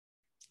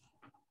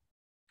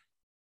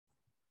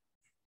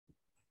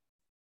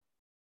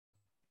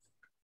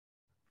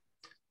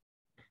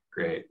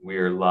Great. We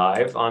are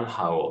live on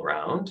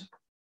HowlRound.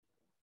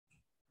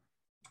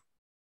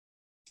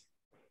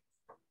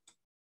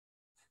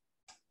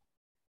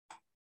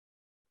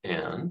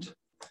 And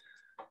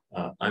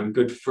I'm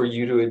good for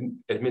you to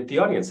admit the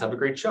audience. Have a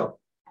great show.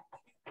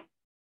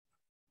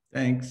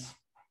 Thanks.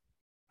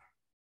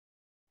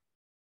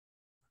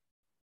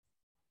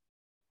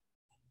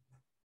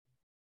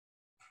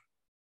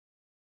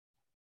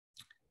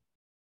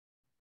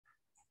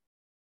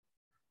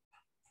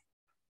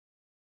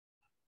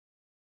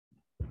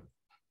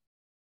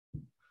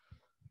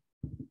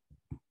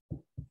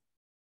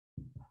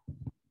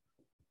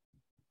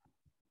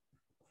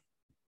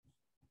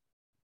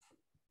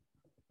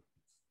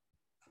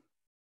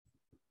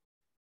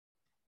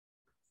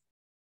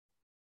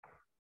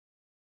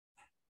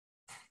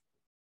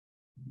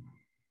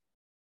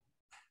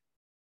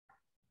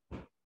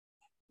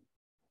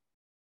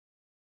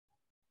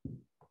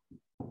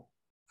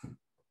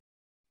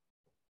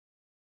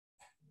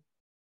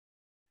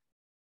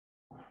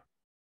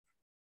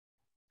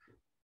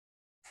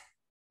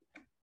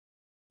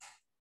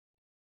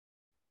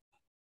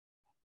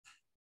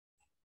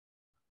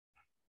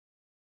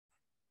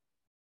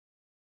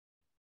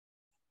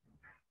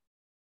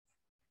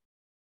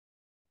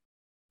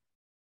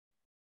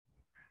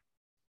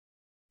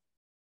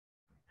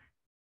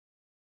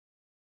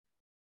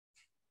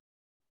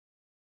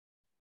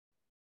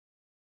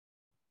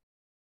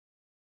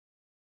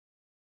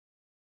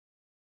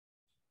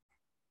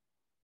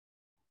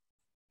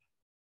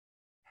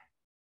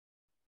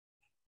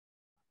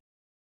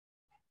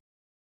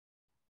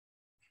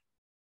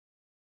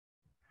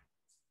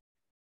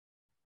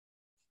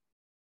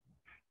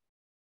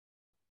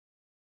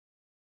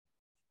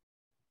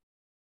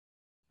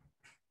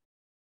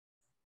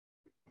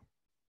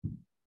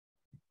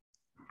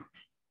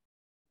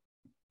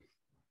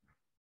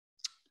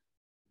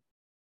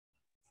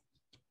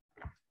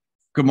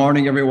 Good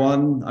morning,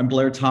 everyone. I'm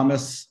Blair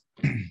Thomas,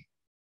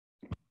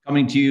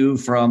 coming to you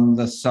from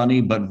the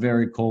sunny but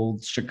very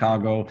cold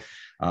Chicago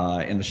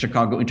in the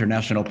Chicago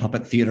International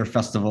Puppet Theater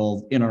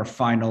Festival in our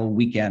final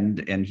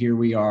weekend. And here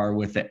we are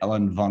with the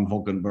Ellen von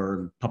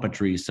Volkenburg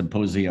Puppetry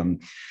Symposium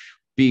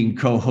being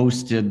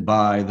co-hosted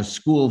by the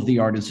School of the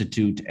Art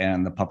Institute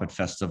and the Puppet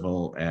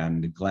Festival,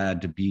 and glad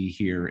to be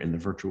here in the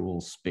virtual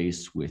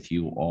space with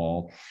you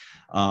all.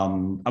 I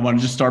want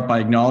to just start by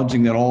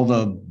acknowledging that all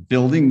the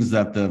buildings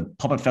that the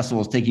Puppet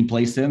Festival is taking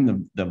place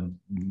in, the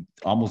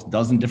almost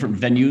dozen different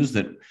venues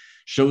that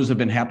shows have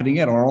been happening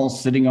at, are all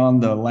sitting on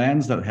the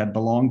lands that had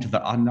belonged to the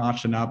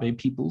Anishinaabe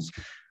peoples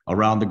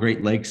around the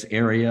Great Lakes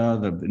area,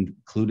 that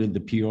included the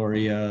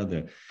Peoria,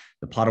 the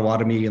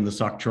Potawatomi and the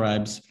Sauk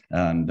tribes.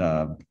 And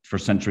for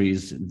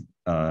centuries,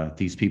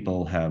 these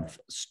people have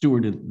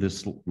stewarded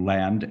this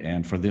land,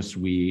 and for this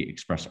we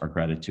express our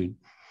gratitude.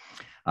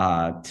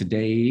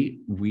 Today,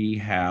 we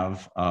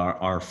have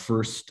our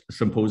first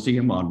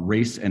symposium on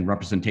race and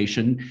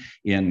representation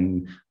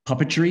in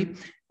puppetry.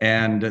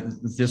 And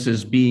this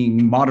is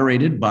being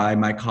moderated by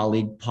my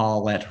colleague,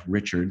 Paulette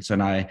Richards.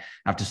 And I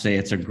have to say,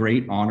 it's a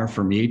great honor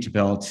for me to be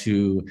able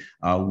to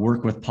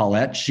work with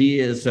Paulette. She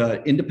is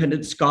an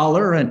independent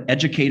scholar and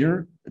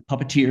educator,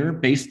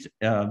 puppeteer based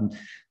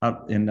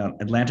out in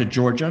Atlanta,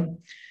 Georgia.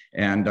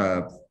 And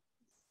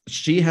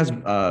she has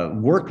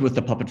worked with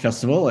the Puppet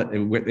Festival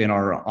in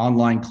our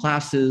online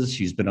classes.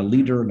 She's been a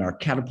leader in our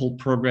Catapult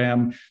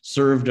program,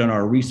 served on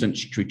our recent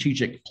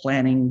strategic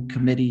planning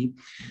committee.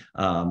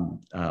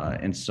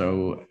 And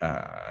so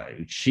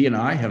she and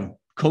I have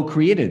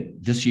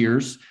co-created this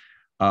year's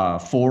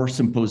 4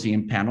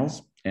 symposium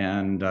panels.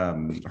 And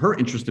her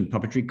interest in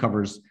puppetry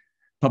covers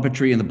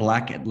puppetry in the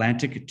Black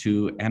Atlantic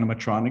to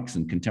animatronics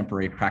and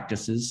contemporary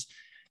practices.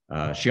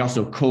 She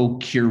also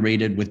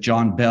co-curated with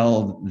John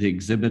Bell the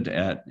exhibit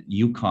at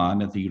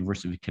UConn at the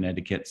University of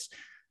Connecticut's.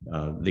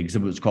 The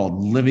exhibit was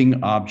called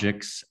Living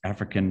Objects,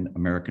 African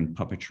American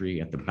Puppetry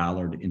at the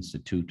Ballard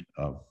Institute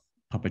of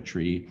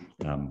Puppetry,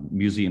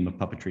 Museum of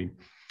Puppetry.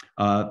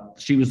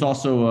 She was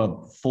also a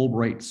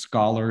Fulbright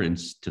scholar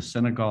to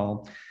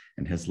Senegal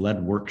and has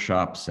led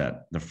workshops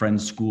at the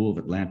Friends School of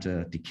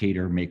Atlanta,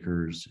 Decatur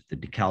Makers, the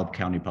DeKalb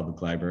County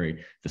Public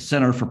Library, the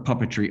Center for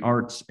Puppetry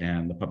Arts,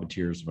 and the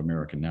Puppeteers of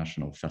American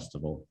National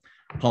Festival.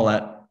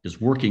 Paulette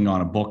is working on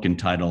a book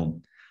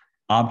entitled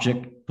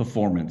Object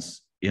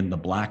Performance in the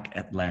Black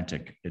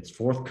Atlantic. It's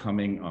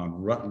forthcoming on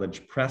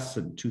Routledge Press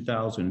in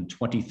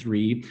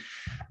 2023.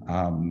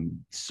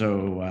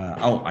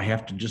 I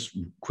have to just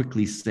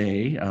quickly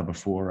say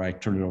before I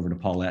turn it over to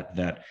Paulette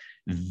that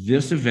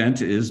this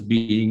event is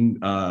being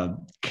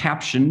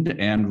captioned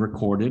and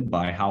recorded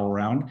by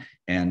HowlRound.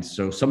 And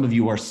so some of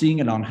you are seeing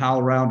it on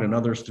HowlRound and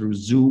others through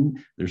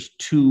Zoom. There's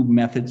 2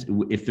 methods.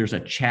 If there's a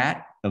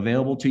chat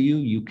available to you,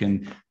 you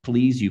can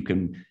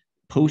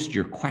post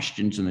your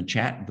questions in the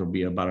chat. There'll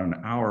be about an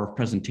hour of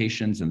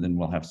presentations, and then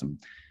we'll have some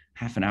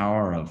half an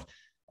hour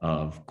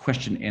of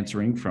question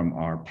answering from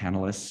our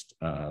panelists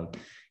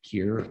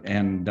here.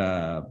 And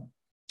other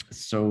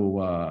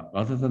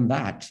than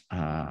that,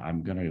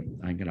 I'm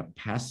gonna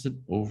pass it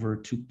over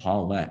to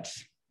Paulette.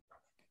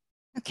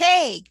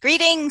 Okay,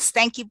 greetings.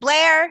 Thank you,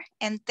 Blair.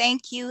 And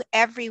thank you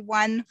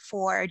everyone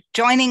for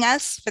joining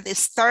us for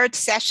this third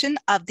session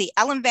of the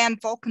Ellen Van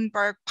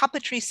Volkenburg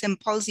Puppetry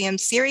Symposium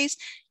series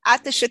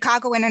at the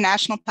Chicago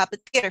International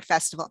Puppet Theater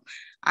Festival.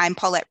 I'm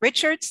Paulette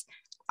Richards,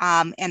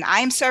 and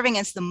I'm serving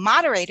as the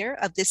moderator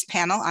of this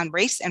panel on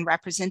race and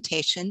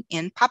representation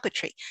in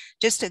puppetry.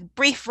 Just a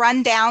brief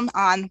rundown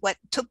on what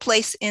took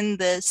place in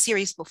the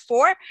series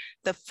before.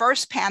 The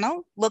first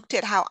panel looked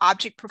at how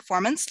object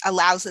performance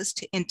allows us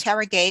to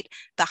interrogate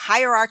the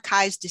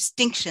hierarchized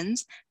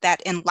distinctions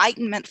that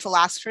Enlightenment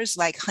philosophers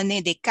like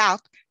René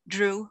Descartes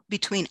drew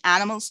between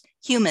animals,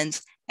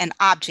 humans, and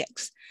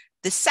objects.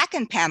 The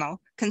second panel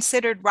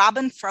considered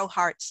Robin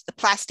Frohart's The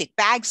Plastic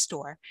Bag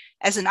Store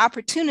as an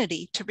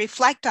opportunity to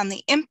reflect on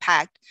the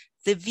impact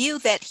the view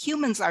that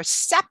humans are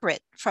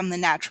separate from the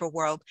natural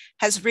world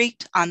has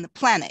wreaked on the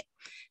planet.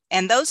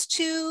 And those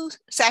two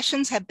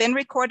sessions have been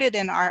recorded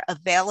and are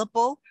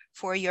available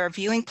for your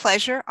viewing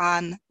pleasure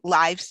on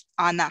live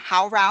on the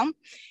HowlRound.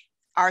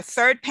 Our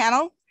third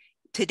panel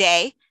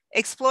today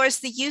explores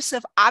the use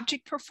of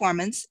object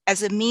performance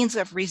as a means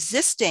of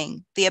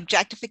resisting the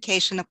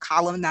objectification of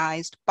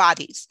colonized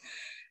bodies.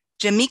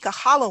 JaMeeka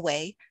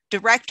Holloway,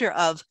 director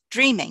of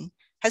Dreaming,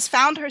 has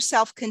found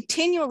herself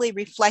continually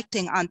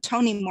reflecting on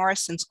Toni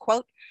Morrison's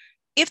quote,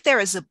 "If there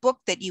is a book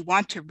that you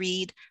want to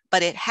read,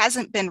 but it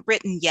hasn't been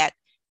written yet,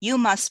 you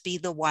must be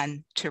the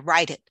one to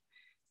write it."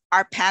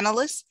 Our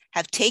panelists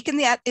have taken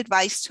that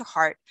advice to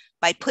heart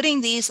by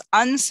putting these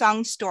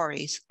unsung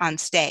stories on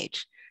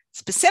stage.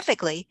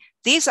 Specifically,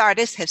 these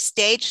artists have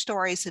staged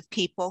stories of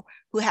people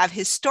who have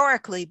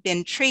historically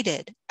been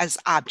treated as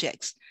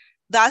objects.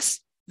 Thus,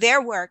 their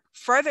work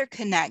further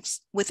connects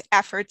with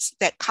efforts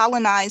that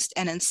colonized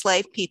and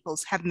enslaved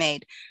peoples have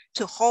made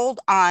to hold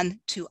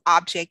on to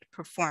object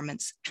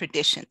performance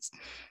traditions.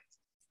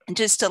 And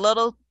just a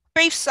little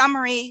brief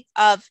summary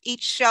of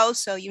each show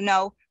so you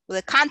know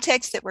the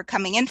context that we're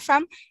coming in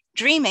from.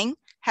 Dreaming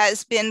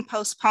has been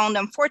postponed,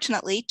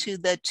 unfortunately, to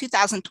the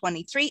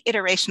 2023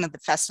 iteration of the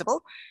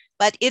festival,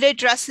 but it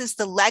addresses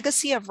the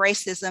legacy of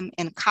racism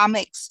in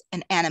comics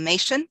and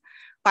animation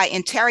by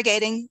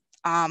interrogating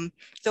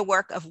the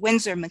work of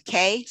Winsor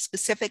McCay,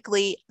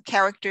 specifically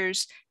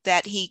characters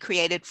that he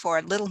created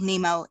for Little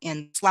Nemo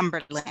in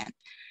Slumberland.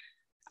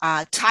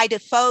 Ty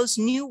Defoe's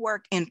new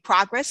work in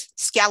progress,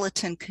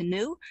 Skeleton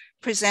Canoe,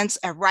 presents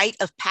a rite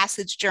of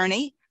passage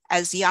journey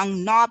as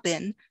young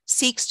Nobbin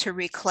seeks to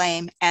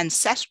reclaim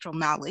ancestral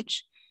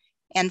knowledge.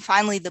 And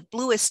finally, The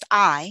Bluest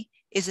Eye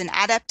is an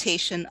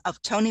adaptation of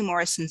Toni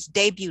Morrison's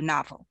debut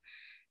novel.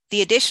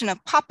 The addition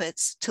of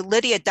puppets to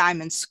Lydia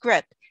Diamond's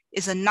script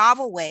is a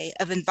novel way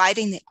of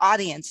inviting the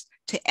audience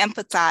to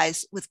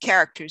empathize with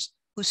characters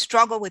who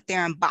struggle with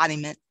their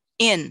embodiment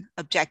in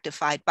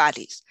objectified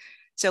bodies.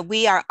 So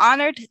we are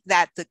honored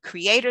that the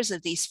creators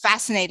of these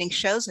fascinating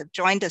shows have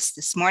joined us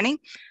this morning.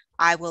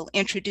 I will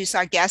introduce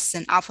our guests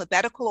in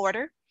alphabetical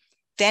order.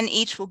 Then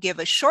each will give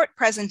a short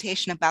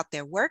presentation about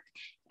their work.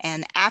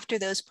 And after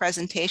those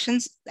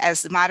presentations,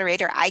 as the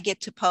moderator, I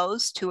get to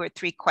pose 2 or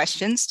 3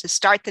 questions to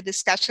start the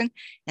discussion,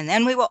 and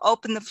then we will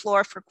open the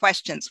floor for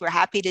questions. We're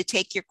happy to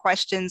take your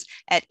questions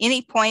at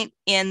any point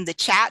in the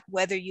chat,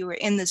 whether you are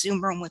in the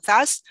Zoom room with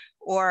us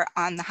or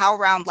on the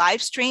HowlRound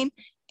live stream,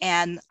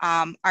 and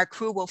our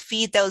crew will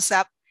feed those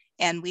up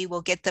and we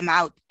will get them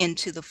out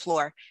into the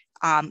floor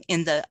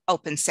in the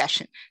open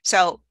session.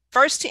 So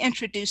first to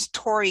introduce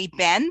Torry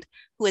Bend,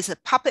 who is a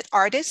puppet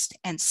artist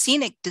and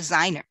scenic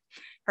designer.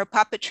 Her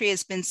puppetry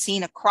has been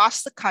seen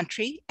across the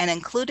country and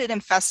included in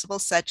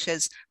festivals such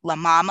as La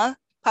Mama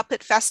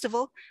Puppet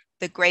Festival,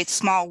 the Great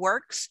Small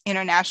Works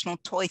International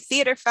Toy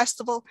Theater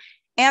Festival,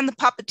 and the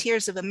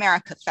Puppeteers of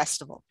America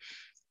Festival.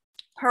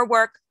 Her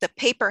work, The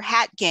Paper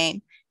Hat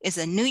Game, is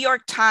a New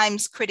York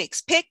Times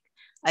Critics' Pick,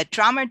 a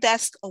Drama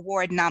Desk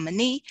Award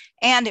nominee,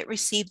 and it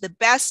received the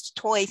Best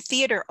Toy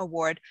Theater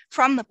Award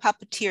from the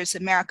Puppeteers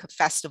America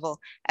Festival,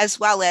 as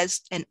well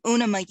as an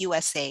Unima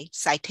USA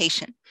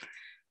citation.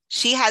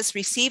 She has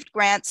received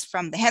grants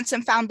from the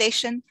Henson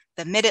Foundation,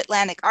 the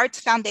Mid-Atlantic Arts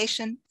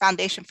Foundation,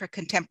 Foundation for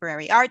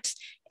Contemporary Arts,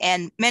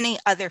 and many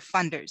other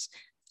funders.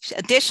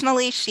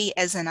 Additionally, she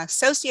is an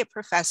associate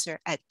professor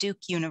at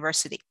Duke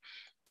University.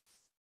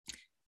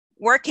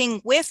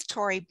 Working with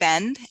Torry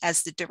Bend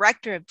as the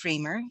director of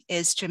Dreamer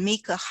is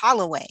JaMeeka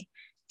Holloway,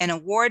 an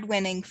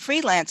award-winning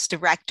freelance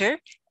director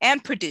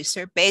and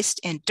producer based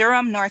in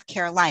Durham, North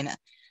Carolina.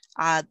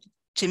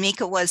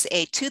 JaMeeka was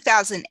a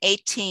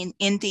 2018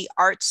 Indie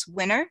Arts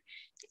winner,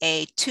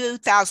 a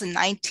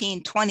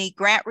 2019-20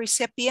 grant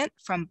recipient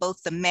from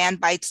both the Man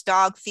Bites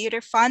Dog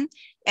Theater Fund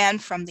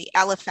and from the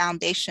Ella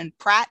Foundation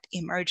Pratt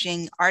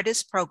Emerging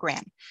Artist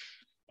Program.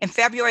 In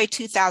February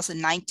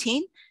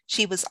 2019,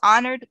 she was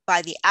honored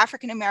by the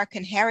African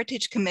American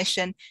Heritage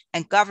Commission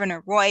and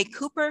Governor Roy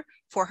Cooper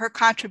for her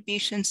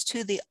contributions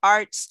to the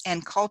arts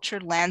and culture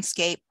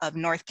landscape of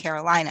North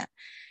Carolina.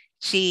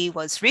 She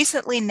was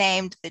recently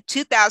named the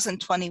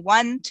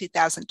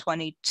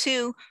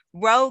 2021-2022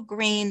 Roe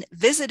Green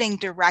Visiting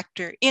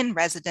Director in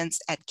Residence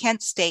at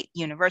Kent State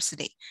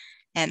University.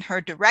 and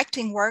her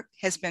directing work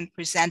has been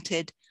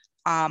presented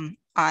on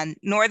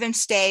Northern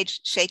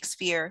Stage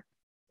Shakespeare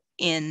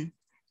in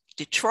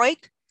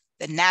Detroit,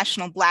 the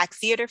National Black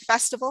Theater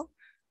Festival,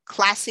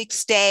 Classic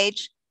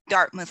Stage,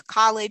 Dartmouth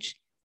College,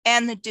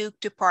 and the Duke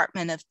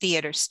Department of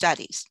Theater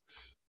Studies.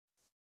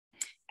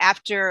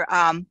 After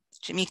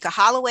JaMeeka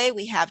Holloway,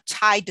 we have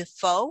Ty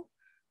Defoe,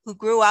 who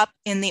grew up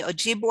in the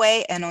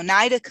Ojibwe and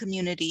Oneida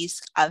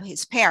communities of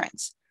his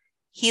parents.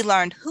 He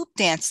learned hoop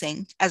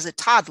dancing as a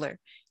toddler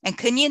and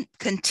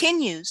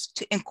continues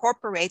to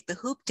incorporate the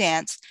hoop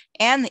dance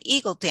and the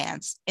eagle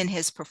dance in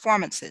his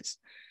performances.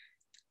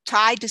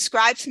 Ty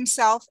describes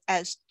himself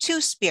as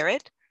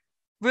two-spirit,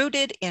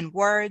 rooted in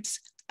words,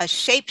 a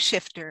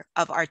shapeshifter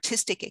of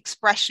artistic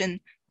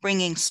expression,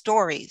 bringing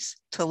stories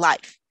to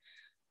life.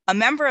 A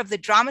member of the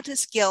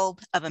Dramatists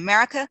Guild of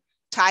America,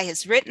 Ty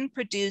has written,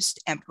 produced,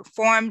 and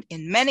performed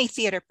in many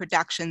theater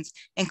productions,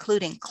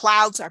 including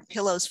Clouds Are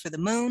Pillows for the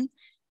Moon,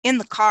 In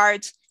the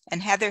Cards,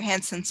 and Heather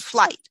Henson's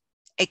Flight,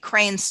 A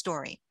Crane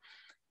Story.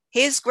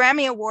 His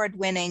Grammy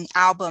Award-winning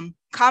album,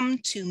 Come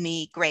to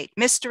Me, Great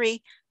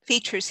Mystery,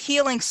 features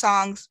healing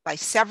songs by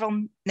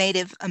several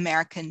Native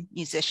American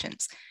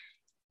musicians.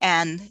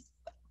 And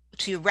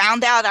to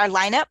round out our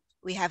lineup,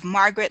 we have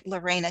Margaret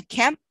Laurena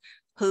Kemp,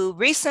 who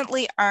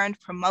recently earned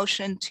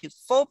promotion to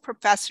full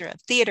professor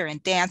of theater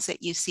and dance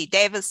at UC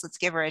Davis. Let's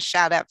give her a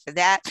shout out for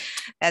that.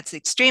 That's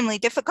extremely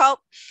difficult.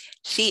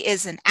 She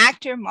is an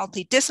actor,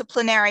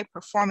 multidisciplinary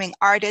performing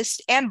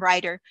artist, and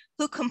writer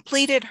who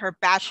completed her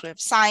Bachelor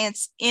of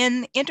Science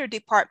in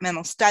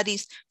Interdepartmental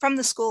Studies from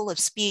the School of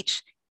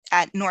Speech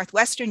at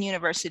Northwestern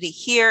University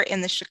here in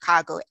the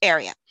Chicago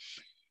area.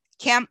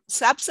 Kemp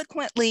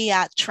subsequently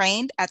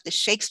trained at the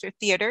Shakespeare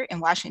Theater in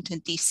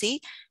Washington, D.C.,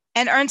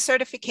 and earned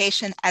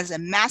certification as a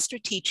master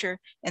teacher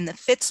in the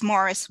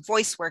Fitzmaurice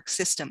VoiceWorks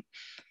system.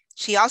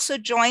 She also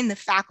joined the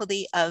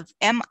faculty of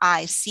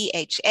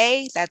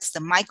MICHA, that's the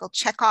Michael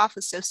Chekhov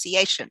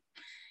Association.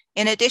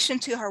 In addition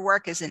to her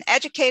work as an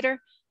educator,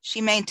 she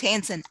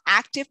maintains an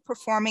active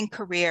performing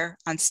career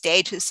on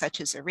stages such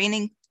as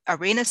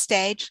Arena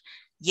Stage,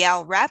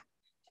 Yale Rep,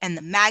 and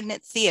the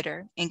Magnet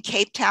Theater in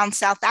Cape Town,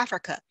 South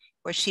Africa,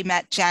 where she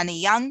met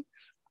Janny Young,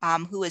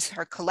 who is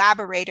her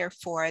collaborator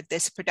for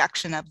this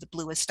production of The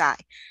Bluest Eye.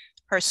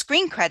 Her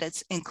screen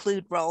credits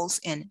include roles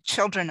in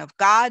Children of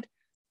God,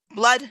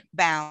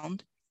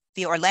 Bloodbound,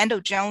 The Orlando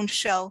Jones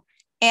Show,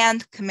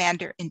 and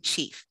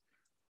Commander-in-Chief.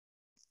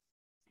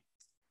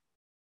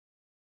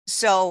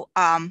 So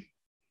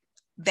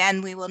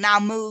then we will now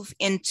move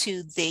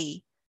into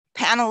the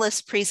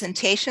panelist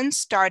presentation,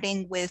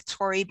 starting with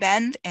Torry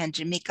Bend and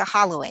JaMeeka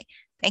Holloway.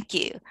 Thank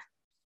you.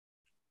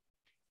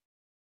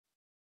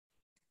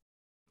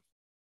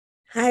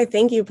 Hi,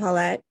 thank you,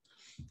 Paulette.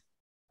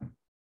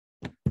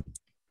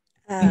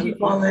 Thank you,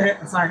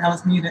 Paulette. Sorry, I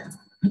was muted.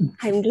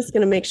 I'm just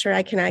going to make sure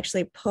I can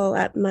actually pull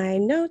up my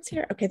notes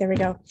here. Okay, there we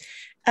go.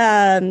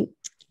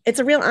 It's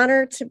a real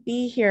honor to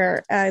be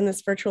here in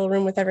this virtual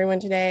room with everyone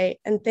today.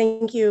 And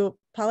thank you,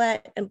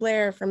 Paulette and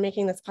Blair, for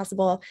making this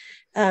possible,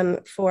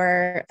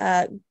 for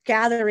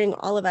gathering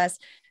all of us.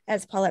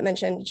 As Paulette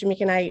mentioned,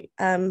 JaMeeka and I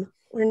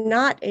were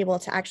not able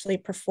to actually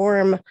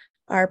perform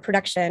our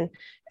production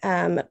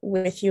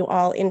with you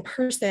all in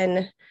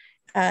person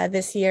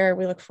this year.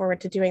 We look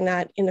forward to doing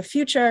that in the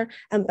future,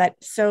 but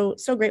so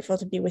grateful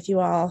to be with you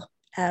all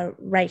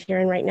right here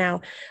and right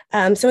now.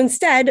 So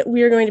instead,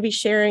 we are going to be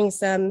sharing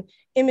some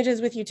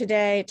images with you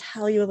today,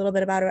 tell you a little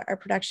bit about our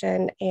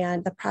production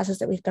and the process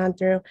that we've gone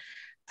through.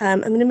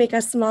 I'm going to make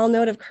a small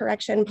note of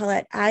correction,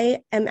 Paulette.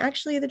 I am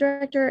actually the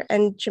director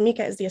and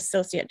JaMeeka is the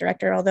associate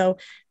director, although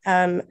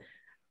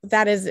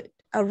that is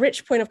a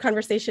rich point of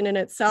conversation in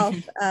itself.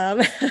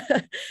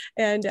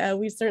 And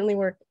we certainly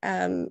work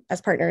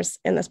as partners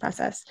in this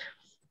process.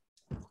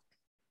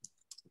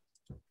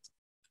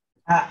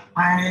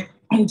 I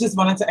just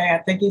wanted to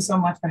add, thank you so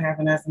much for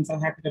having us. I'm so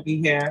happy to be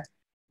here.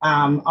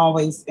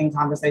 Always in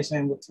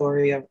conversation with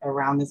Torry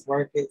around this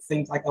work. It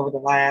seems like over the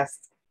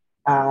last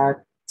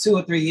 2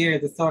 or 3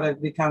 years, it's sort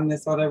of become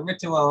this sort of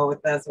ritual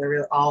with us where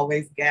we're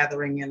always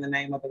gathering in the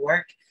name of the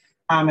work.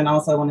 And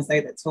also I want to say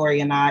that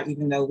Torry and I,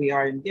 even though we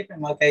are in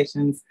different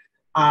locations,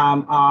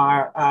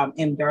 are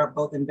in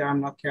both in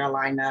Durham, North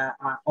Carolina,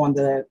 on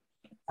the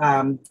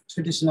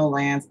traditional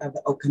lands of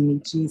the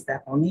Okanichi,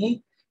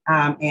 Defoe,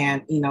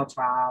 and Eno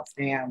tribes,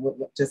 and would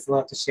just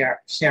love to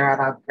share out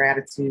our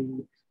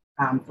gratitude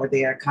for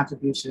their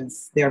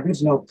contributions, their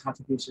original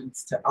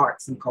contributions to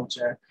arts and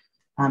culture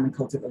and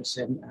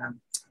cultivation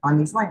on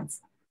these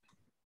lands.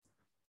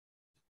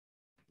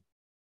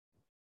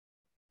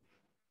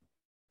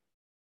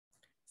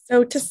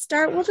 So to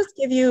start,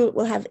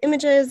 we'll have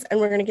images and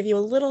we're going to give you a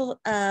little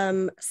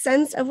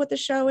sense of what the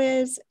show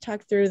is,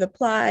 talk through the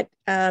plot,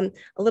 a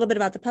little bit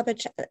about the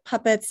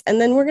puppets,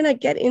 and then we're going to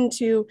get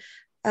into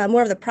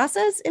more of the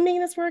process in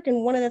making this work.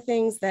 And one of the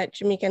things that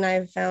JaMeeka and I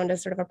have found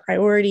as sort of a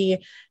priority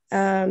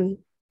in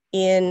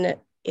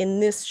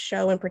this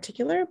show in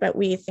particular, but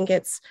we think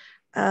it's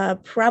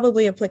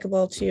probably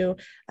applicable to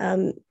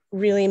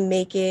really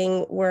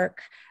making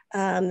work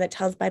that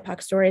tells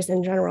BIPOC stories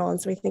in general.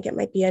 And so we think it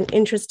might be an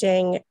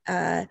interesting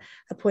a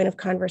point of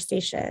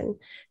conversation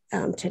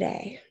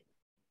today.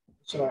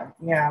 Sure.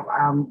 Yeah.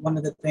 One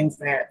of the things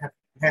that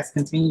has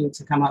continued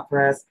to come up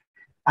for us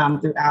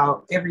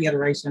throughout every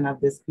iteration of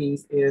this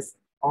piece is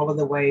all of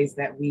the ways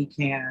that we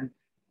can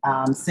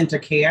center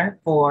care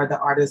for the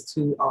artists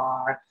who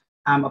are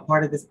a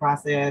part of this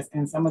process,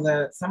 and some of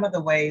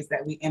the ways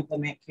that we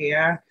implement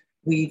care,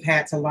 we've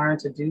had to learn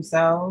to do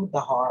so the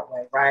hard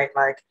way, right?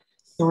 Like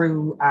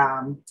through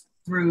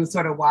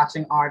sort of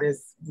watching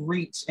artists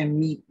reach and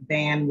meet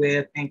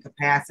bandwidth and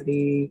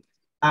capacity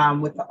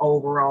with the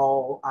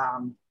overall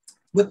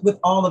with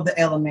all of the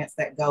elements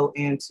that go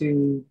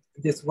into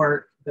this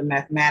work, the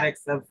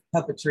mathematics of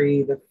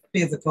puppetry, the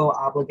physical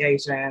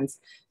obligations,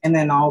 and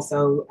then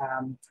also,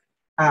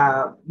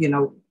 you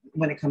know,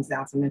 when it comes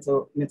down to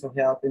mental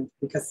health, and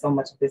because so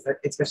much of this,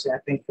 especially I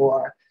think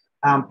for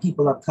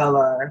people of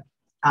color,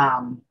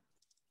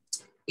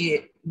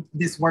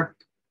 this work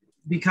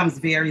becomes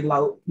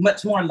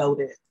much more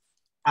loaded.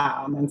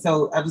 And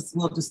so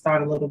we'll just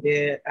start a little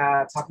bit,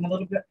 talking a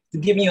little bit, to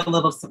give you a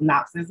little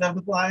synopsis of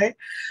the play.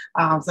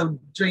 So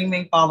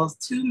Dreaming follows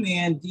two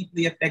men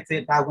deeply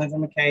affected by Winsor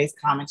McCay's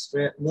comic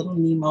strip, Little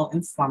Nemo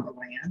in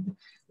Slumberland,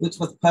 which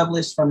was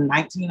published from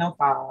 1905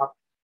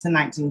 to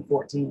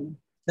 1914.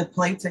 The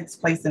play takes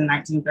place in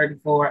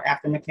 1934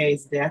 after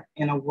McCay's death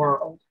in a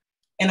world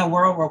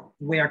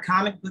where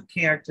comic book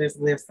characters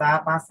live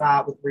side by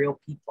side with real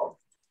people.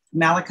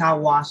 Malachi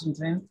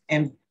Washington,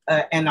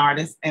 an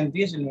artist and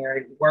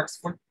visionary, works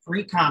for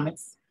free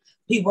comics.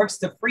 He works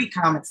to free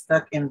comics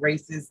stuck in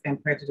racist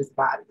and prejudiced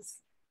bodies.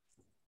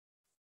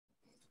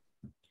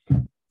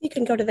 You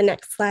can go to the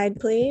next slide,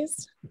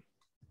 please.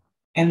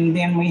 And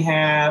then we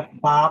have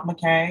Bob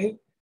McCay,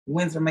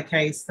 Winsor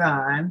McCay's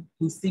son,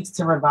 who seeks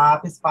to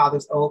revive his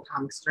father's old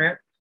comic strip.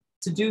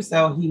 To do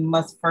so, he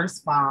must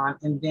first find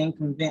and then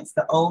convince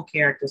the old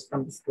characters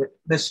from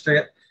the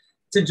strip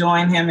to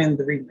join him in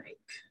the remake.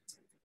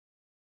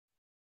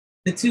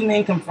 The two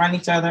men confront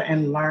each other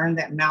and learn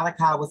that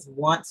Malachi was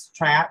once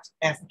trapped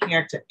as the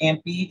character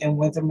Impy in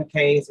Winsor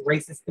McCay's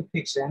racist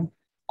depiction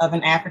of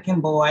an African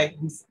boy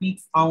who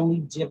speaks only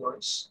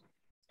gibberish.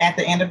 At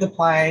the end of the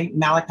play,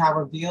 Malachi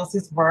reveals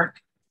his work.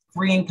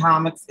 Freeing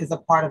comics is a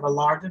part of a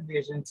larger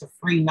vision to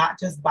free not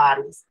just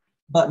bodies,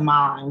 but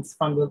minds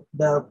from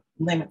the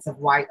limits of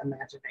white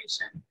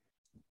imagination.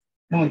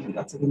 Then we can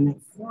go to the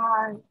next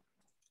slide.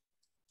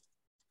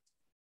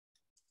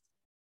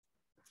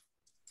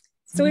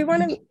 So we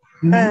want to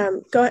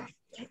go ahead.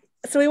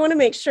 So we want to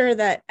make sure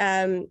that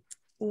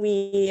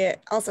we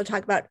also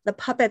talk about the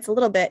puppets a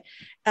little bit.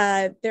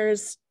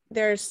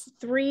 There's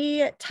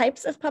three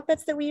types of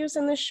puppets that we use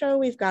in this show.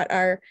 We've got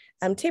our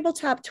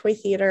tabletop, toy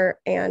theater,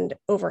 and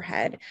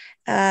overhead.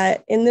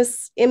 In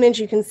this image,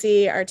 you can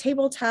see our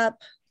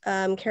tabletop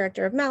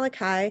character of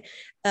Malachi,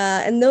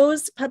 and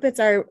those puppets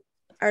are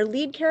our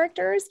lead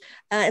characters,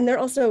 and they're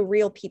also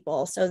real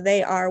people. So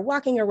they are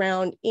walking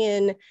around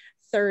in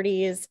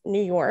 30s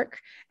New York,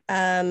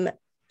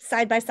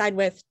 side by side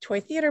with toy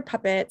theater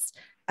puppets,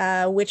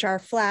 which are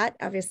flat,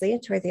 obviously,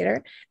 toy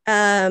theater,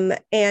 and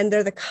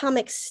they're the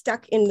comics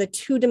stuck in the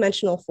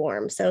two-dimensional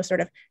form. So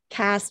sort of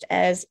cast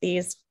as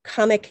these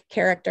comic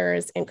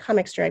characters in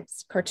comic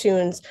strips,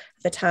 cartoons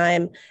at the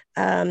time,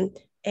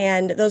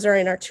 and those are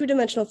in our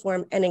two-dimensional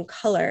form and in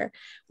color.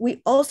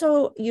 We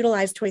also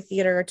utilize toy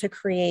theater to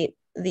create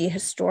the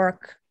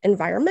historic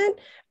environment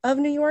of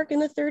New York in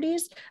the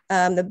 30s,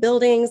 the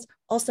buildings,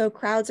 also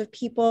crowds of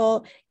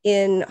people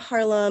in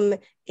Harlem,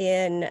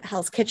 in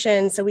Hell's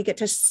Kitchen. So we get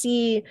to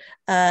see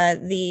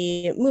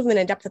the movement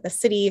and depth of the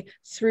city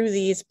through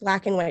these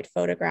black and white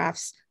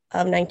photographs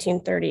of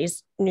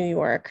 1930s New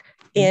York,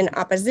 in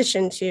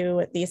opposition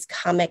to these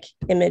comic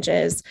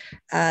images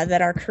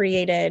that are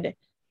created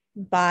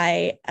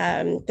by,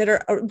 that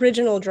are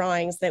original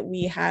drawings that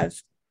we have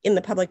in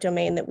the public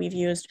domain that we've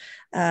used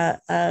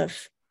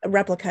of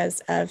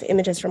replicas of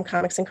images from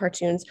comics and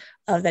cartoons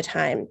of the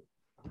time.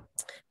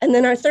 And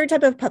then our third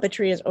type of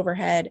puppetry is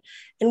overhead.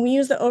 And we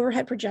use the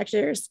overhead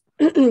projectors,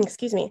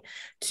 excuse me,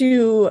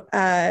 to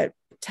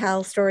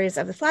tell stories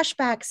of the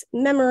flashbacks,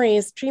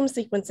 memories, dream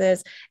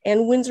sequences,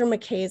 and Winsor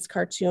McCay's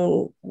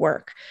cartoon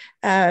work.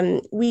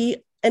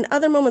 In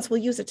other moments,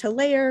 we'll use it to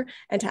layer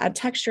and to add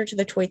texture to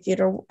the toy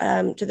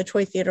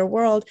theater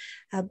world.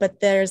 But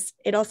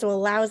it also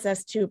allows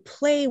us to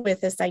play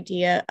with this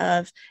idea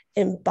of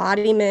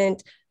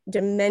embodiment,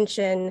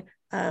 dimension,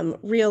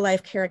 real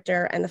life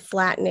character, and the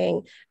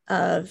flattening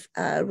of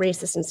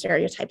racist and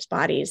stereotypes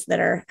bodies that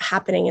are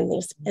happening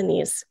in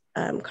these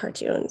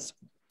cartoons.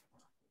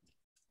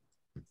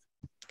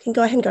 You can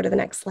go ahead and go to the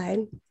next slide.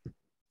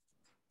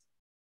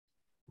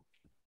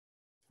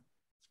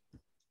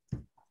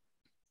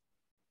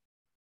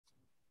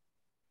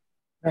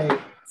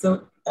 Right.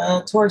 So,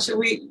 Torry, should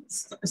we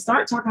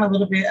start talking a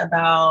little bit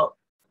about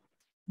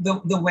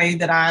the way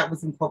that I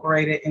was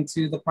incorporated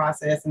into the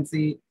process and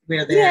see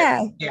where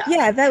they're...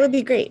 Yeah, that would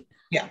be great.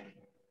 Yeah.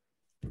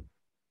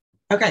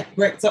 Okay,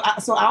 great. So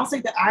I'll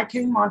say that I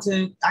came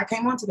onto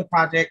the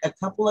project a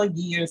couple of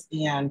years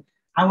in.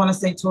 I want to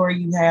say, Torry,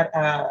 you had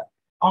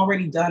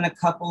already done a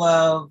couple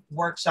of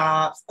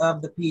workshops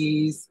of the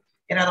piece.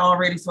 It had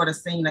already sort of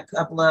seen a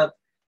couple of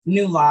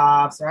new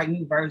lofts, right,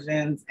 new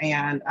versions.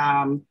 And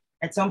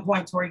at some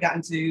point, Torry got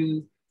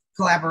into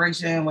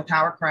collaboration with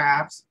Howard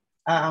Crafts,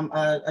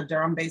 a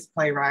Durham-based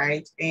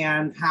playwright,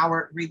 and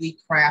Howard really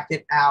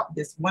crafted out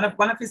this one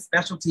of his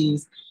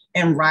specialties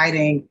in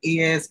writing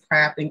is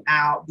crafting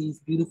out these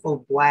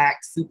beautiful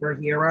Black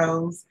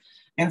superheroes.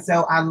 And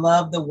so I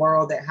love the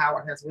world that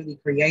Howard has really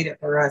created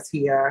for us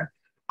here,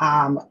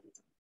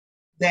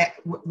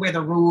 where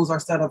the rules are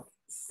sort of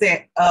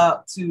set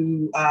up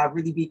to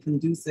really be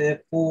conducive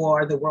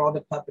for the world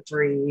of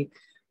puppetry,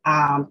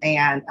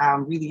 and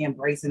really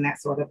embracing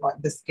that sort of like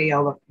the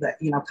scale of the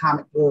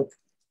comic book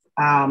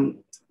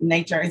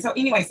nature. And so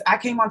anyways, I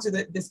came onto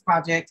this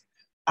project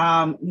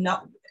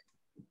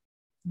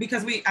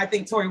because I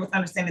think Torry was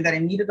understanding that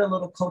it needed a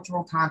little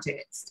cultural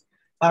context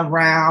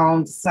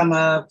around some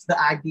of the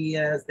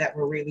ideas that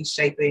were really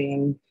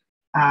shaping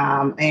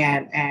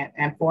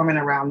and forming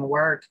around the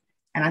work.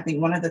 And I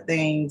think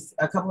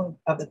a couple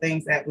of the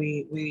things that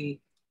we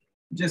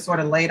just sort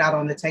of laid out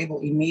on the table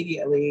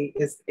immediately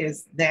is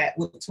that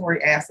what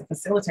Torry asked the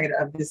facilitator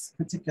of this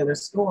particular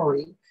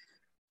story,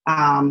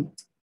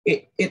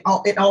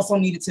 it also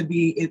needed to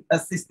be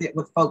assisted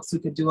with folks who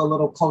could do a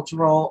little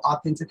cultural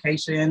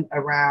authentication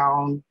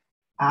around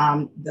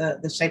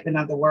the shaping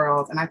of the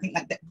world. And I think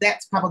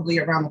that's probably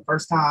around the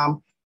first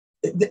time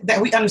that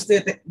we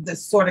understood the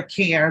sort of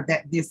care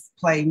that this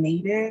play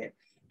needed.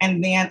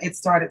 And then it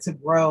started to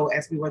grow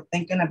as we were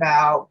thinking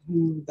about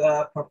who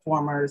the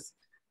performers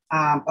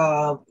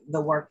of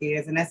the work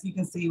is. And as you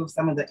can see with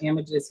some of the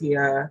images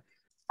here,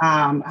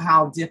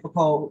 how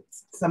difficult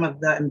some of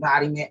the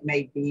embodiment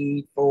may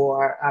be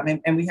for,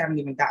 and we haven't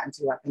even gotten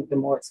to, I think, the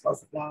more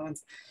explosive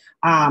ones.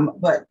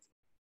 But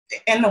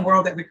in the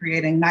world that we're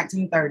creating,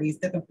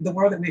 1930s, the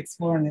world that we're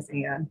exploring this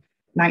in,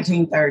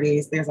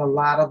 1930s, there's a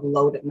lot of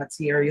loaded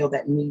material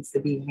that needs to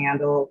be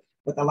handled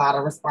with a lot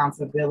of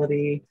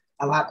responsibility,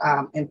 a lot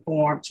of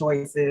informed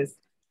choices.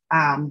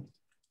 And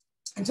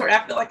so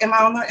I feel like, am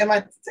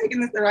I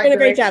taking this the right direction? Doing a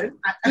great direction?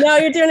 job. No,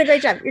 you're doing a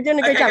great job. You're doing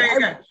a great job.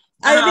 Great.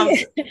 I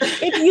think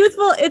it's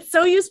useful. It's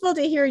so useful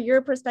to hear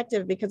your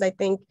perspective because I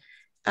think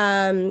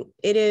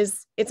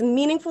it's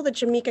meaningful that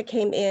JaMeeka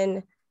came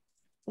in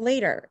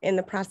later in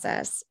the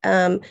process,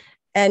 and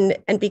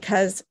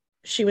because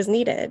she was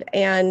needed.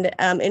 And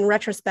in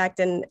retrospect,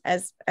 and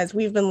as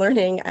we've been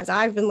learning, as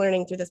I've been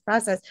learning through this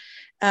process,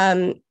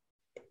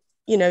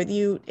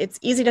 it's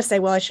easy to say,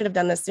 well, I should have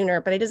done this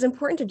sooner, but it is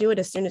important to do it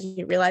as soon as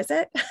you realize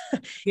it,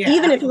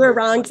 even if you were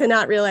wrong to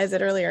not realize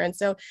it earlier. And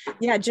so,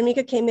 yeah,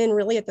 JaMeeka came in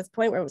really at this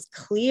point where it was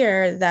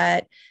clear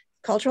that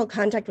cultural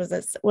contact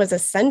was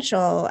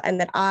essential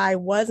and that I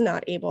was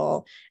not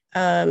able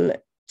to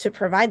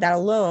provide that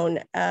alone.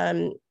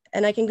 And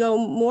I can go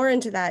more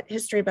into that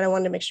history, but I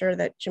wanted to make sure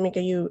that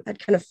JaMeeka, you had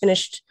kind of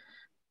finished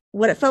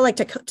what it felt like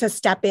to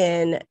step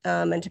in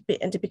and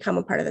to become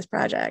a part of this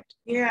project.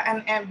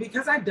 Yeah, and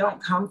because I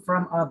don't come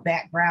from a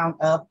background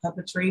of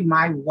puppetry,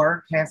 my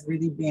work has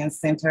really been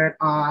centered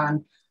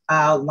on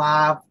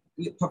live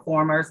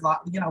performers, live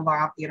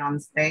theater on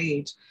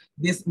stage.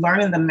 This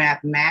learning the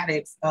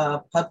mathematics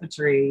of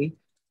puppetry,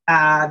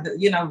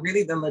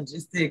 really the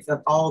logistics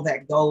of all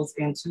that goes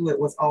into it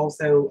was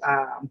also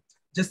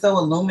just so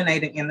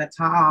illuminating in that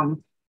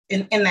time,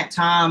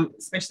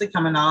 especially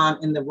coming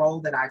on in the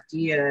role that I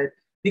did.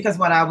 Because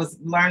what I was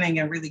learning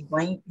and really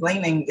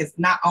gleaning is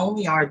not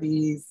only are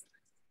these,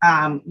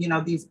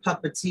 these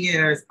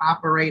puppeteers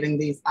operating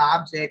these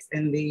objects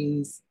and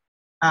these,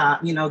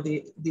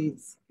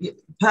 these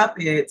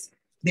puppets,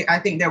 I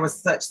think there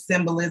was such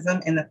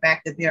symbolism in the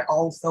fact that they're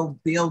also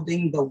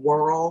building the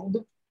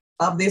world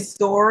of this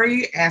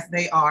story as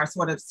they are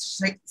sort of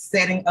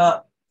setting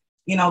up,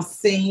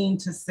 scene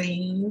to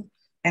scene.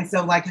 And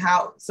so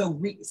so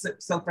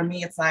for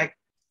me, it's like,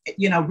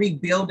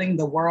 rebuilding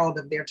the world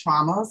of their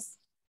traumas.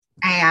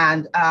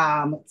 And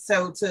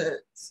so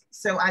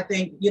I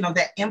think,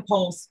 that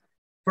impulse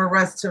for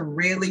us to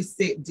really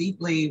sit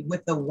deeply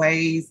with the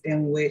ways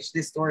in which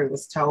this story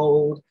was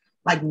told,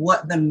 like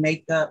what the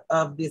makeup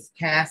of this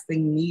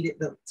casting needed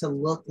to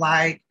look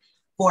like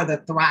for the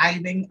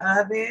thriving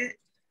of it.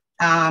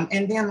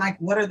 And then like,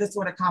 what are the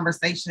sort of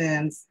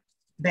conversations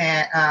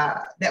that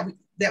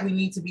we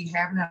need to be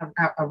having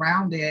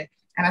around it?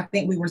 And I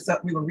think we were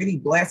really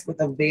blessed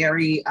with a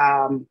very,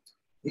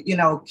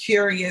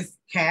 curious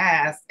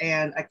cast,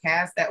 and a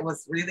cast that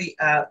was really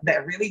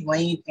that really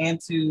leaned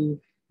into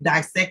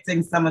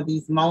dissecting some of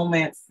these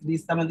moments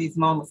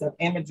of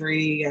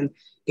imagery and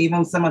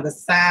even some of the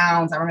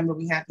sounds. I remember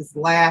we had this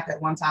laugh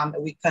at one time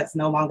that we cut's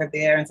no longer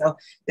there, and so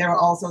there were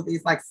also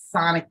these like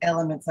sonic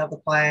elements of the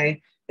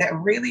play that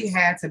really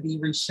had to be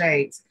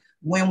reshaped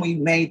when we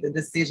made the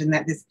decision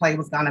that this play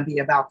was going to be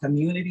about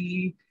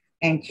community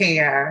and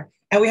care.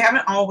 And we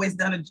haven't always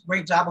done a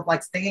great job of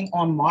like staying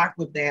on mark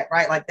with that,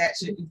 right? Like that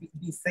should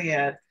be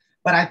said.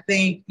 But I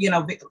think, you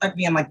know,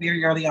 again, like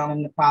very early on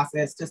in the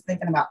process, just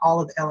thinking about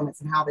all of the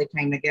elements and how they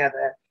came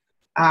together,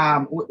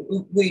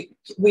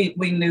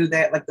 we knew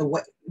that like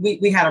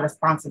we had a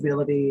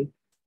responsibility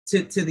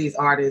to these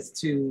artists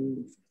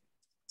to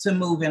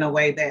move in a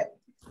way that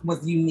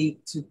was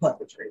unique to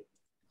puppetry.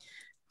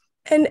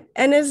 And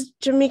as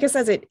JaMeeka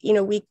says it, you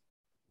know,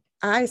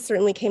 I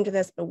certainly came to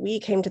this, but we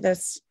came to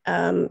this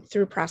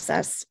through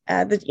process.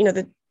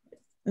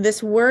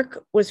 This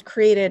work was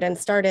created and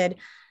started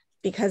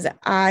because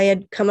I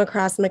had come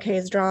across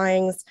McKay's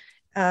drawings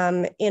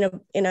in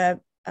a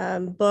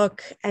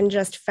book and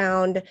just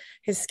found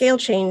his scale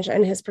change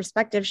and his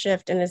perspective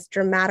shift and his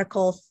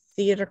dramatical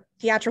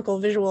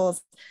theatrical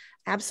visuals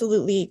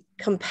absolutely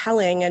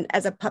compelling. And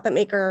as a puppet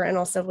maker and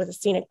also with a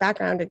scenic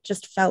background, it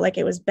just felt like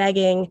it was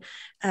begging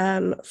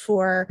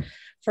for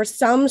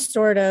some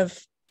sort of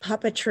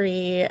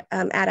puppetry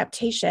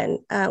adaptation.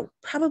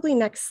 Probably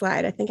next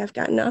slide. I think I've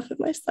got enough of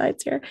my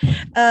slides here.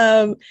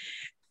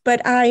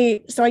 But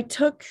I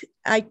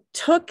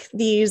took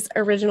these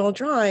original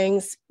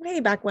drawings way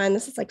back when,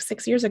 this is like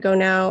 6 years ago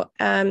now,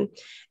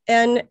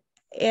 and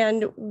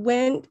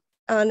went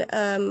on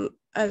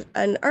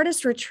an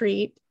artist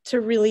retreat to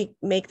really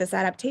make this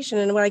adaptation.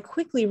 And what I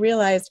quickly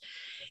realized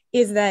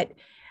is that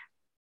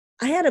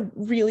I had a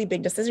really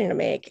big decision to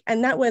make.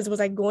 And that was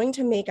I going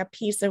to make a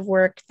piece of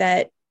work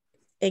that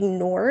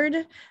ignored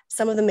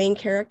some of the main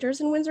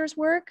characters in Windsor's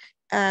work?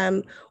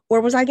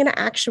 Or was I going to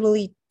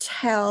actually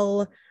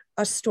tell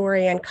a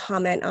story and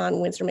comment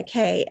on Winsor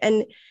McCay?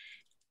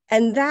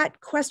 And that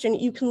question,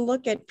 you can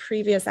look at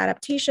previous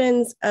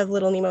adaptations of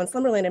Little Nemo and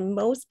Slumberland, and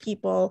most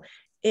people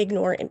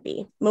ignore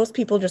Impy. Most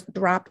people just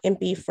drop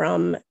Impy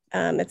from,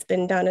 it's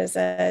been done as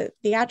a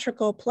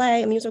theatrical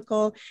play, a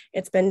musical.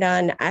 It's been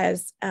done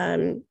as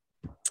a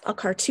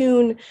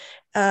cartoon.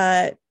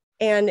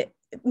 And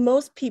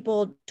most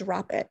people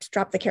drop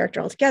the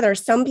character altogether.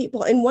 Some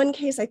people, in one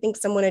case, I think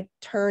someone had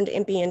turned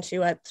Impy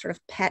into a sort of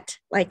pet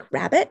like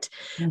rabbit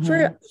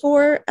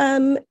for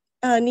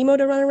Nemo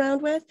to run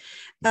around with.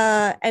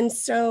 And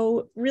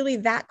so really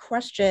that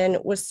question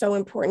was so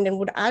important. And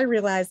what I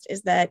realized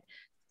is that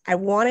I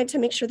wanted to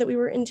make sure that we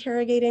were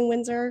interrogating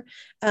Windsor.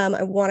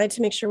 I wanted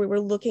to make sure we were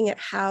looking at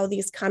how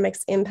these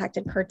comics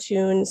impacted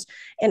cartoons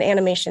and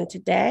animation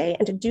today.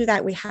 And to do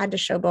that, we had to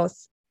show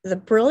both the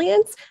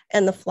brilliance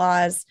and the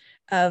flaws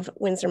of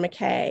Winsor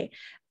McCay.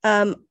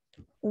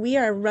 We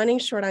are running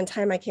short on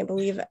time. I can't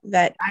believe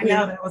that. I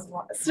know that was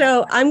one.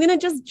 So I'm going to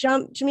just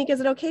jump. JaMeeka,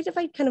 is it okay if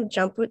I kind of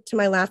jump to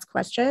my last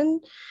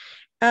question?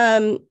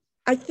 I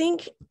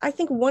think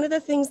one of the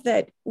things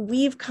that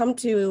we've come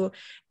to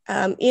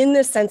in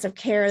this sense of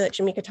care that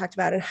JaMeeka talked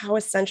about and how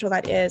essential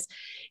that is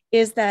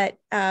that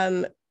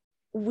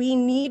we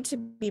need to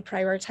be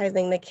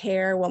prioritizing the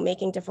care while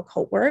making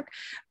difficult work,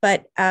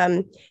 but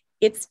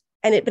it's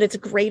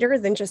greater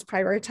than just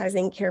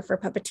prioritizing care for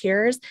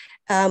puppeteers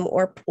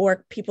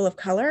or people of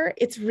color.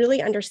 It's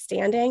really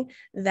understanding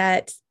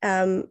that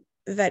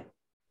that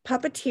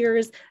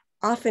puppeteers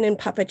often in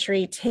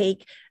puppetry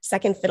take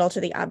second fiddle to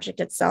the object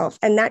itself.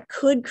 And that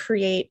could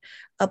create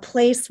a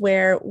place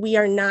where we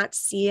are not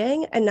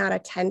seeing and not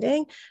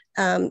attending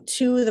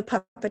to the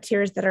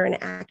puppeteers that are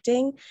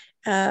enacting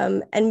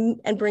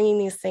and bringing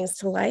these things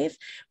to life.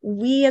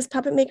 We as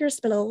puppet makers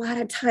spend a lot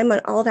of time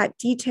on all that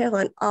detail,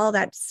 on all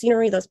that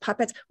scenery, those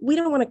puppets. We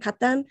don't want to cut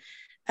them.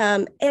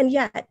 And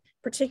yet,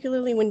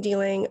 particularly when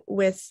dealing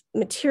with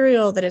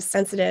material that is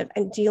sensitive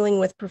and dealing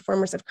with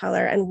performers of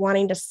color and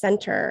wanting to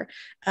center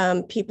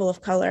people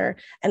of color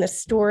and the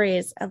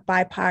stories of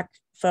BIPOC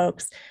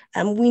folks,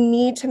 we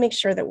need to make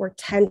sure that we're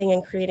tending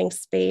and creating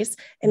space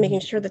and making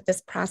sure that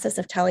this process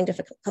of telling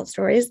difficult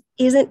stories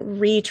isn't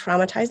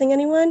re-traumatizing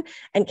anyone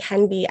and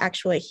can be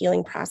actually a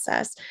healing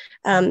process.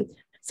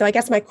 So I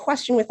guess my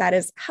question with that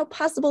is, how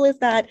possible is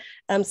that?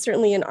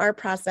 Certainly in our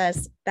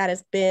process, that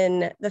has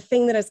been the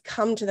thing that has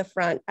come to the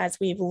front as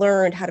we've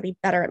learned how to be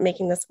better at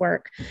making this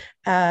work.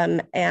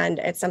 And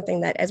it's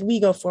something that as we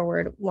go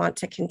forward, want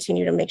to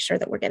continue to make sure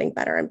that we're getting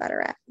better and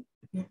better at.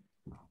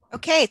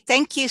 Okay,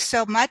 thank you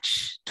so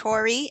much,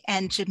 Torry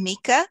and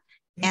JaMeeka.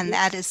 And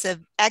that is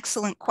an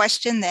excellent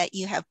question that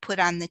you have put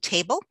on the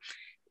table.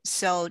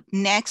 So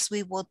next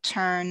we will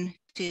turn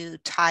to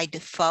Ty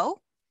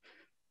Defoe.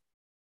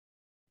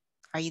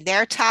 Are you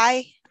there,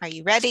 Ty? Are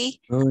you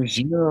ready?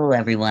 Bonjour,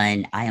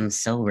 everyone. I am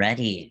so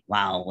ready.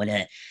 Wow,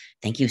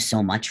 thank you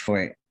so much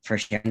for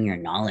sharing your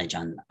knowledge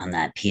on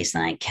that piece,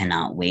 and I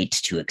cannot wait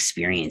to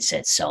experience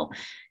it. So,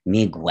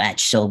 miigwech.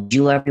 So,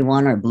 bonjour,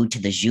 everyone, or boo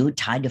to the Jew.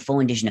 Ty Defoe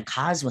Indigenous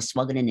Kaz was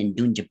swaganin in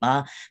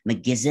Dunjaba,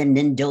 Magizin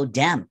Nindo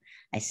Dem.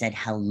 I said,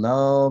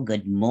 hello,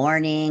 good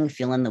morning,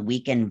 feeling the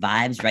weekend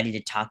vibes, ready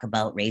to talk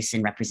about race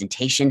and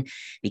representation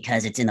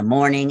because it's in the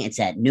morning, it's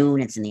at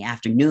noon, it's in the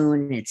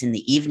afternoon, it's in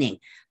the evening.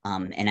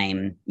 And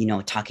I'm,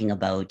 talking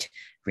about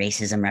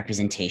racism,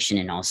 representation,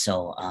 and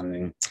also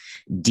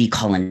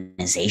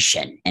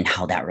decolonization and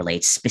how that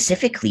relates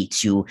specifically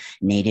to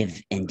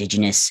Native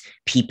Indigenous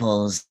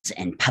peoples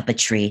and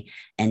puppetry.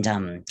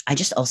 And I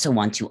just also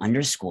want to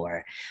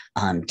underscore,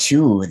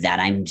 too, that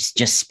I'm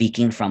just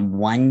speaking from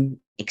one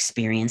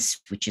experience,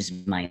 which is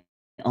my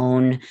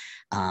own,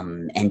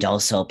 and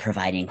also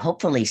providing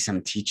hopefully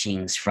some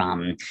teachings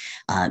from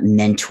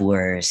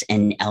mentors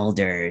and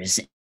elders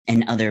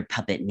and other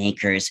puppet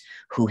makers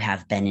who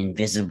have been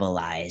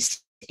invisibilized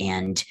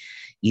and,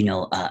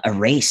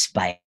 erased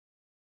by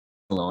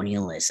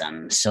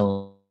colonialism.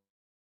 So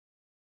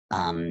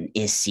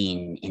is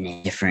seen in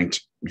a different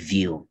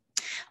view.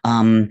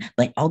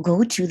 But I'll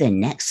go to the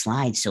next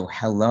slide. So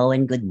hello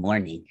and good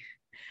morning.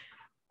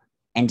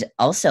 And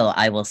also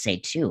I will say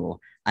too,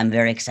 I'm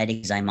very excited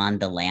because I'm on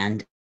the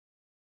land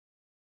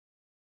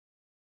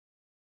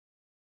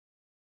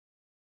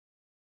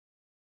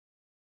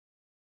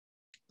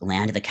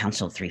of the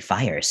Council of Three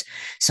Fires.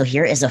 So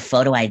here is a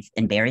photo I've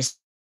embarrassed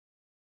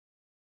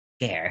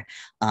share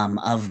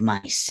of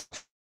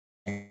myself.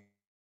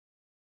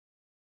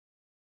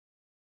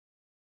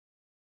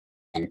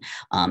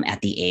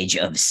 At the age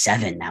of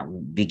 7,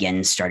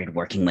 that started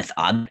working with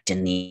objects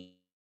in the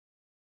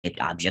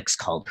objects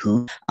called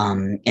hoop.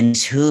 And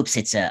hoops,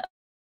 it's a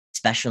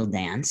special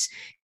dance.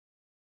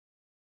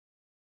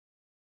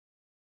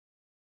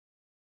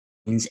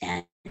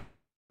 And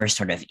first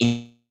sort of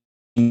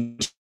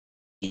hoops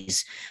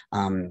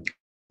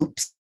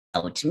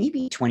out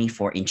maybe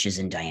 24 inches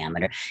in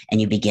diameter, and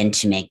you begin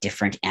to make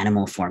different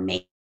animal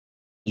formations.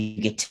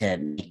 You get to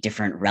make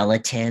different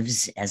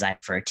relatives, as I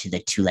refer to the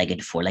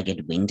 2-legged,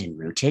 4-legged, winged, and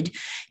rooted.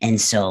 And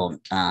so,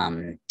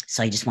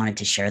 so I just wanted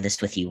to share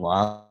this with you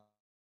all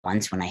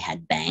once when I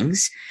had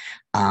bangs.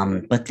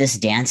 But this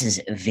dance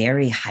is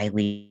very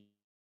highly,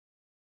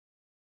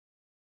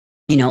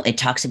 it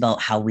talks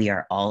about how we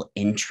are all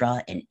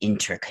intra and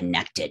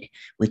interconnected,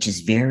 which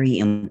is very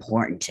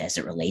important as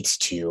it relates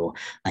to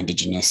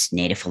Indigenous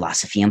Native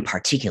philosophy, in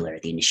particular,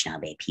 the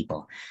Anishinaabe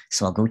people.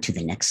 So I'll go to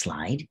the next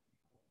slide.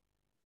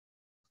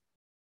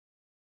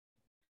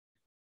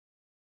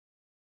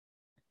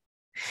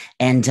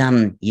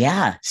 And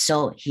yeah,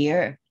 so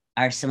here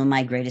are some of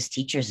my greatest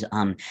teachers,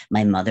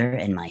 my mother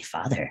and my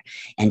father.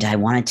 And I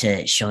wanted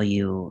to show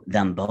you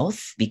them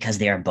both because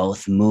they are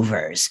both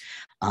movers,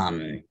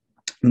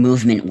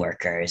 movement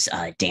workers,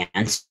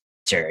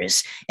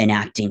 dancers,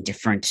 enacting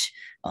different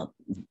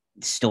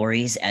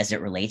stories as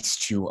it relates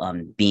to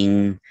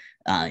being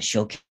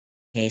showcased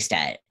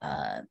at,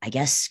 I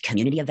guess,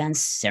 community events,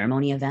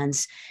 ceremony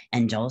events,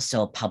 and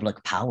also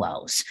public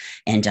powwows.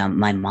 And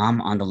my mom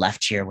on the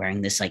left here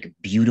wearing this like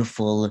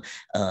beautiful,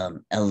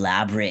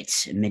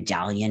 elaborate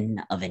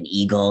medallion of an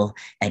eagle,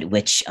 at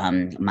which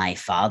my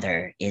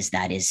father is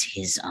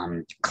his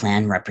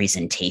clan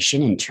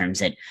representation in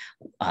terms of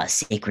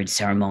sacred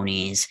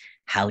ceremonies,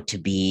 how to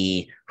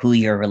be, who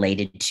you're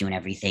related to and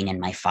everything.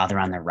 And my father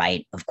on the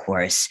right, of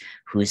course,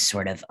 who's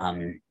sort of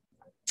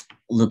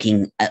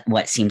looking at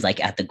what seems like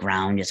at the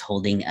ground, is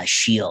holding a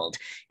shield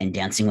and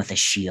dancing with a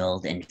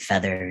shield and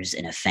feathers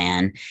and a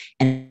fan.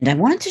 And I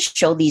wanted to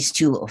show these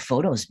two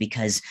photos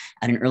because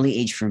at an early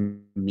age for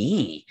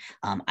me,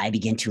 I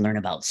began to learn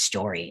about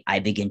story. I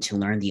began to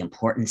learn the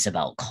importance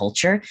about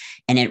culture.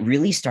 And it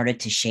really started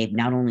to shape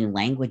not only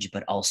language,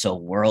 but also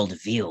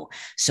worldview.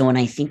 So when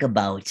I think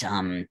about,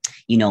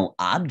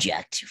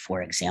 object,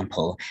 for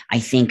example, I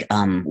think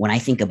when I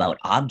think about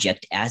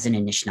object as an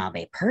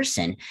Anishinaabe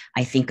person,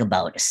 I think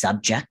about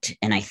subject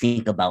and I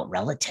think about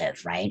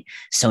relative, right?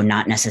 So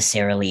not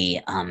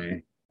necessarily,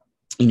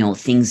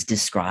 things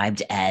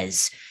described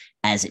as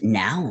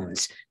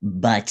nouns,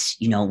 but,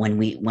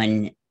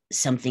 when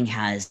something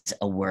has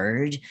a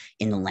word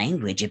in the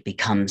language, it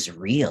becomes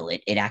real.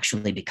 It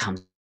actually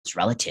becomes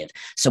relative.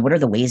 So what are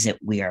the ways that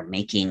we are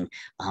making,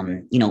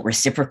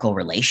 reciprocal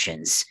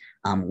relations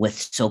with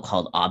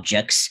so-called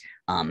objects,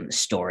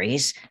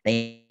 stories?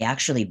 They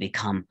actually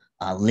become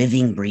a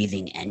living,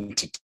 breathing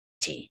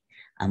entity.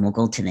 We'll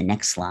go to the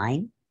next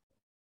slide.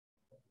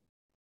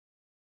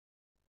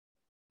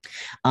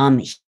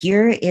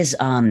 Here is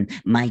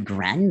my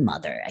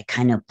grandmother. I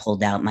kind of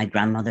pulled out, my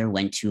grandmother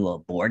went to a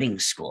boarding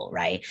school,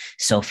 right?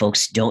 So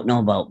folks don't know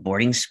about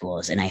boarding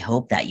schools, and I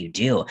hope that you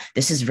do.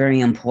 This is very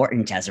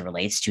important as it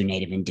relates to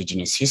Native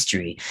Indigenous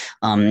history,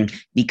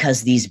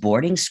 because these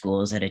boarding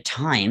schools at a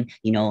time,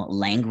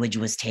 language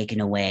was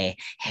taken away,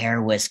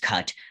 hair was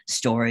cut,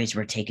 stories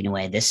were taken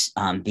away. This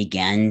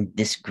began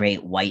this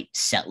great white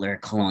settler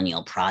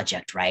colonial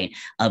project, right,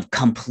 of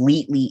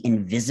completely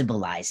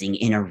invisibilizing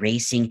and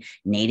erasing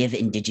Native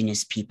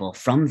Indigenous people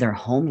from their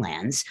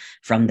homelands,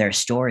 from their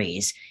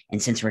stories.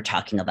 And since we're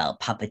talking about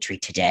puppetry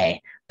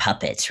today,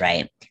 puppets,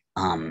 right?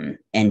 And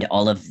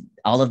all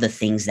of the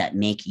things that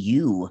make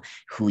you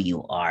who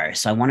you are.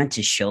 So I wanted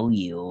to show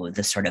you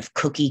the sort of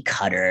cookie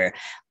cutter,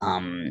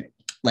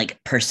 like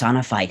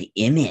personified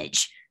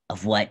image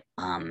of what,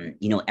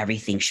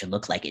 everything should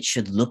look like. It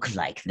should look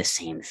like the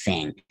same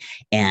thing.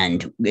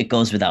 And it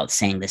goes without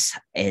saying, this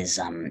is,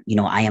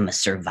 I am a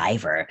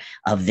survivor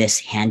of this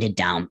handed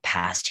down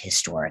past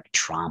historic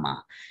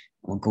trauma.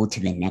 We'll go to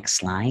the next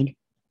slide.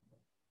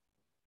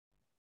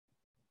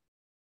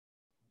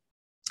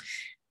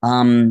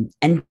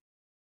 And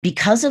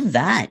because of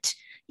that,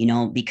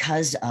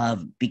 because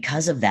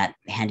of that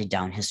handed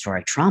down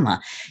historic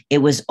trauma, it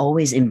was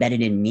always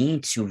embedded in me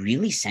to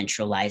really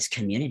centralize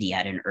community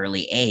at an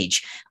early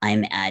age.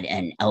 I'm at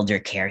an elder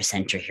care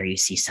center here. You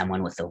see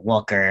someone with a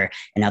walker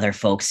and other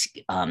folks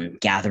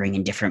gathering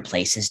in different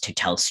places to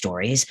tell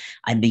stories.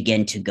 I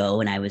began to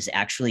go, and I was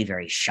actually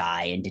very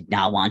shy and did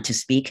not want to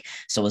speak.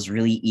 So it was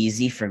really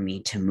easy for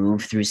me to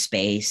move through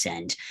space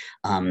and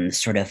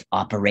sort of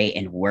operate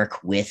and work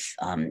with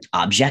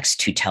objects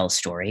to tell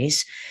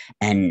stories.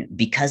 And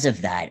because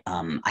of that,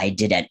 I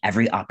did at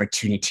every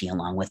opportunity,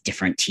 along with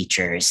different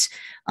teachers,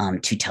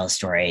 to tell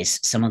stories.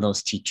 Some of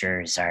those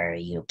teachers are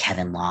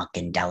Kevin Locke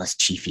and Dallas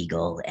Chief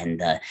Eagle, and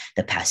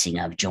the passing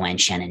of Joanne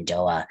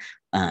Shenandoah,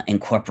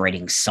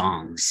 incorporating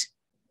songs.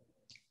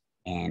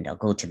 And I'll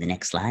go to the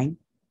next slide.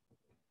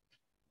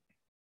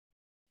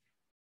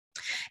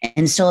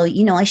 And so,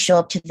 I show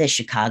up to the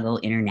Chicago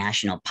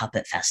International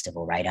Puppet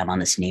Festival, right? I'm on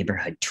this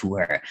neighborhood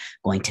tour,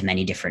 going to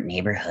many different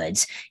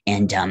neighborhoods.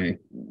 And,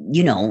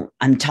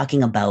 I'm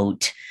talking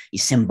about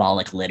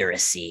symbolic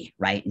literacy,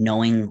 right?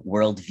 Knowing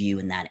worldview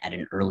and that at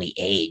an early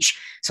age.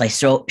 So I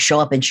show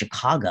up in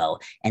Chicago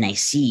and I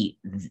see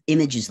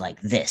images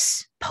like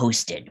this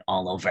posted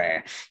all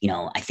over.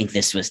 I think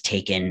this was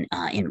taken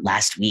in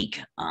last week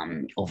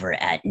over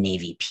at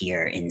Navy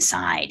Pier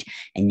inside.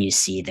 And you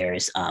see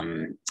there's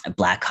a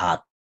Black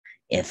Hawk.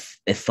 If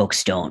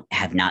folks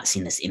have not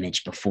seen this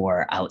image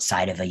before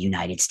outside of a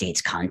United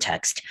States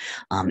context,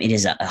 it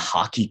is a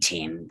hockey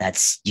team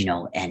that's,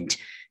 and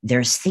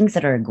there's things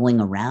that are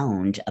going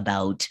around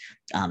about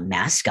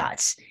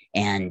mascots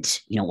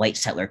and, white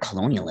settler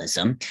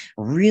colonialism,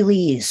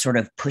 really sort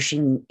of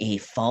pushing a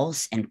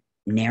false and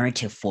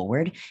narrative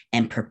forward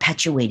and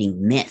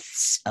perpetuating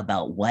myths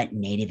about what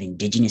Native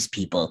Indigenous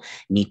people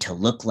need to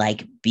look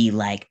like, be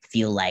like,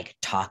 feel like,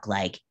 talk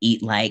like,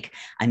 eat like.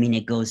 I mean,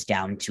 it goes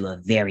down to a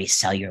very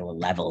cellular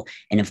level.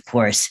 And of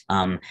course,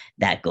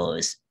 that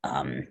goes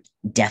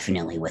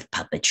definitely with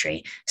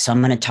puppetry. So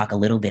I'm going to talk a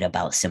little bit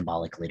about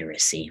symbolic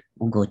literacy.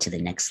 We'll go to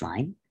the next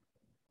slide.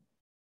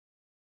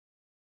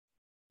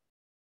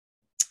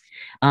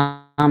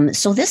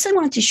 So this I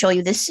wanted to show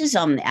you, this is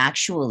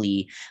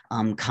actually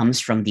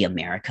comes from the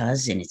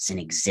Americas, and it's an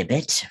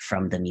exhibit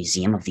from the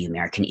Museum of the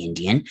American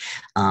Indian.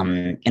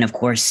 And of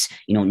course,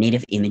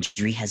 Native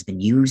imagery has been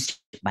used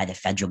by the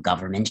federal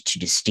government to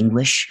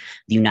distinguish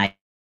the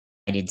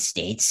United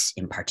States,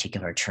 in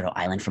particular Turtle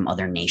Island, from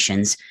other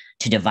nations,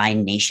 to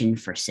define nation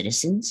for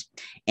citizens.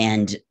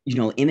 And,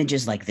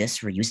 images like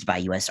this were used by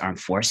U.S. Armed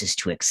Forces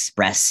to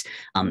express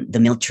the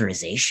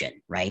militarization,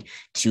 right?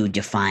 To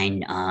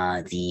define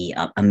the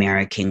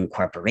American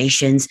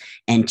corporations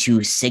and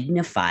to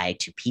signify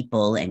to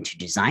people and to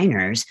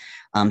designers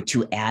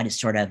to add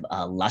sort of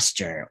a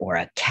luster or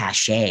a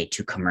cachet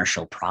to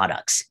commercial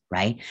products,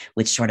 right?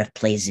 Which sort of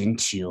plays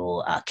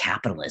into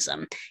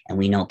capitalism. And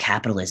we know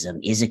capitalism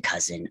is a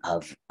cousin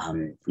of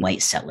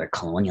white settler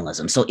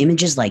colonialism. So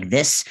images like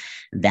this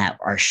that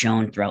are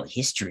shown throughout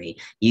history,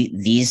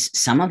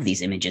 some of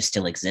these images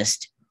still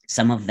exist.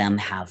 Some of them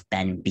have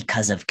been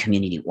because of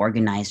community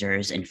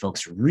organizers and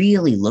folks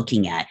really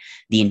looking at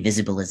the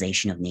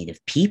invisibilization of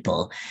Native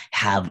people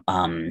have,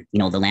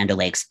 the Land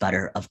O'Lakes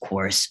butter, of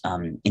course,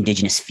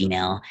 Indigenous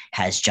female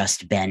has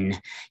just been,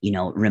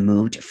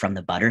 removed from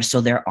the butter.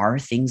 So there are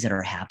things that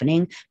are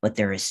happening, but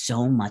there is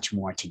so much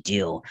more to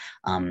do.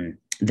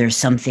 There's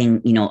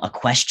something, a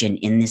question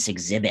in this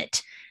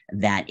exhibit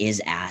that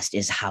is asked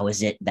is, how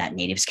is it that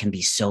Natives can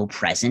be so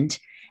present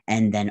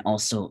and then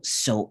also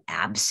so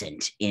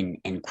absent in,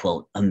 end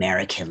quote,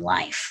 American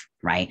life,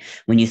 right?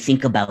 When you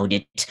think about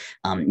it,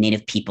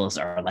 Native peoples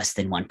are less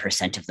than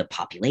 1% of the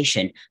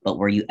population, but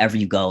wherever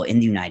you go in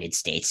the United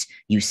States,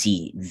 you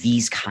see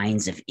these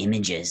kinds of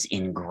images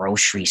in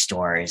grocery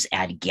stores,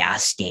 at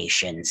gas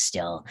stations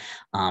still.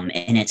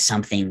 And it's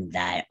something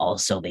that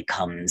also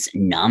becomes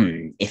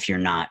numb if you're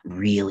not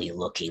really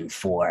looking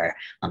for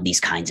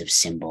these kinds of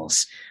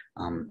symbols.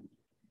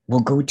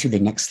 We'll go to the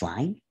next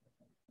slide.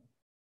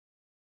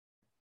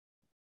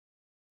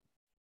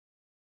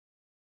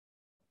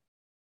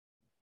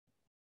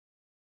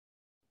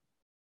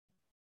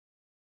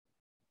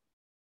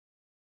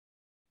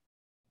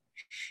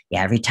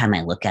 Yeah, every time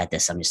I look at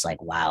this, I'm just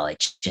like, wow,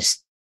 it's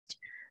just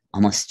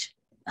almost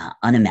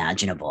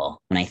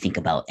unimaginable when I think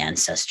about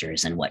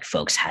ancestors and what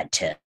folks had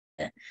to,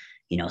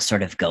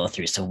 sort of go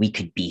through. So we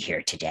could be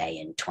here today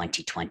in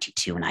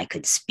 2022, and I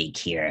could speak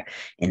here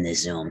in the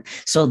Zoom.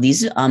 So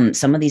these,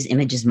 some of these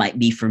images might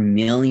be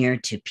familiar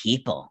to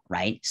people,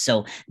 right?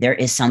 So there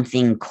is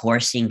something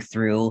coursing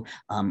through,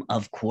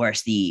 of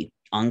course, the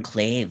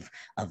enclave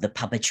of the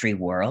puppetry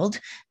world,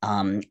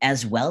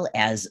 as well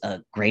as a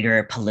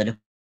greater political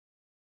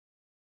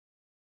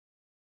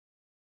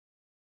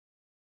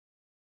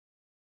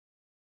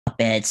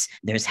puppets,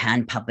 there's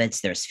hand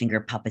puppets, there's finger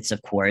puppets,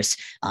 of course,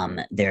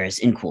 there's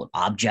in quote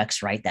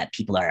objects, right, that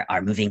people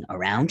are moving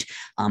around.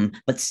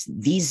 But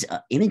these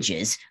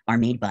images are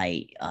made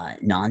by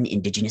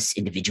non-Indigenous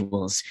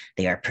individuals.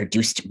 They are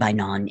produced by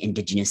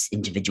non-Indigenous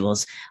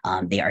individuals.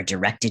 They are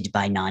directed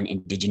by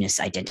non-Indigenous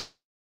identity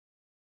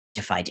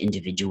identified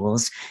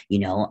individuals, you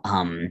know,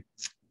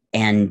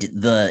 and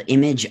the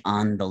image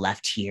on the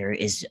left here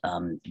is,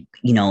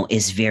 you know,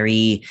 is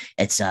very,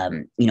 it's,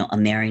 you know, a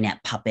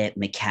marionette puppet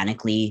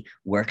mechanically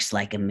works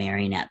like a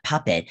marionette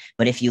puppet.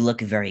 But if you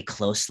look very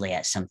closely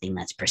at something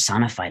that's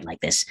personified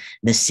like this,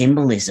 the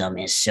symbolism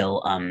is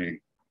so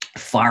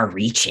far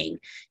reaching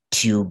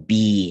to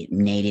be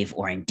native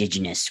or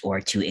indigenous, or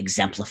to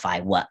exemplify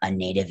what a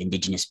native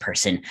indigenous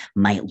person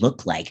might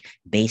look like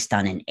based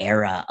on an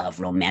era of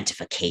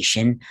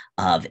romantification,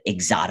 of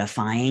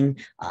exotifying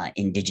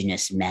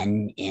indigenous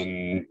men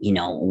in, you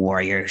know,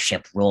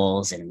 warriorship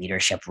roles and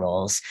leadership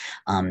roles,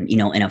 you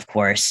know, and of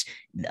course,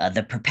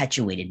 the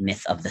perpetuated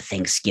myth of the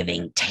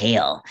Thanksgiving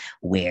tale,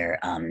 where,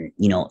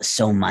 you know,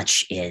 so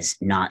much is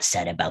not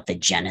said about the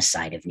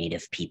genocide of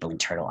Native people in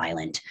Turtle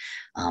Island.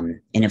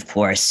 And of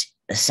course,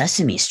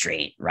 Sesame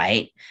Street,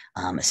 right?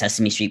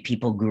 Sesame Street,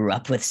 people grew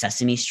up with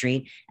Sesame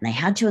Street. And I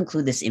had to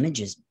include this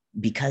images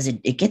because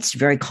it gets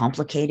very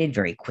complicated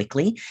very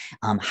quickly.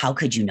 How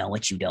could you know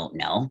what you don't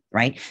know,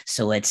 right?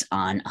 So it's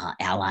on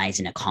allies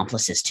and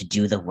accomplices to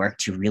do the work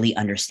to really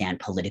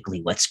understand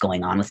politically what's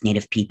going on with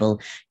Native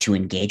people, to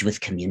engage with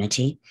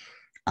community.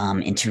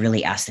 And to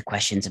really ask the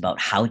questions about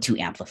how to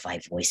amplify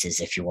voices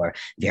if you're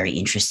very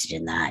interested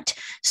in that.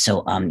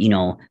 So, you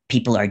know,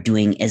 people are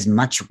doing as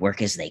much work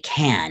as they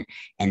can.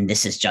 And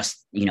this is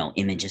just, you know,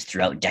 images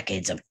throughout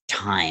decades of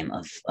time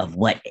of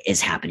what is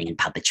happening in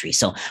puppetry.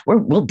 So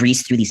we'll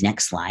breeze through these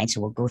next slides.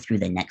 So we'll go through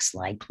the next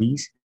slide,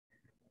 please.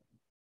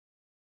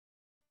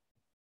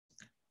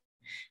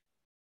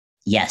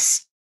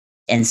 Yes.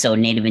 And so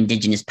Native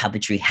Indigenous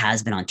puppetry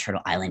has been on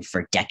Turtle Island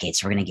for decades.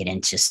 So we're going to get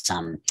into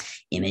some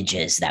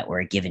images that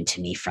were given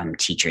to me from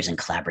teachers and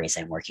collaborators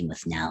I'm working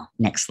with now.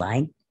 Next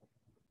slide.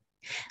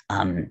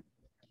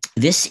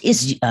 This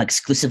is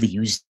exclusively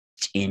used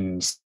in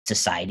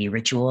society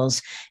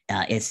rituals.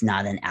 It's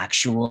not an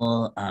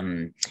actual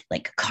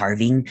like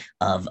carving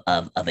of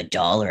a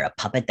doll or a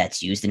puppet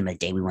that's used in a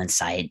Day-We One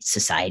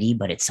society,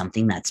 but it's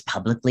something that's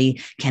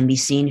publicly can be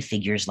seen.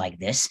 Figures like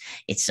this,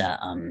 it's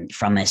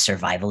from a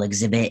survival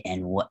exhibit,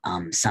 and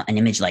an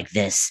image like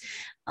this,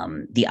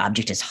 the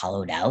object is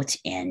hollowed out,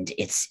 and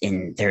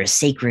there are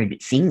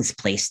sacred things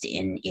placed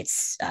in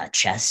its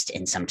chest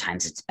and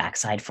sometimes its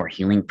backside for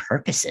healing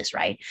purposes,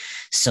 right?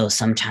 So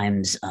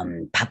sometimes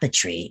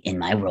puppetry, in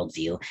my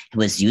worldview,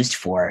 was used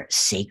for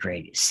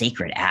sacred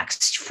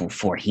acts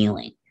for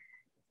healing.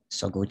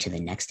 So go to the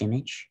next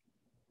image.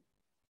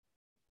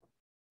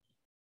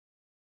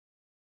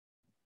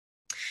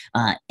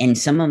 And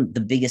some of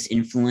the biggest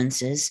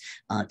influences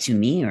to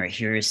me, or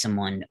here is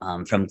someone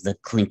from the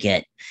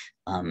Tlingit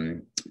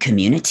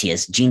community,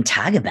 is Jean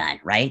Tagaban,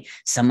 right?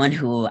 Someone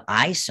who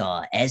I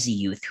saw as a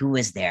youth who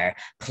was there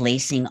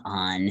placing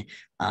on,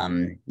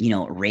 you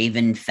know,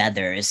 raven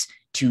feathers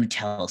to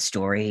tell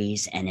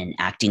stories and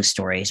enacting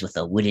stories with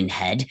a wooden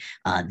head.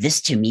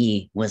 This to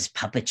me was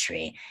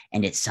puppetry,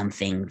 and it's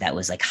something that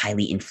was like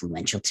highly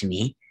influential to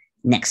me.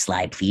 Next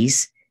slide,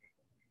 please.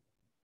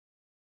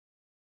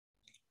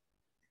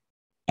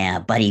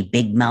 Buddy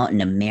Big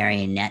Mountain, a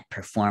marionette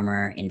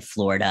performer in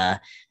Florida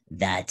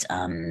that,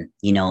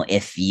 you know,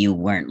 if you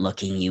weren't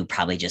looking, you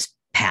probably just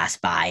pass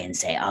by and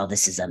say, oh,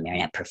 this is a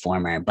marionette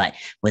performer, but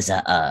was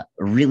a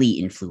really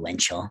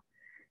influential.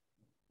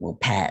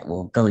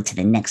 We'll go to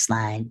the next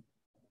slide.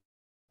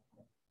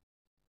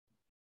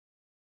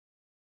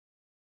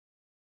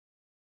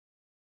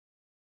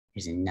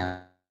 Here's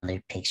another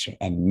picture,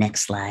 and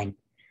next slide.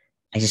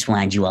 I just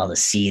wanted you all to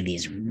see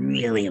these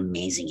really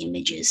amazing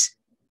images.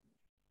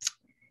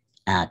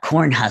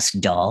 Corn husk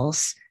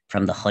dolls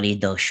from the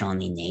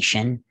Haudenosaunee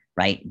Nation,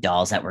 right?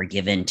 Dolls that were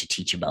given to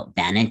teach about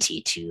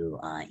vanity to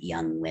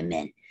young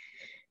women.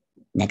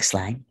 Next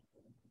slide.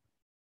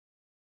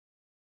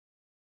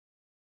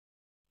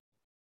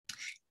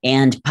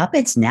 And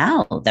puppets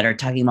now that are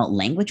talking about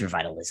language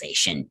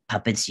revitalization,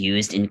 puppets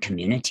used in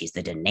communities,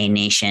 the Dene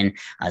Nation,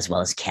 as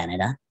well as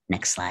Canada.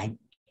 Next slide.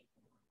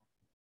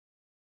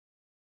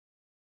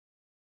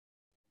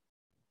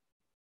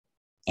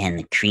 And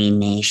the Cree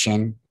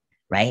Nation,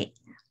 right?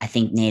 I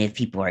think Native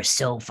people are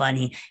so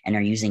funny and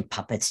are using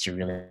puppets to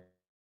really.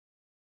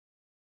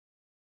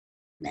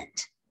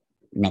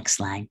 Next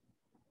slide.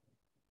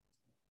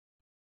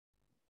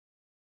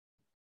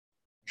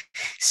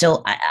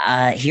 So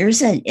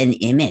here's an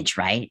image,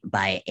 right,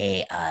 by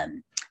a,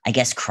 I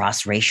guess,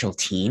 cross-racial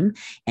team.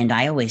 And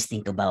I always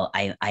think about,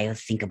 I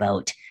think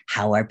about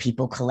how are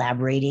people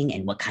collaborating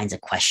and what kinds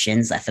of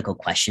questions, ethical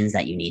questions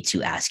that you need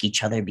to ask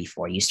each other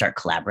before you start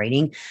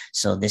collaborating.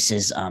 So this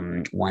is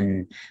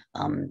one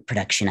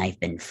production I've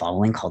been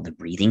following called The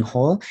Breathing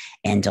Hole.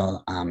 And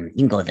you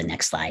can go to the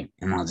next slide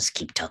and I'll just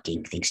keep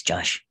talking. Thanks,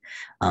 Josh.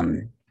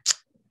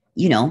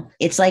 You know,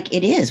 it's like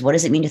it is. What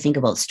does it mean to think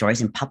about stories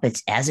and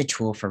puppets as a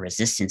tool for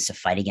resistance to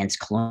fight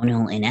against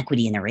colonial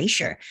inequity and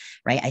erasure,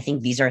 right? I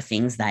think these are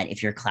things that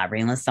if you're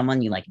collaborating with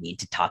someone, you like need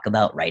to talk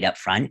about right up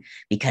front,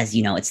 because,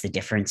 you know, it's the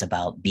difference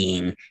about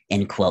being,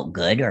 in quote,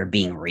 good or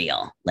being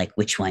real. Like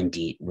which one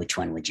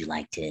would you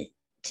like to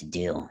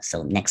do?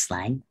 So next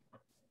slide.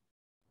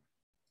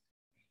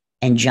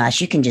 And Josh,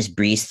 you can just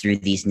breeze through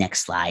these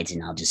next slides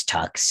and I'll just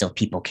talk so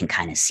people can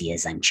kind of see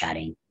as I'm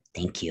chatting.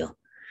 Thank you.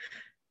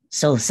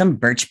 So some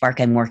birch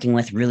bark I'm working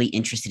with, really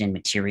interested in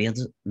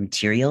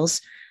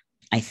materials.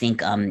 I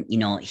think, you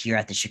know, here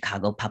at the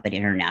Chicago Puppet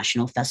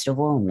International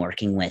Festival, I'm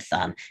working with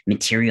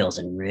materials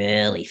and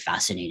really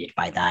fascinated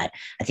by that.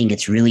 I think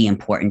it's really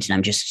important. And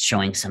I'm just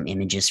showing some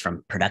images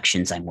from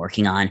productions I'm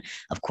working on.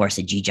 Of course,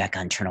 a G-Jack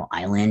on Turtle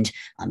Island,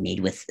 made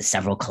with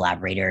several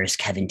collaborators,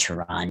 Kevin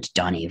Turand,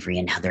 Don Avery,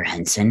 and Heather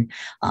Henson.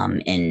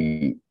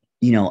 And,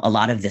 you know, a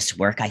lot of this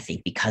work, I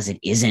think, because it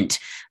isn't,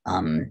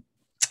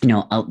 you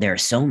know, out there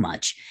so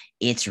much,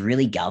 it's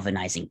really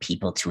galvanizing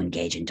people to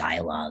engage in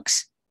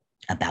dialogues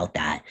about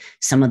that.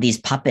 Some of these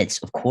puppets,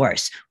 of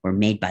course, were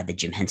made by the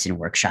Jim Henson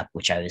Workshop,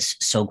 which I was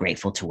so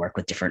grateful to work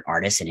with different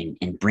artists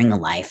and bring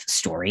alive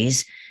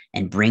stories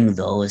and bring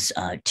those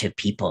to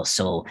people.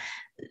 So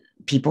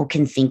people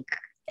can think,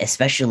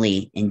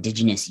 especially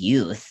Indigenous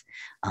youth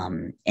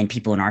and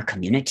people in our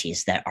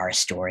communities, that our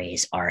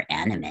stories are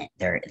animate.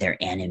 They're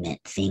animate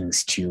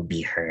things to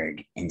be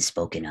heard and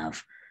spoken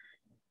of.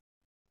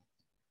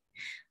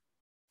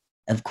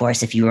 Of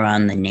course, if you were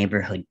on the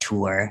neighborhood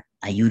tour,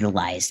 I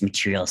utilized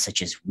materials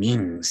such as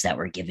wings that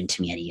were given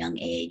to me at a young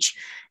age.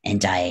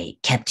 And I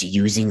kept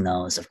using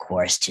those, of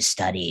course, to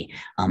study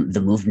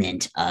the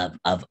movement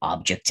of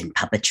objects in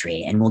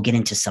puppetry. And we'll get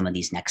into some of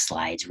these next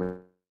slides with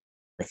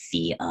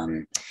the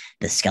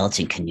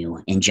skeleton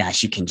canoe. And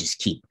Josh, you can just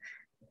keep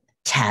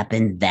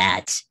tapping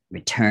that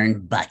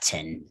return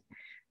button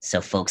so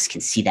folks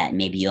can see that.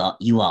 Maybe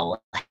you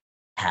all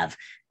have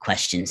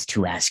questions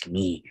to ask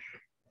me,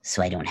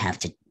 so I don't have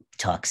to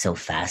talk so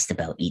fast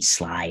about each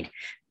slide.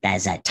 That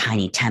is at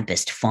Tiny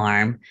Tempest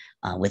Farm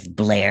with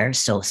Blair.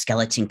 So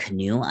Skeleton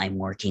Canoe, I'm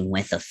working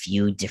with a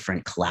few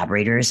different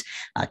collaborators,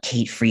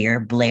 Kate Freer,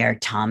 Blair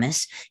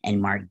Thomas,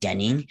 and Mark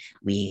Denning.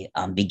 We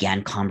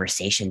began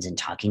conversations and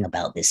talking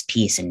about this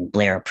piece, and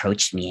Blair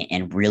approached me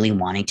and really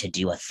wanting to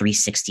do a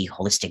 360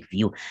 holistic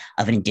view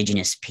of an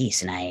Indigenous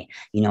piece. And I,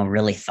 you know,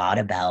 really thought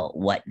about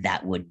what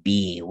that would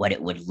be, what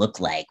it would look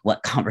like,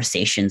 what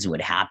conversations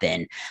would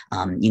happen,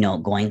 you know,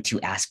 going to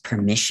ask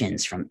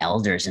permissions from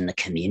elders in the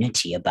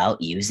community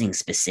about using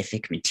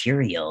specific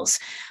materials,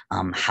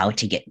 how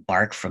to get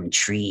bark from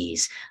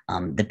trees.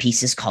 The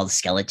piece is called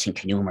Skeleton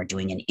Canoe, and we're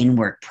doing an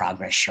in-work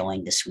progress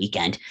showing this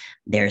weekend.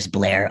 There's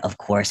Blair, of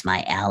course,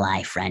 my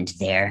ally friend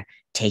there,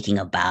 taking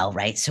a bow,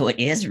 right? So it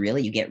is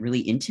really, you get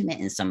really intimate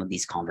in some of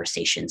these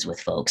conversations with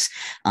folks.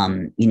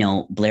 You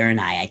know, Blair and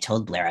I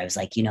told Blair, I was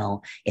like, you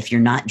know, if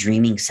you're not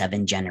dreaming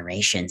 7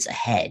 generations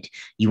ahead,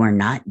 you are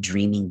not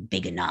dreaming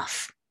big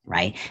enough,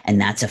 right? And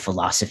that's a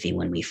philosophy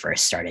when we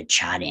first started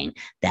chatting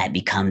that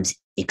becomes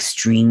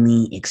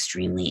extremely,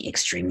 extremely,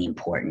 extremely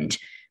important.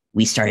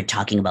 We started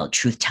talking about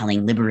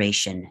truth-telling,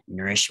 liberation,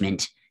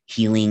 nourishment,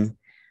 healing,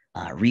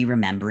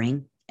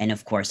 re-remembering, and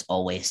of course,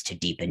 always to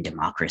deepen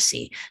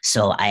democracy.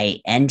 So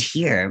I end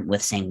here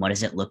with saying, what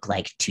does it look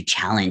like to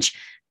challenge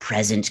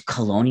present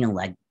colonial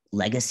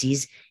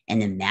legacies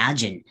and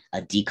imagine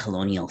a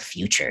decolonial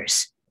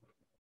futures?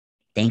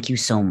 Thank you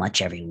so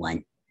much,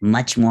 everyone.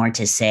 Much more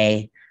to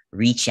say.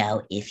 Reach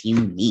out if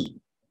you need.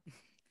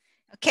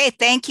 Okay,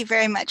 thank you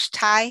very much,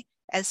 Ty.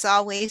 As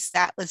always,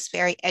 that was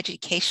very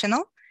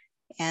educational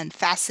and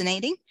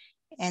fascinating.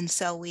 And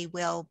so we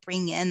will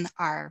bring in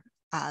our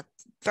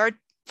third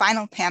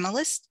final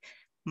panelist,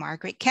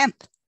 Margaret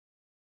Kemp.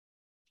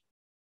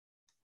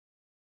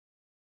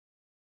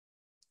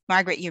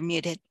 Margaret, you're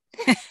muted.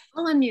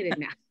 Oh, I'm muted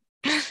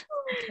now.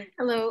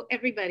 Hello,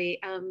 everybody.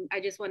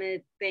 I just want to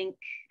thank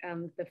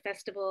the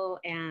festival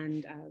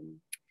and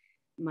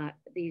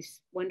these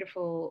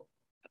wonderful,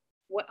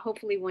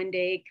 hopefully one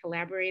day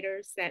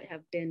collaborators that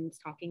have been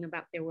talking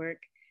about their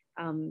work.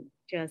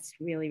 Just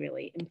really,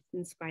 really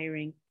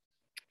inspiring.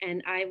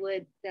 And I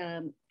would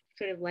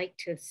sort of like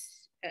to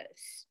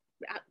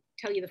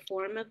tell you the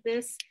form of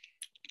this.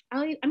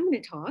 I'm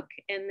going to talk,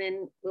 and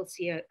then we'll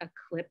see a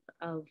clip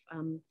of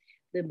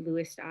the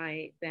Bluest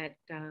Eye that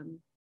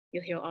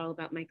you'll hear all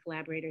about my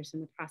collaborators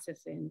and the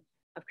process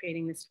of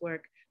creating this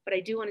work. But I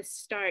do want to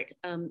start,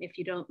 if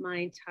you don't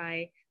mind,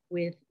 Ty,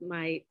 with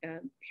my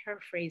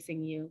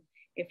paraphrasing you.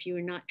 If you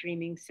are not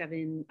dreaming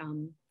 7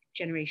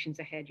 generations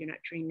ahead, you're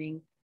not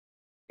dreaming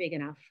big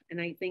enough.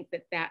 And I think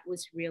that that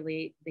was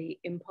really the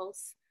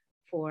impulse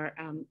for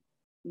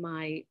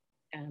my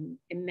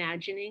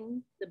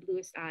imagining the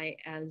Bluest Eye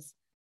as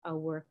a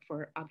work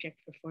for object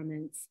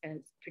performance,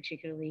 as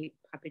particularly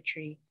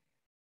puppetry.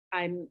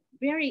 I'm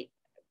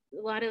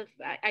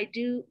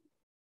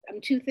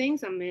two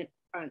things. I'm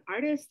an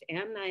artist and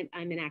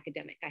I'm an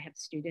academic. I have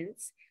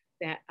students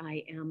that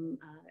I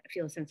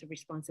feel a sense of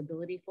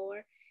responsibility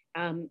for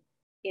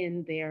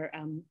in their,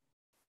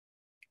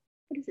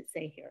 what does it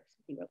say here?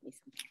 He wrote me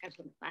something. I have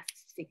some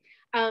glasses to see.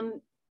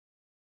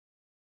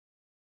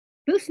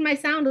 Boost my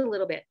sound a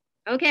little bit.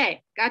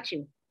 Okay, got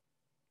you.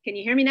 Can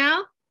you hear me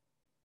now?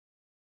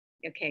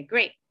 Okay,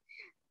 great.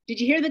 Did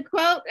you hear the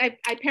quote?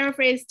 I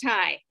paraphrased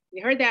Ty.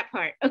 You heard that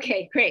part.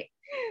 Okay, great.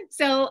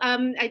 So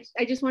I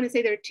just want to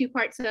say there are two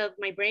parts of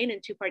my brain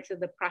and two parts of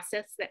the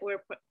process that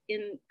we're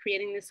in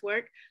creating this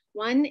work.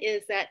 One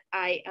is that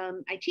I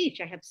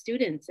teach, I have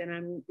students, and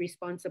I'm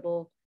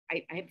responsible.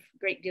 I have a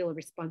great deal of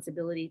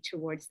responsibility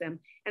towards them.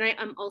 And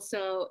I'm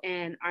also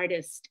an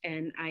artist,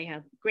 and I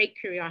have great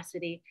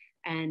curiosity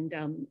and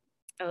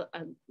a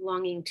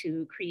longing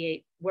to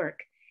create work.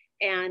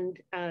 And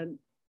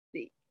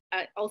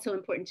also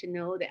important to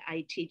know that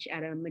I teach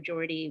at a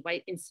majority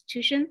white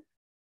institution,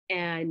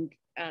 and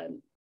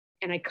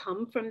I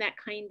come from that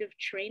kind of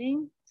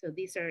training. So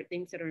these are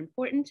things that are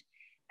important.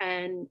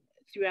 And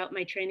throughout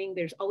my training,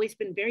 there's always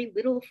been very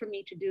little for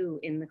me to do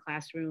in the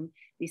classroom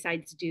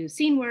besides do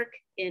scene work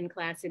in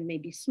class and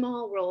maybe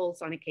small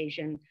roles on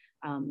occasion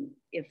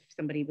if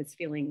somebody was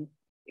feeling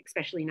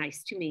especially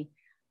nice to me.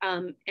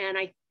 And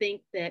I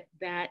think that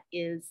that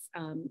is,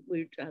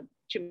 JaMeeka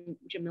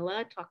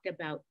talked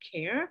about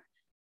care.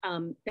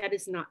 That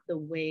is not the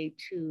way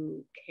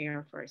to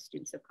care for our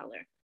students of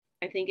color.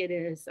 I think it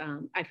is,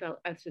 I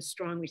felt it's a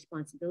strong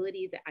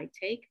responsibility that I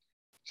take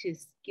to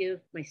give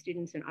my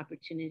students an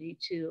opportunity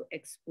to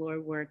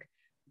explore work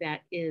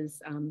that is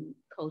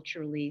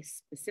culturally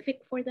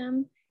specific for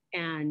them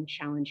and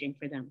challenging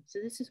for them. So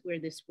this is where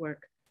this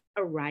work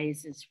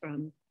arises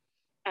from.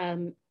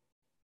 I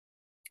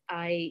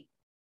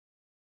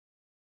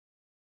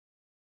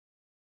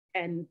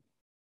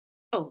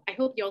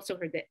hope you also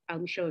heard that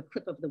I'll show a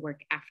clip of the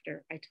work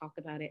after I talk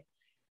about it.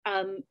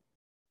 And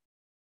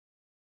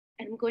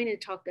I'm going to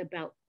talk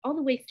about all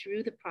the way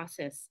through the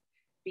process,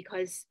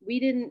 because we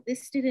didn't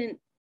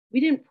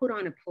put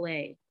on a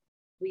play.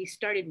 We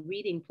started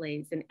reading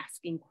plays and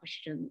asking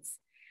questions.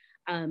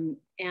 And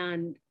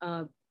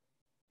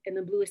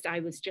The Bluest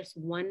Eye was just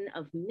one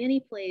of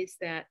many plays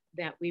that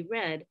we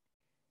read,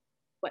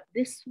 but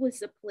this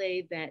was a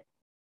play that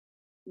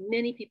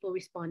many people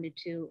responded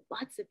to.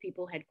 Lots of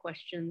people had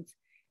questions,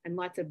 and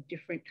lots of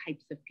different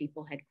types of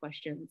people had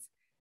questions.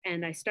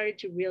 And I started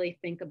to really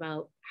think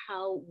about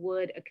how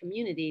would a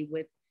community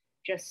with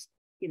just,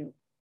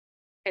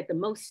 at the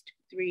most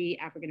 3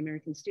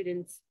 African-American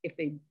students, if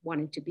they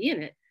wanted to be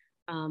in it,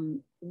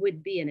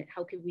 would be in it.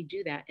 How could we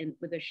do that? And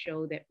with a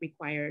show that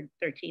required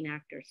 13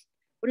 actors,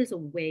 what is a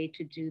way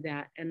to do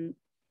that? And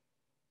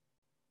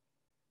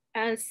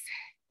as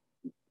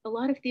a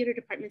lot of theater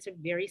departments are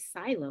very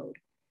siloed,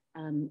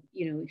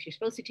 if you're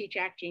supposed to teach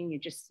acting, you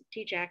just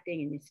teach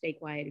acting and you stay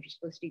quiet. If you're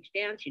supposed to teach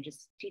dance, you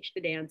just teach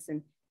the dance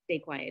and stay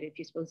quiet. If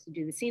you're supposed to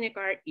do the scenic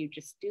art, you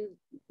just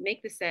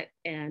make the set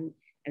and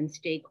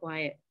stay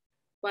quiet.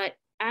 But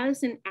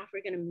as an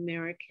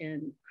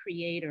African-American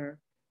creator,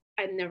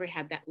 I've never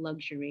had that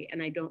luxury.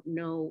 And I don't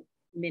know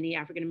many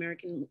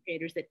African-American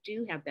creators that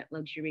do have that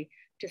luxury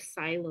to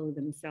silo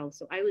themselves.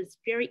 So I was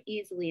very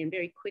easily and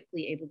very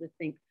quickly able to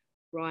think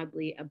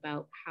broadly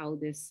about how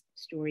this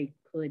story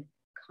could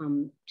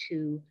come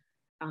to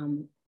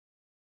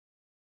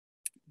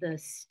the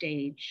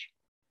stage.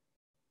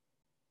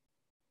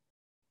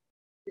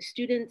 The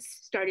students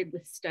started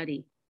with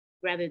study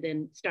rather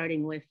than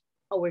starting with,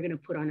 oh, we're going to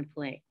put on a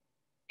play.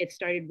 It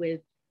started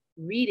with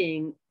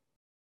reading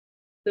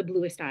The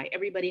Bluest Eye.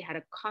 Everybody had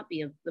a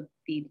copy of the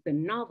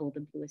novel,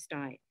 The Bluest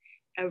Eye.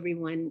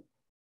 Everyone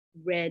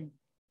read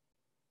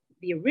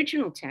the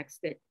original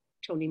text that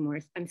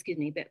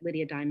that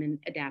Lydia Diamond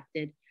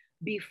adapted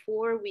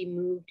before we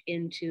moved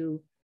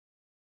into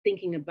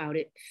thinking about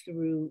it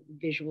through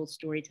visual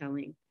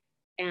storytelling.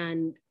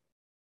 And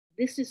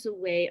this is a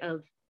way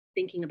of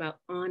thinking about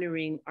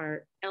honoring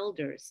our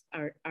elders,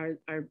 our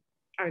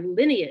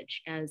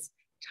lineage, as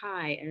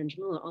Ty and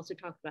JaMeeka also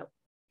talked about,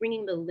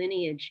 bringing the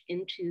lineage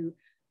into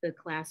the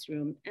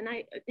classroom. And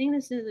I think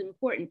this is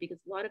important because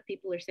a lot of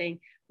people are saying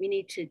we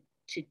need to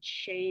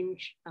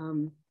change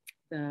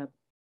the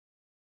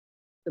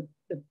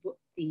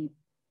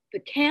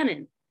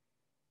canon.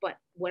 But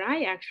what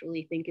I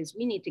actually think is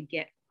we need to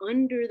get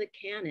under the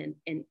canon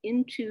and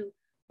into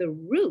the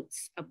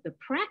roots of the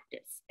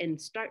practice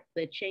and start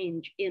the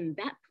change in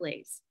that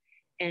place.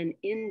 And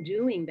in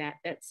doing that,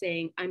 that's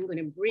saying, I'm going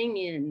to bring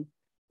in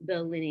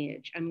the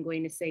lineage. I'm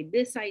going to say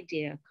this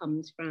idea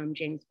comes from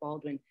James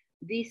Baldwin.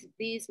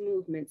 These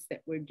movements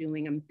that we're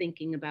doing, I'm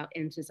thinking about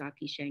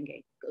Ntozake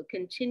Shange,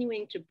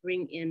 continuing to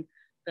bring in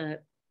the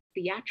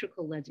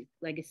theatrical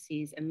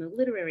legacies and the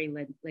literary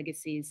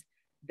legacies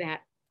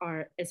that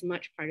are as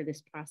much part of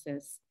this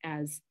process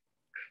as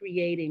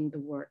creating the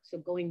work. So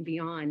going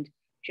beyond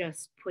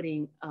just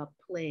putting a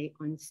play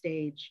on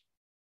stage.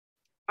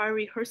 Our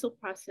rehearsal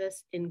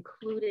process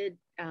included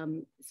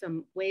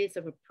some ways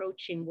of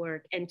approaching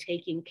work and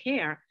taking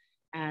care,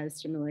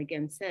 as JaMeeka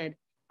again said,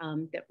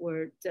 that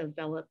were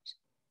developed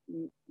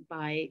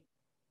by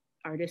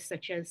artists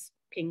such as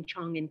Ping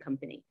Chong and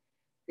Company.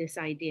 This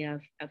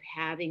idea of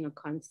having a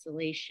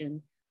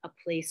constellation, a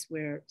place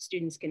where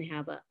students can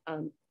have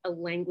a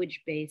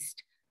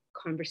language-based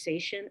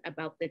conversation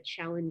about the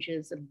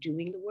challenges of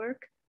doing the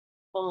work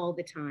all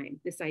the time.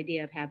 This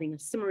idea of having a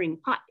simmering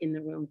pot in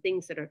the room,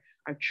 things that are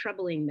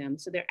troubling them.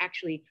 So they're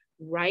actually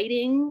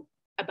writing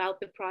about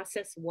the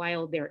process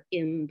while they're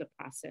in the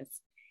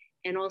process.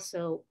 And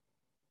also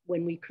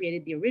when we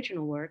created the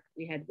original work,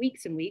 we had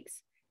weeks and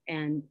weeks,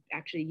 and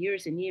actually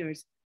years and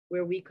years,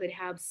 where we could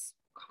have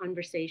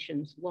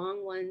conversations,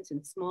 long ones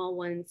and small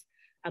ones,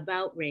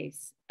 about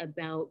race,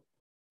 about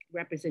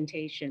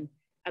representation,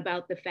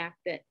 about the fact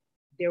that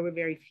there were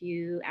very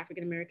few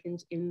African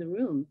Americans in the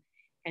room,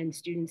 and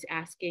students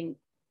asking,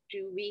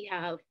 do we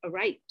have a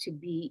right to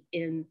be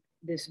in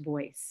this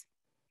voice?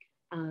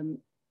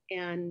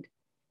 And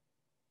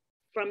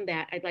from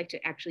that, I'd like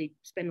to actually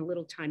spend a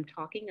little time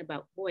talking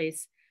about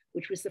voice,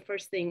 which was the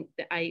first thing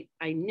that I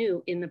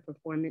knew in the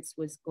performance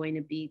was going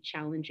to be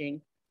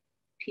challenging.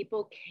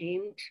 People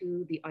came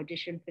to the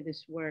audition for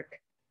this work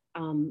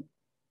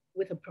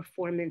with a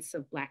performance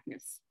of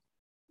Blackness,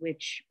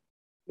 which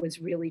was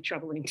really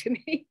troubling to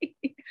me.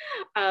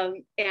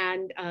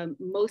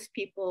 Most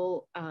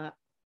people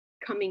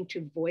coming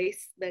to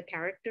voice the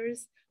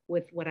characters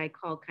with what I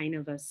call kind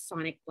of a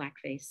sonic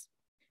blackface,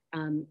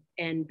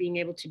 and being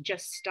able to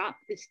just stop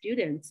the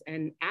students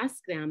and ask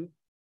them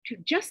to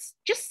just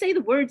say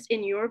the words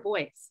in your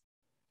voice.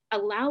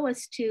 Allow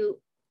us to,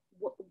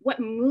 what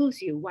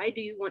moves you? Why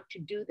do you want to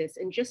do this?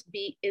 And just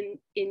be in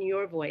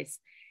your voice,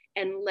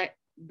 and let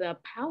the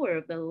power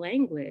of the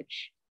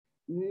language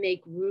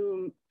make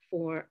room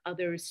for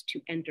others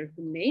to enter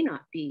who may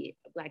not be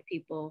Black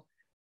people.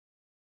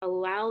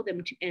 Allow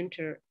them to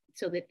enter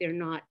so that they're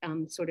not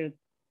sort of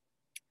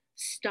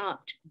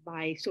stopped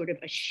by sort of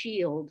a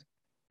shield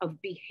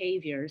of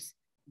behaviors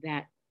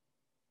that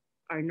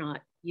are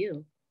not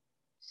you.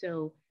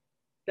 So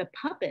the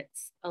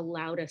puppets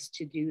allowed us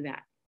to do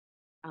that,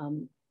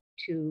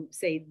 to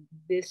say,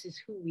 this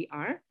is who we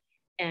are,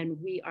 and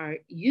we are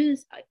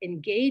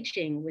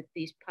engaging with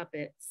these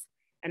puppets,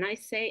 and I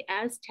say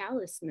as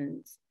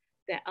talismans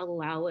that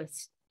allow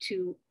us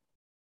to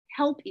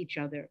help each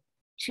other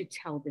to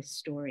tell this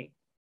story.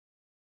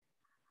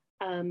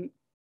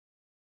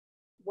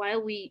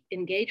 While we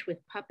engage with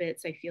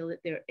puppets, I feel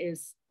that there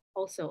is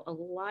also a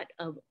lot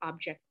of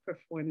object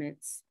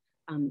performance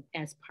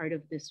as part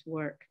of this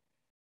work.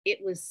 It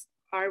was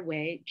our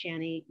way,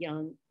 Janie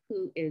Young,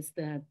 who is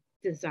the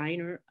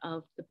designer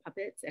of the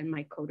puppets and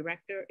my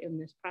co-director in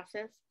this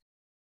process,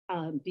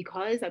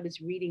 because I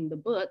was reading the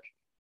book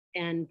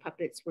and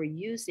puppets were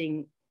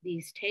using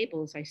these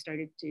tables, I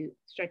started to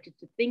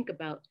think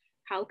about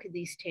how could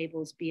these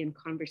tables be in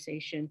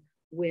conversation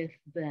with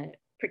the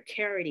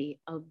precarity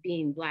of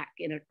being Black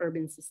in an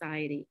urban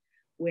society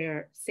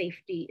where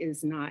safety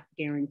is not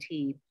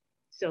guaranteed.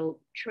 So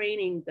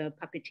training the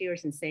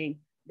puppeteers and saying,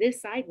 this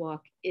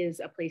sidewalk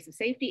is a place of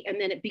safety, and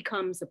then it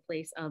becomes a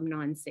place of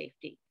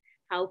non-safety.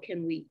 How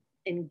can we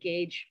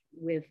engage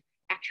with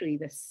actually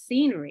the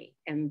scenery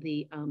and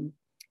the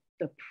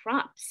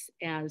props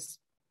as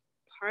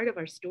part of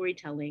our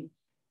storytelling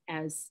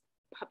as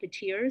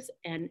puppeteers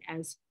and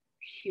as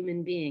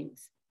human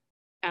beings?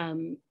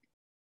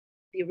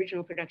 The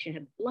original production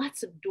had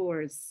lots of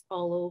doors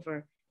all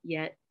over,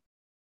 yet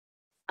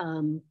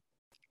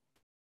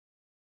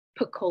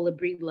Pecola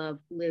Breedlove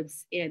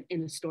lives in a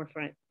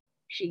storefront.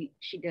 She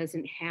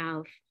doesn't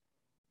have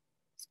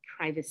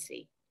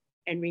privacy,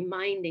 and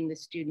reminding the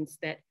students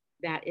that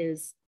that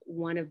is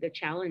one of the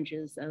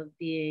challenges of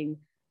being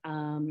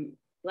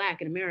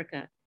Black in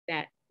America,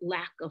 that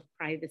lack of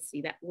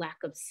privacy, that lack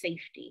of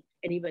safety.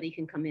 Anybody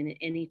can come in at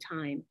any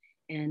time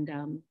and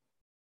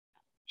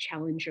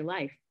challenge your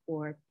life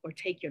or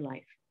take your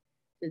life.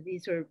 So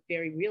these are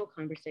very real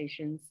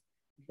conversations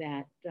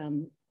that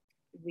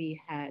we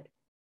had.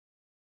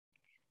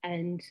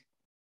 And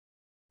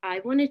I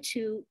wanted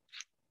to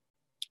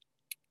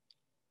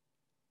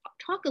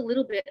talk a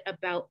little bit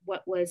about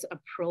what was a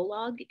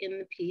prologue in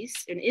the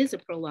piece, and is a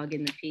prologue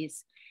in the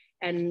piece.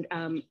 And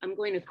I'm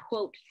going to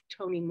quote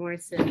Toni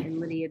Morrison and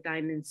Lydia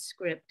Diamond's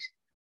script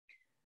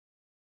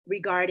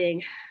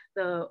regarding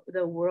the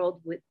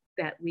world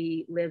that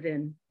we live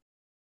in.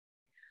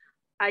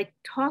 I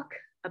talk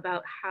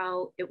about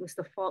how it was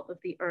the fault of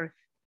the earth,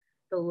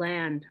 the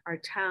land, our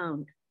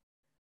town.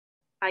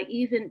 I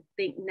even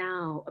think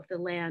now of the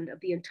land of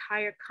the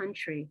entire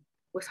country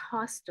was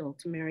hostile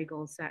to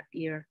marigolds that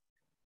year.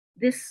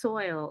 This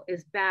soil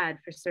is bad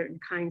for certain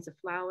kinds of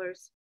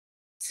flowers,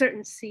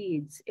 certain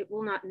seeds it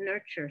will not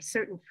nurture,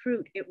 certain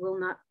fruit it will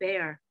not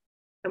bear.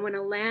 And when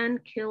a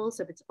land kills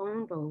of its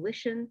own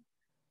volition,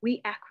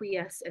 we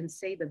acquiesce and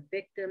say the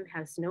victim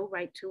has no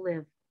right to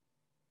live.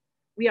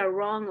 We are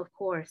wrong, of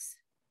course,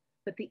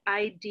 but the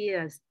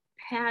idea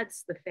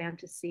pads the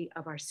fantasy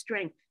of our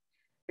strength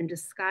and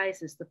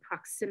disguises the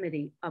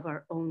proximity of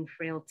our own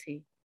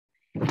frailty.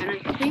 And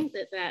I think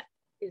that that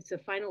is the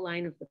final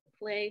line of the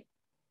play,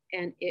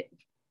 and it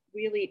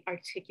really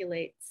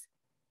articulates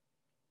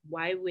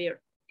why we're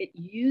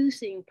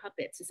using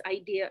puppets, this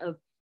idea of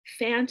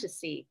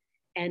fantasy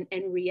and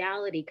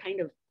reality kind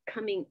of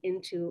coming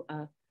into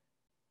a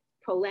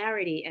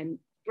polarity and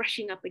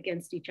brushing up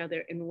against each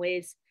other in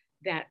ways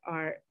that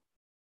are,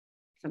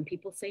 some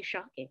people say,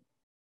 shocking.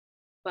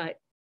 But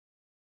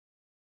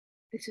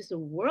this is a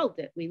world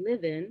that we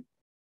live in,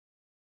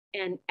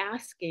 and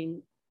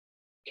asking,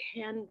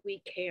 can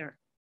we care?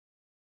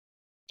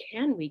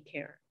 Can we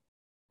care?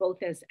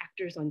 both as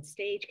actors on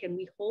stage, can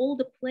we hold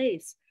a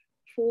place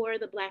for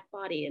the Black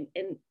body?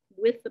 And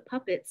with the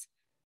puppets,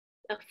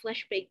 a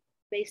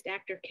flesh-based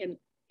actor can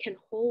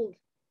hold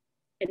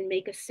and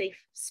make a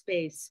safe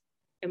space.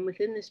 And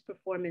within this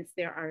performance,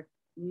 there are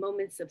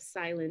moments of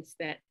silence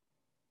that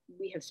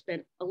we have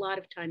spent a lot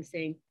of time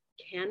saying,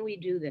 can we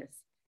do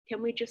this?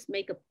 Can we just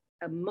make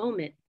a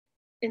moment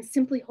and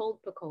simply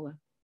hold Pecola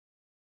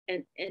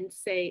and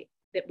say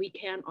that we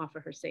can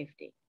offer her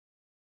safety?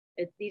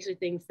 These are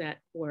things that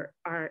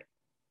are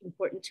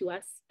important to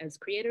us as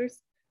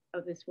creators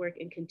of this work,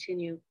 and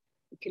continue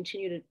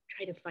to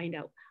try to find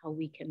out how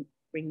we can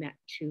bring that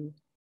to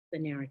the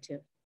narrative.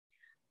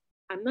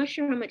 I'm not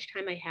sure how much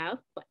time I have,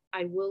 but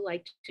I will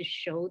like to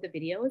show the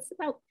video. It's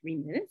about 3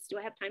 minutes. Do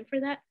I have time for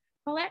that,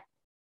 Paulette?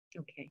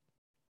 Okay,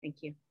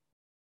 thank you.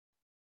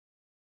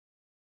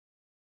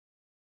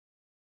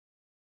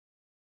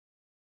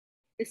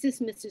 This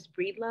is Mrs.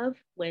 Breedlove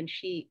when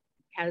she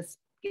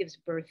gives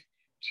birth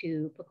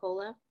to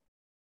Pecola.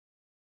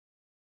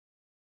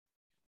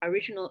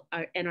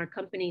 And our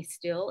company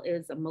still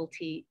is a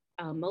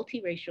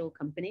multiracial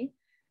company,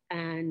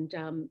 and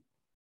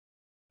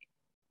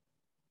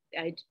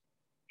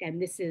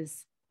this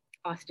is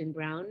Austin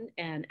Brown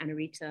and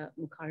Anarita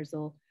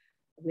Mukarzel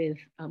with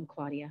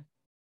Claudia.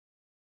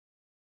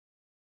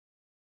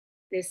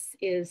 This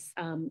is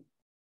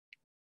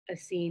a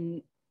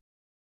scene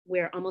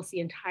where almost the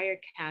entire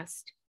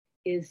cast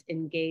is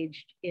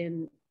engaged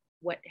in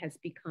what has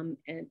become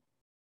a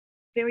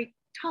very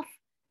tough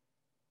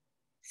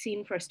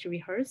scene for us to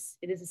rehearse.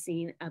 It is a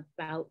scene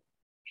about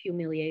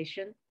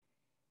humiliation.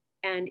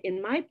 And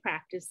in my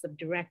practice of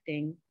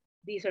directing,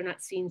 these are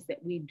not scenes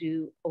that we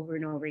do over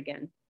and over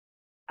again.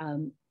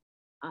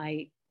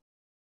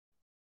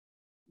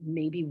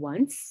 Maybe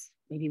once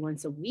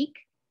a week.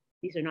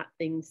 These are not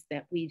things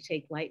that we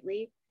take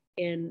lightly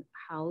in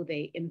how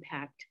they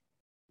impact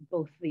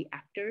both the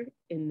actor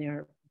in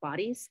their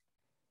bodies,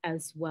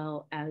 as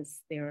well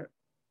as their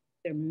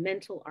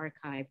mental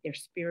archive, their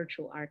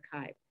spiritual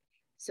archive,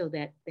 so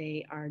that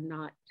they are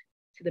not,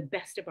 to the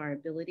best of our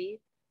ability,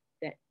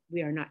 that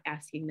we are not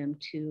asking them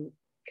to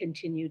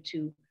continue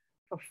to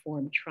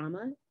perform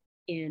trauma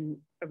in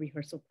a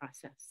rehearsal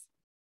process.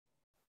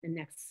 And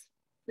next,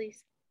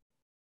 please.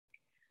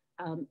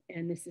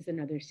 And this is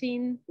another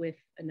scene with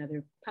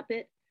another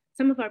puppet.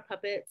 Some of our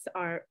puppets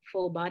are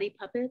full body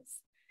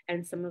puppets,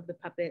 and some of the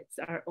puppets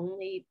are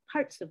only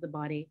parts of the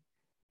body,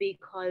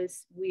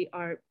 because we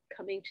are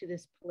coming to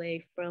this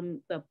play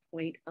from the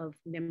point of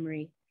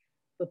memory,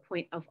 the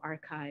point of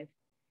archive.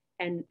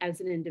 And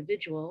as an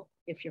individual,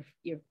 if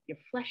your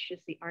flesh is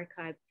the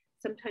archive,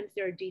 sometimes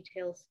there are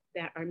details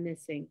that are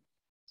missing.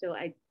 So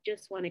I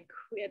just want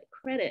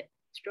to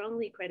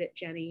strongly credit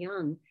Jenny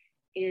Young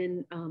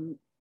in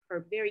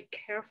her very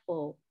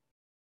careful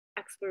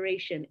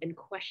exploration and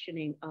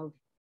questioning of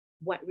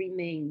what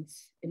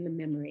remains in the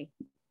memory.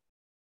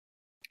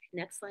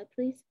 Next slide,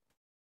 please.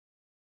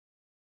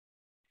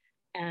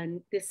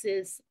 And this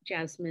is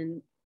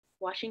Jasmine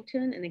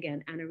Washington, and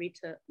again,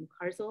 Anarita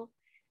Mukarzel.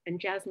 And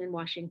Jasmine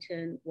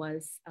Washington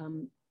was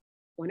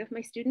one of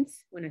my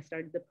students when I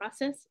started the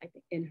process, I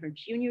think in her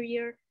junior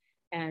year,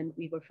 and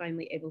we were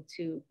finally able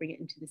to bring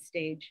it into the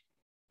stage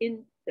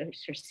in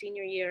her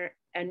senior year.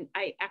 And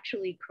I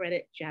actually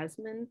credit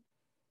Jasmine.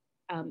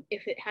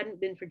 If it hadn't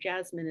been for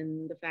Jasmine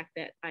and the fact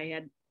that I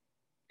had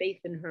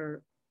faith in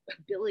her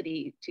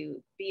ability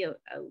to be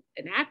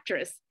an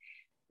actress,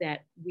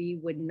 that we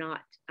would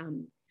not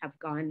have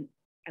gone,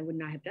 I would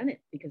not have done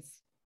it, because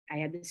I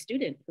had this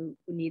student who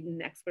needed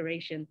an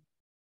exploration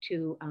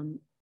to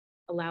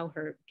allow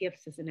her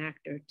gifts as an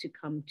actor to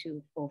come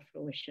to full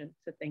fruition.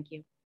 So thank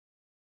you.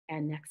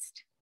 And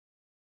next.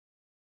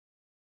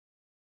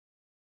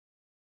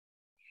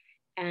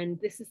 And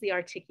this is the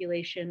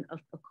articulation of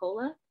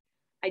Pecola.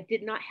 I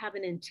did not have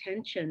an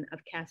intention of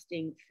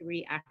casting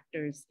 3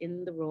 actors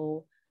in the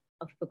role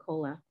of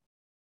Pecola.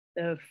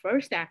 The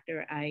first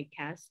actor I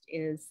cast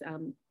is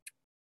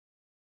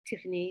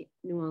Tiffany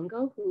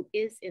Nwongo, who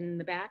is in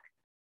the back.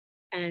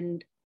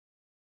 And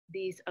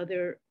these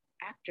other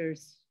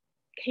actors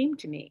came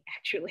to me,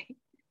 actually.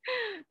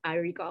 I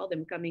recall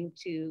them coming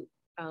to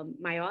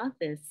my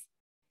office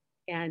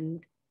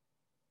and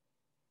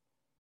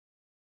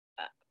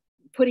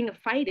putting a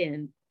fight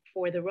in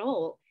for the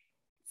role,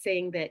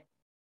 saying that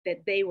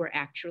they were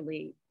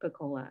actually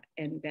Pecola,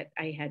 and that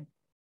I had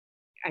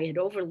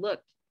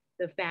overlooked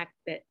the fact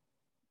that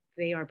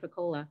they are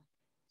Pecola.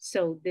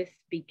 So this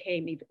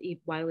became,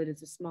 while it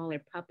is a smaller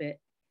puppet,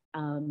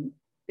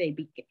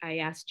 I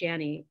asked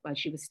Janny, while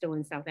she was still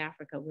in South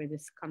Africa, where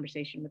this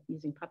conversation with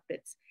using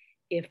puppets,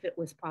 if it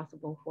was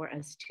possible for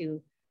us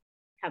to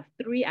have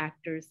 3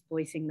 actors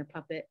voicing the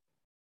puppet.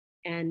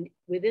 And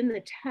within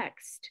the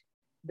text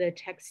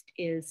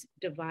is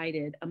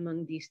divided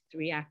among these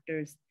 3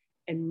 actors,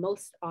 and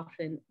most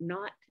often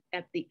not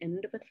at the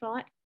end of a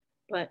thought,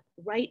 but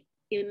right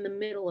in the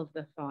middle of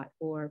the thought,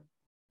 or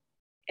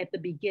at the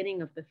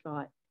beginning of the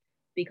thought,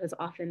 because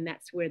often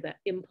that's where the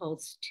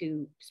impulse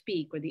to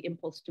speak or the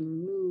impulse to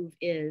move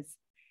is.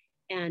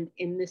 And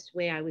in this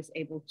way, I was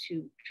able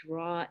to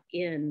draw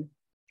in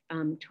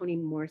Toni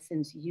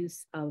Morrison's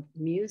use of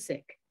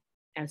music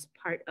as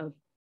part of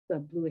the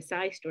Bluest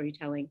Eye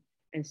storytelling,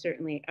 and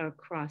certainly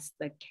across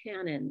the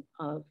canon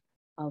of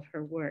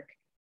her work.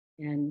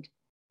 And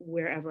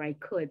wherever I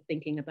could,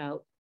 thinking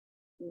about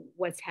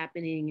what's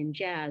happening in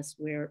jazz,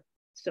 where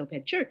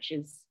Soaphead Church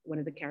is one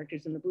of the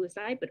characters in the Bluest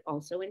Eye, but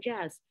also in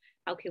jazz.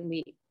 How can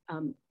we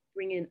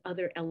bring in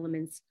other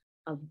elements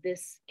of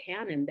this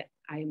canon that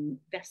I'm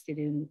vested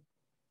in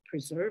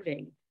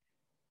preserving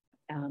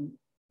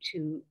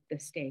to the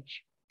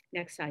stage?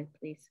 Next slide,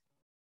 please.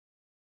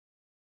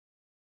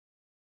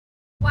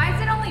 Why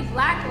is it only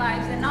Black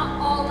lives and not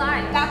all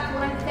lives? That's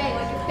what I'm saying.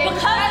 Like your favorite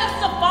because if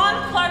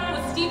Stephon Clark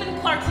was Stephen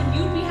Clarkson,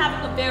 you'd be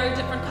having a very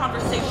different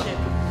conversation.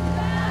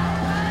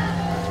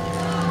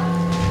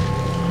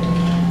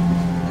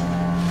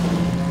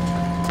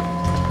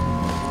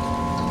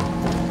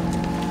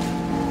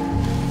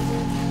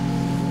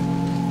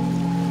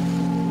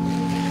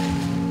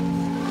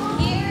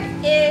 Here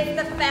is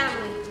the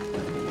family.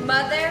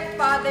 Mother,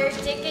 father,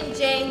 Dick, and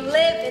Jane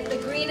live in the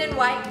green and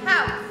white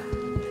house.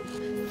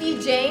 See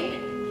Jane?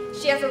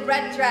 She has a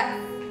red dress.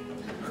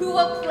 Who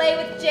will play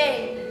with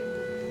Jane?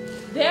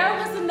 There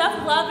was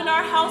enough love in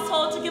our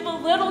household to give a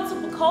little to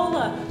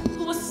Pecola,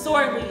 who was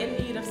sorely in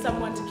need of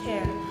someone to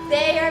care.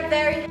 They are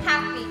very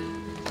happy.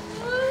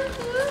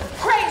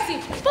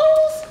 Crazy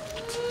fools!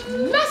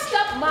 Messed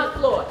up my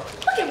floor.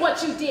 Look at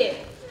what you did.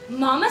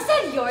 Mama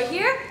said you're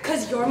here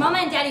because your mama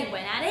and daddy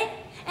went at it,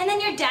 and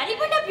then your daddy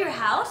burned up your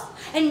house,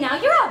 and now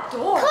you're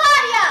outdoors.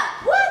 Claudia!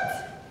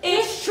 What?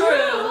 It's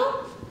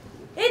true.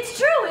 It's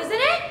true, isn't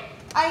it?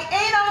 I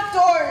ain't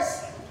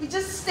outdoors. We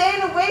just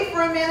staying away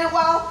for a minute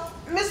while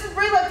Mrs.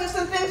 Breland do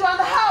some things around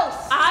the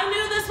house. I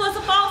knew this was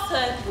a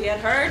falsehood. We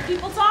had heard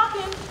people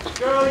talking.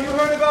 Girl, you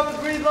heard about the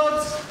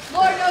Breedloves?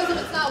 Lord knows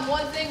if it's not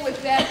one thing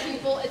with bad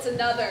people, it's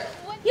another.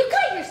 You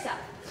cut yourself.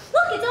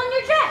 Look, it's on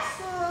your dress.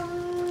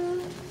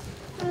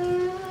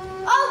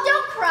 Oh,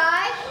 don't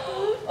cry.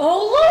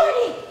 Oh,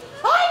 Lordy.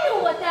 I know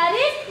what that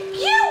is.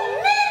 You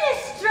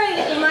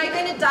ministrated. Am I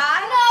gonna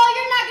die? No,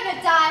 you're not gonna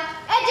die.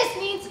 It just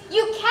means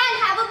you can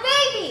have a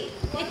baby.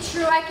 It's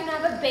true I can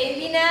have a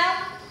baby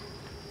now?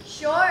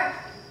 Sure.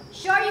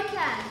 Sure you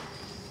can.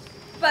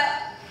 But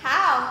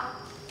how?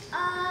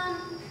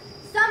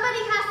 Somebody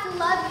has to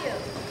love you.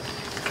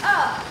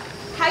 Oh,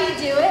 how you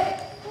do it?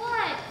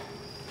 What?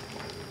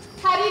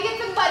 How do you get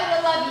somebody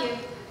to love you?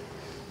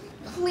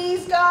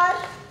 Please, God.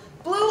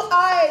 Blue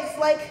eyes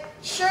like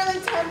Shirley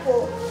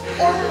Temple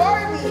or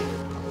Barbie.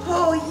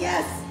 Oh,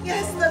 yes,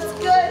 yes, that's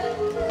good.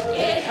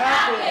 It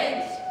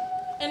happened.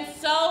 And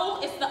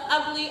so is the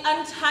ugly,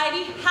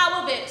 untidy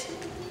how of it.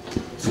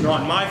 It's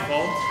not my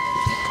fault.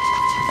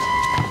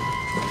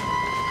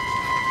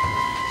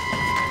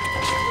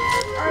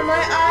 Are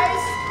my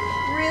eyes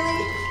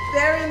really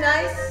very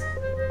nice?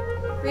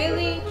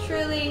 Really,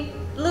 truly,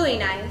 bluey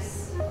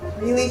nice.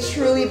 Really,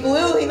 truly,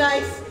 bluey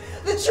nice.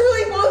 The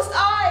truly bluest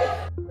eye.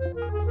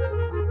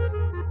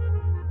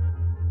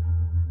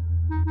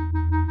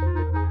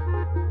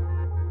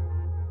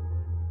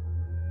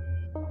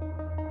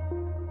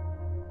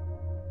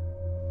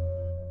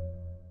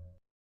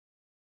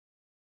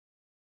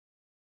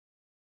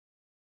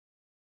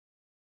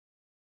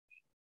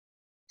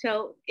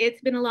 So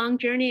it's been a long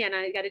journey, and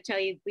I got to tell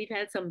you, we've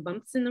had some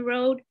bumps in the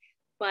road,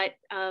 but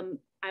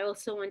I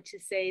also want to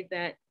say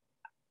that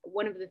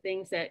one of the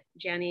things that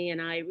Jenny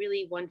and I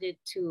really wanted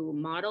to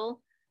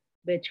model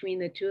between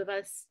the two of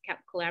us,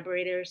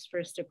 collaborators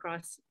first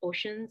across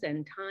oceans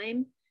and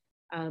time,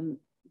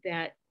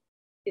 that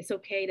it's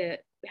okay to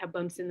have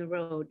bumps in the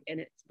road,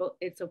 and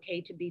it's okay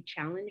to be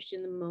challenged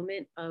in the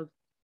moment of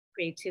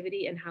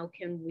creativity, and how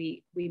can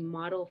we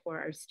model for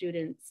our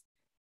students,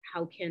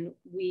 how can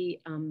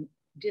we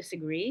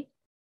disagree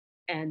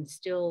and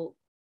still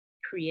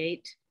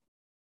create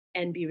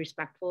and be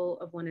respectful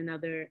of one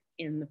another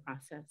in the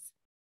process.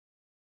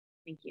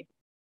 Thank you.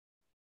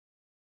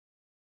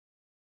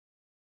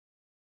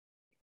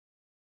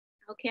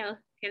 Okay, I'll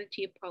hand it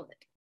to you,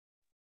 Paulette.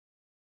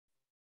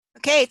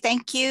 Okay,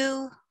 thank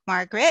you,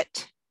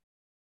 Margaret.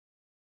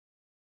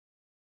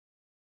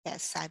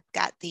 Yes, I've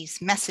got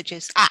these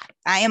messages. I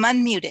am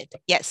unmuted.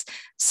 Yes.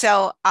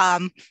 So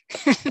at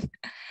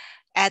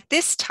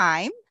this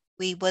time,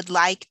 we would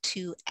like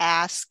to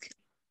ask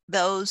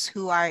those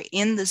who are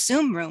in the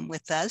Zoom room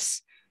with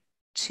us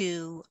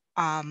to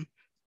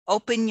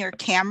open your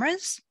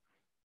cameras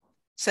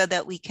so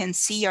that we can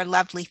see your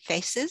lovely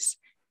faces.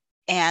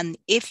 And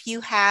if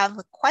you have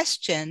a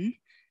question,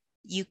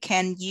 you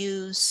can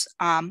use,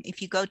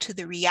 if you go to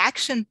the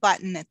reaction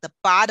button at the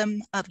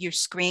bottom of your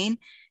screen,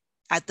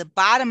 at the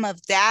bottom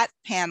of that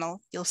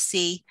panel, you'll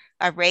see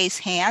a raise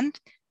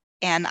hand.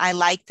 And I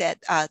like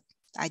that, I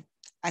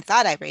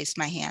thought I raised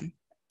my hand.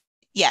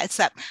 Yeah, it's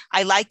up.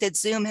 I like that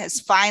Zoom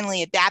has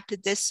finally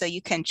adapted this so you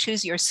can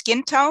choose your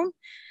skin tone,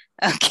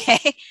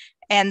 okay?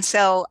 And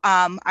so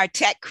our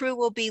tech crew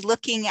will be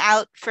looking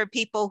out for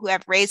people who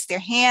have raised their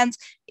hands.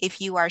 If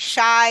you are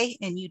shy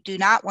and you do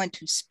not want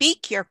to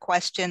speak your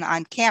question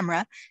on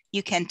camera,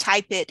 you can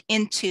type it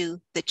into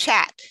the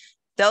chat.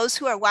 Those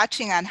who are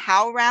watching on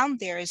HowlRound,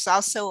 there is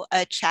also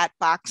a chat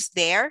box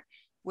there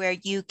where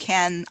you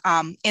can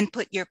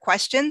input your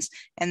questions,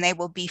 and they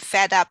will be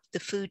fed up the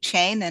food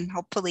chain and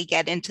hopefully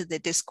get into the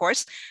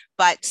discourse.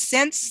 But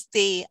since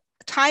the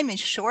time is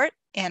short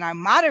and our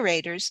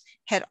moderators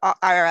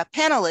our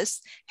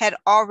panelists had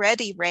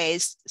already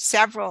raised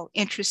several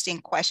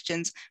interesting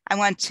questions, I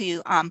want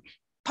to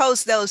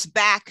pose those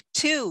back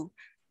to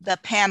the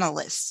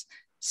panelists.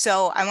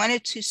 So I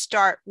wanted to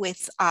start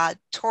with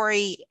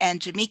Torry and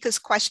JaMeeka's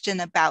question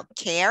about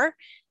care.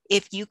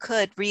 If you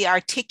could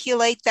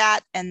re-articulate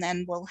that, and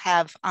then we'll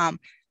have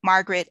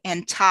Margaret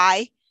and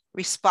Ty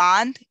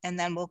respond, and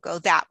then we'll go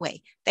that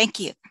way. Thank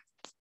you.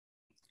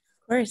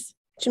 Of course.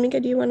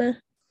 JaMeeka, do you want to?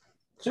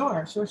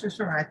 Sure.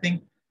 I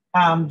think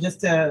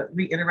just to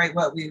reiterate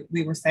what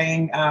we were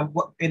saying,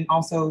 and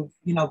also,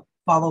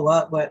 follow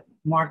up what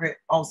Margaret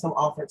also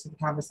offered to the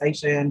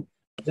conversation,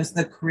 just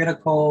how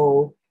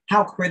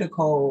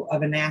critical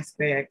of an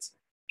aspect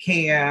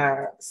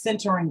care,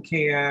 centering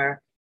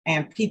care,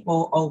 and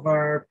people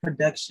over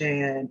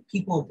production,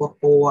 people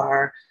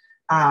before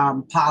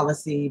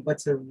policy, but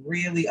to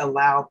really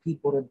allow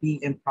people to be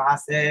in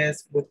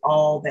process with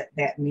all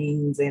that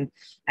means. And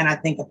I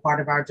think a part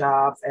of our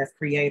jobs as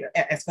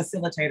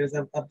facilitators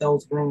of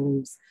those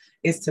rooms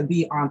is to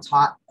be on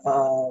top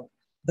of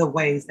the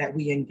ways that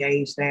we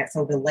engage that.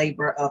 So the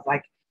labor of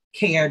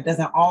care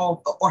doesn't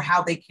all, or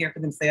how they care for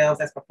themselves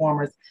as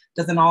performers,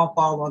 doesn't all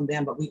fall on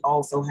them, but we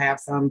also have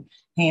some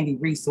handy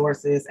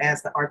resources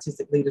as the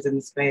artistic leaders in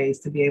the space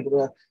to be able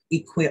to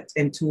equip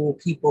and tool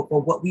people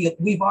for what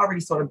we've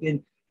already sort of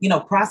been,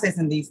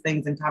 processing these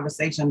things in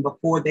conversation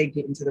before they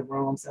get into the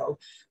room. So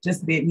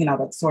just being,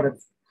 like sort of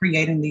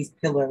creating these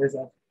pillars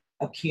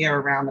of care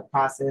around the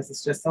process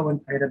is just so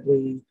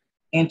incredibly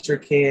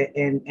intricate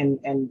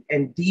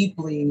and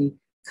deeply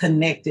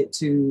connected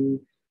to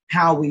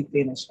how we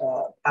finish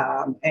up,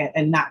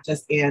 and not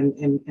just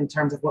in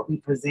terms of what we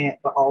present,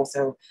 but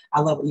also,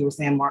 I love what you were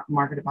saying,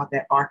 Margaret, about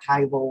that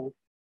archival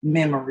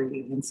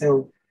memory. And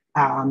so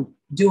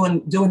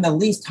doing the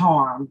least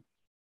harm,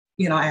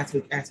 as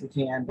we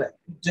can, but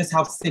just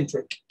how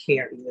centric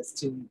care is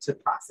to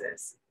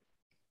process.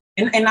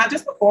 And not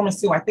just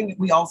performance too, I think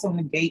we also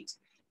negate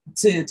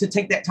to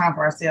take that time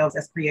for ourselves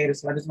as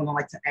creators. So I just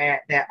want to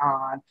add that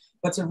on,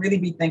 but to really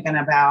be thinking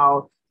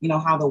about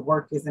how the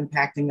work is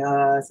impacting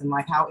us and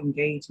how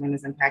engagement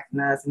is impacting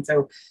us. And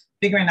so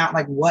figuring out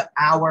what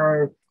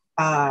our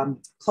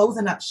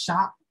closing up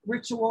shop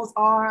rituals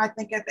are, I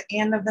think at the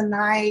end of the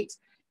night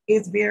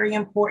is very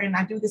important.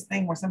 I do this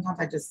thing where sometimes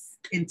I just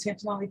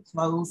intentionally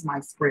close my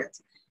script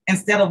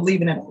instead of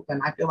leaving it open.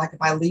 I feel like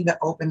if I leave it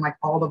open,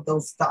 all of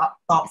those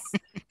thoughts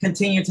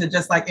continue to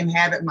just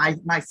inhabit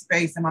my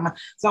space and my mind.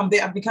 So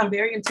I've become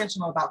very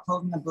intentional about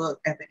closing the book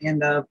at the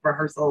end of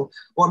rehearsal,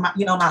 or my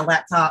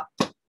laptop.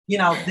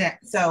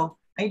 So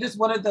I just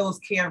one of those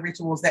care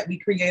rituals that we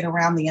create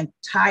around the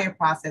entire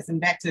process.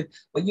 And back to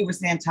what you were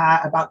saying,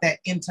 Ty, about that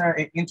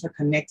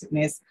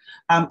interconnectedness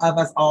of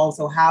us all.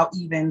 So how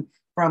even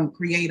from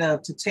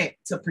creative to tech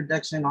to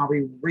production are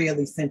we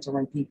really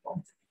centering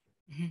people?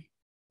 Mm-hmm.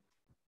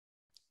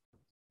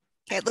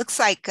 Okay, it looks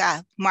like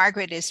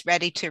Margaret is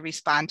ready to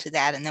respond to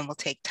that, and then we'll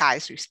take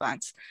Ty's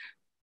response.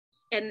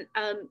 And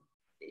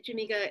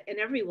JaMeeka and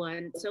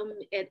everyone,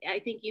 and I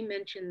think you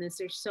mentioned this,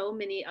 there's so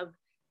many of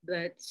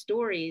the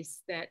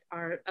stories that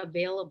are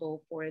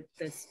available for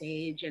the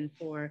stage and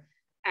for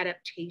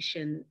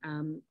adaptation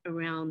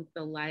around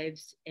the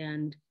lives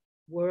and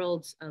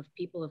worlds of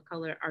people of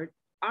color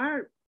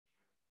are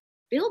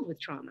filled with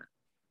trauma.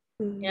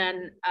 Mm-hmm.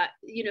 And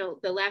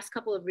the last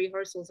couple of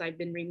rehearsals, I've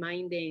been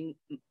reminding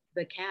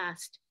the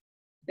cast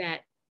that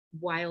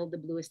while the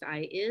Bluest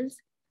Eye is,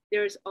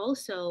 there's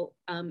also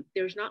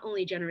there's not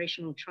only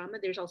generational trauma,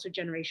 there's also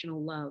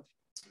generational love.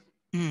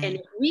 Mm. And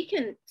if we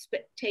can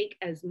take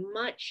as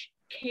much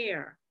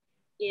care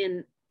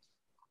in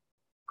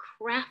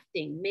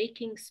crafting,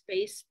 making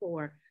space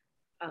for,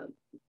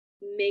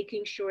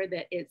 making sure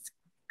that it's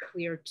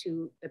clear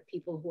to the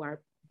people who are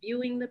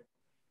viewing the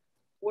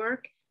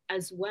work,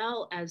 as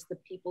well as the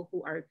people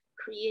who are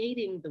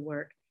creating the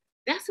work,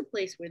 that's a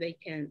place where they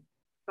can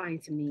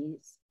find some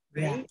ease,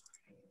 right? Yeah.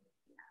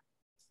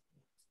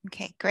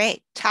 Okay,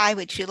 great. Ty,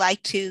 would you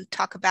like to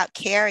talk about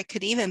care? It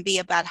could even be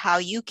about how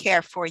you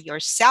care for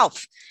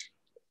yourself.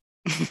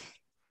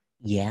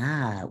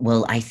 Yeah,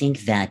 well, I think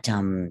that,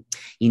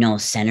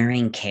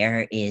 centering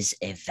care is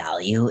a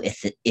value.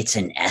 It's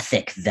an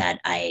ethic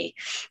that I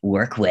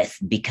work with,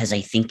 because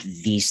I think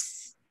these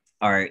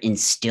are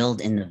instilled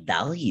in the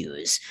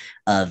values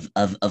of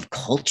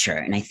culture.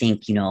 And I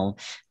think,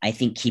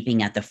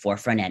 keeping at the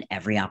forefront at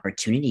every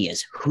opportunity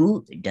is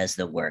who does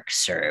the work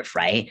serve,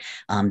 right?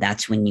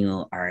 That's when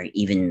you are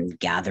even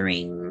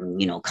gathering,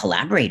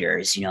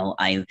 collaborators.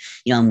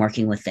 I'm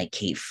working with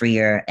Kate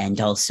Freer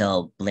and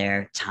also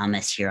Blair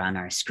Thomas here on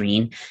our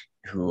screen.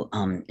 who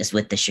is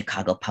with the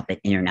Chicago Puppet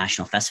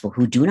International Festival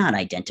who do not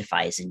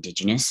identify as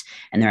Indigenous.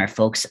 And there are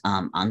folks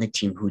on the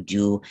team who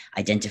do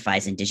identify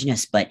as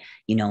Indigenous, but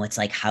it's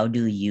like, how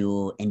do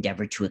you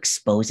endeavor to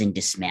expose and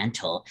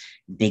dismantle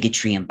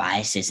bigotry and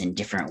biases in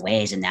different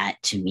ways? And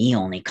that to me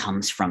only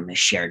comes from a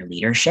shared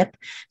leadership,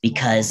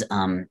 because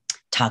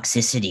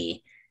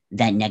toxicity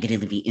that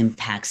negatively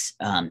impacts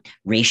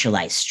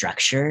racialized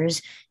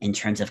structures in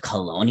terms of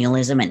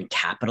colonialism and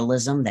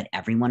capitalism that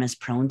everyone is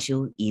prone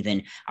to,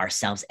 even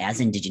ourselves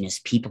as Indigenous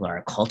people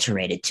are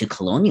acculturated to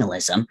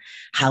colonialism.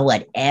 How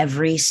at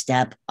every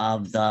step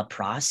of the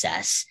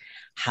process,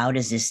 how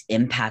does this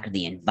impact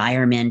the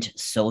environment,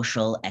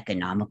 social,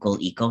 economical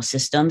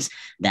ecosystems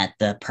that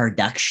the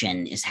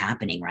production is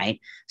happening, right?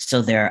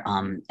 So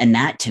and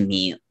that to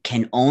me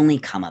can only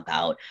come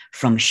about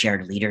from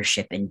shared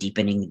leadership and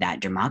deepening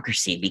that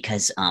democracy,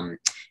 because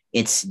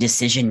it's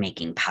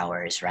decision-making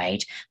powers,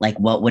 right? Like,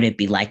 what would it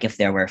be like if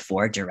there were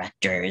 4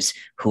 directors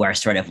who are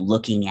sort of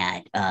looking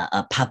at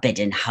a puppet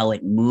and how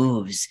it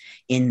moves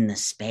in the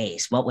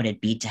space? What would it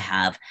be to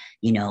have,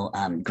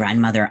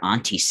 grandmother,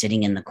 auntie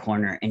sitting in the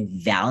corner and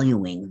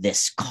valuing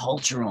this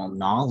cultural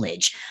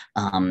knowledge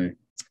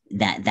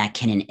that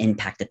can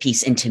impact the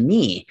piece? And to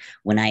me,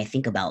 when I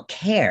think about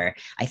care,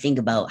 I think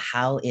about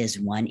how is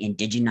one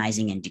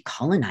indigenizing and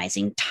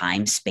decolonizing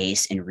time,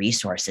 space, and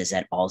resources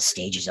at all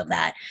stages of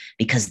that,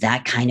 because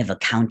that kind of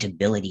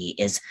accountability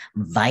is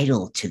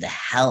vital to the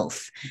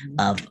health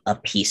of a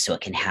piece so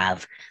it can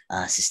have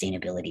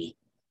sustainability.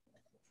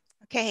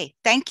 Okay,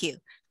 thank you.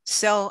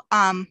 So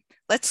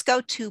let's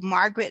go to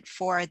Margaret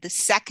for the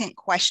second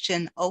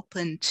question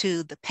open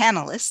to the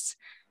panelists.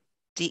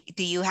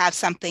 Do you have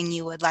something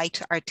you would like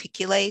to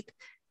articulate?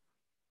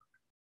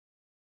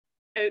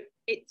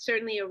 It's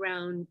certainly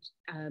around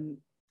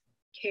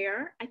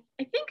care.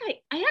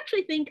 I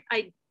actually think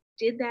I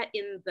did that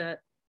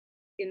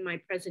in my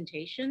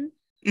presentation,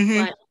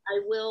 but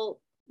I will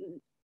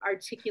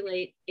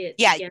articulate it.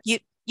 Yeah, again.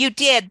 you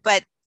did,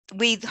 but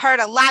we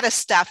heard a lot of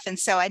stuff, and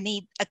so I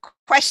need a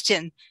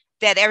question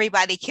that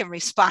everybody can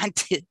respond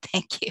to.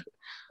 Thank you.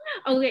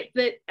 Okay,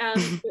 but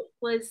it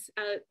was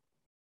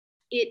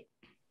it.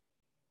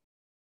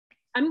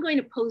 I'm going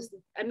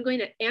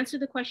to answer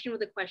the question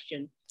with a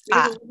question.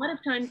 Because a lot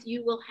of times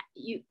you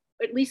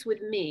at least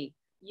with me,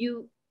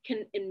 you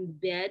can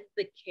embed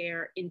the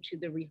care into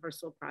the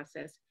rehearsal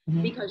process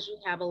because you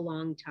have a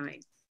long time.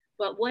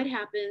 But what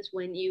happens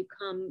when you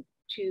come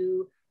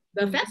to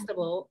the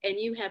festival and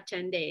you have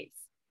 10 days?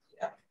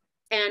 Yeah.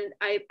 And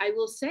I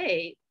will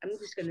say, I'm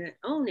just going to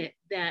own it,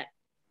 that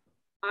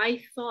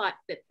I thought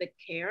that the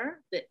care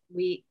that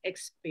we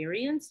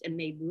experienced and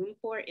made room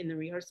for in the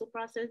rehearsal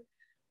process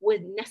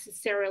would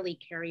necessarily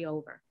carry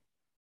over.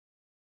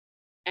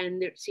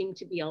 And there seemed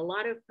to be a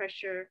lot of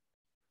pressure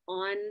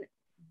on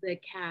the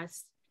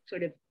cast,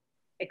 sort of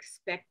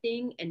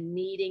expecting and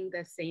needing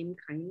the same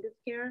kind of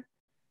care.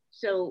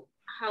 So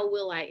how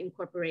will I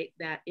incorporate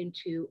that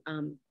into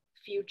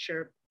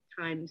future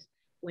times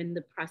when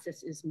the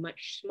process is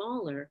much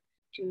smaller,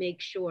 to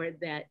make sure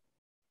that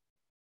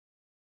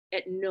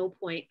at no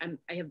point,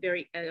 I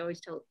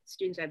always tell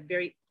students I have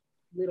very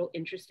little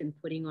interest in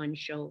putting on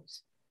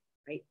shows.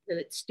 Right? That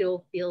it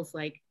still feels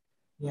like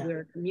we're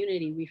a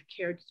community, we've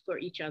cared for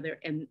each other,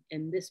 and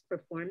this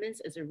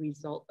performance is a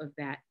result of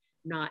that.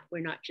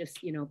 We're not just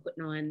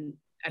putting on,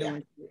 I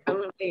don't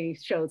want any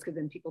shows because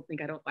then people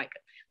think I don't like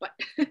it, but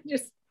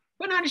just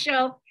put on a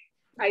show,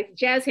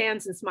 jazz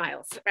hands and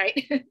smiles,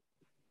 right?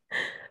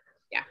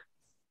 Yeah.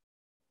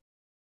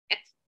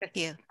 Thank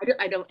you.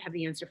 I don't have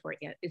the answer for it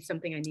yet. It's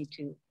something I need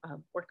to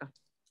work on.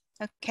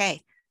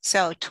 Okay.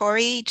 So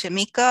Torry,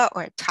 JaMeeka,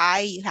 or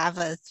Ty, you have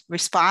a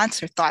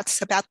response or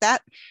thoughts about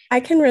that? I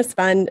can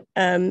respond.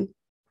 Although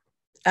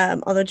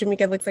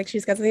JaMeeka looks like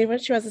she's got something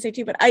she wants to say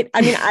too, but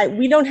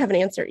we don't have an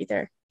answer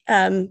either.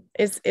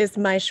 Is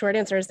my short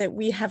answer, is that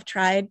we have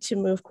tried to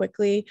move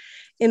quickly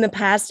in the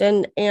past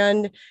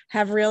and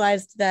have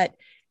realized that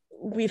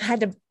we've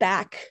had to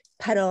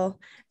backpedal,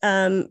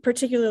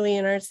 particularly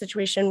in our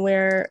situation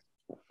where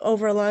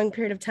over a long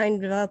period of time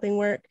developing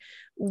work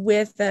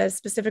with a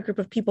specific group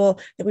of people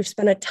that we've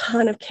spent a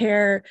ton of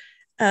care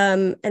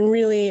and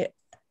really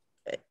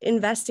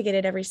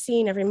investigated every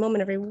scene, every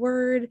moment, every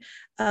word,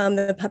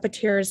 the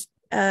puppeteers'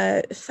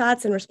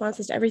 thoughts and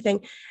responses to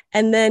everything.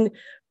 And then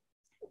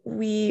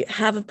we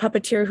have a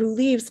puppeteer who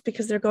leaves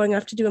because they're going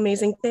off to do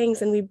amazing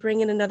things, and we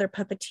bring in another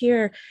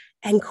puppeteer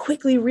and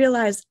quickly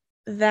realize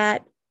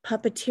that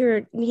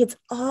puppeteer needs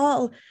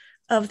all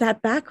of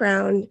that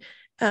background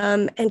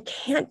and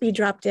can't be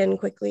dropped in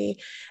quickly.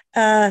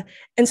 And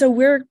so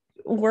we're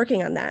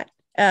working on that,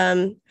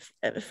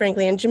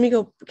 frankly, and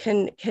JaMeeka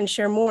can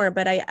share more,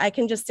 but I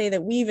can just say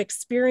that we've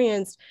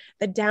experienced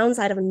the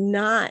downside of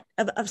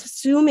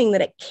assuming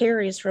that it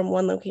carries from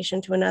one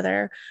location to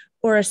another,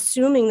 or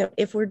assuming that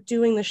if we're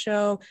doing the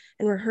show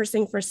and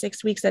rehearsing for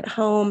 6 weeks at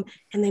home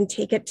and then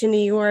take it to New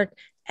York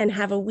and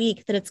have a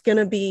week, that it's going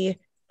to be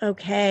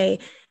okay.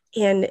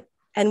 And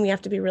we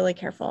have to be really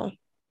careful.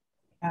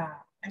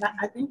 And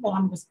I think what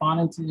I'm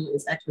responding to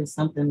is actually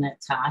something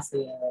that Ty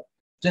said.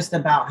 just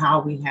about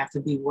how we have to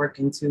be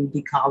working to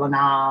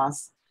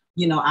decolonize,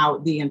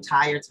 out the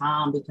entire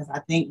time, because I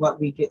think what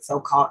we get so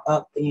caught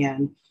up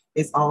in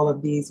is all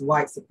of these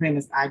white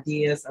supremacist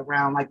ideas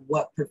around like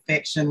what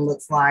perfection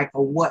looks like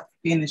or what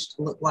finished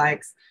looks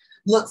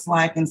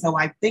like. And so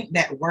I think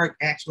that work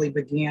actually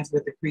begins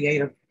with the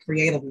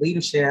creative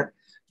leadership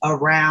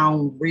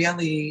around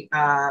really,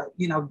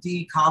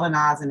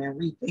 decolonizing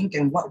and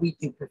rethinking what we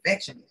think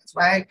perfection is,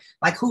 right?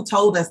 Like who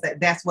told us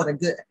that that's what a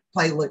good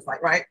play looks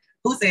like, right?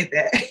 Who said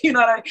that? You know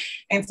what I mean?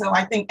 And so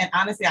I think, and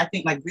honestly, I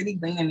think like really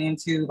leaning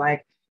into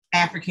like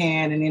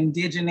African and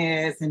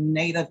indigenous and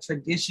native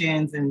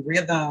traditions and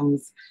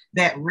rhythms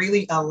that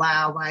really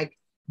allow like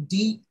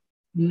deep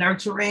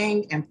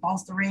nurturing and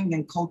fostering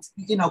and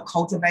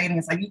cultivating.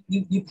 It's like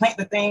you plant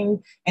the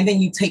thing and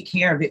then you take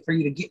care of it for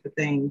you to get the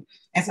thing.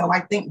 And so I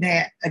think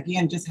that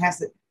again just has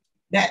to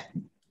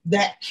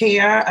that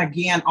care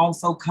again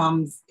also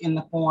comes in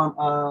the form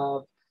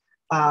of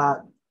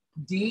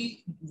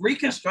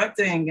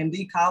reconstructing and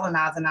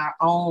decolonizing our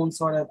own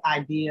sort of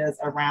ideas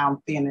around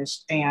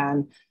finished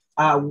and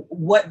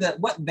what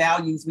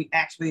values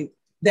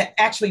that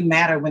actually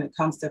matter when it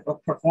comes to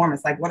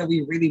performance. Like, what are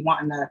we really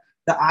wanting the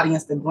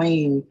audience to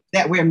glean?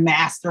 That we're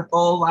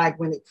masterful, like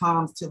when it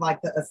comes to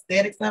like the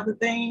aesthetics of the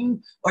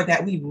thing, or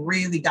that we've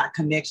really got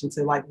connection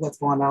to like what's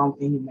going on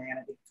in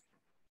humanity.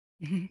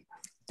 Mm-hmm.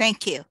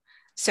 Thank you.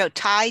 So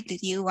Ty,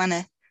 did you want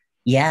to?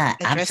 Yeah,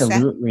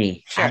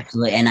 absolutely. Sure.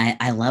 Absolutely. And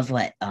I love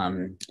what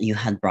you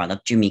had brought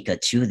up, JaMeeka,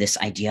 too, this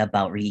idea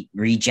about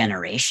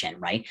regeneration,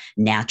 right?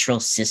 Natural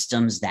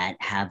systems that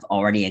have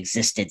already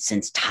existed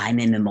since time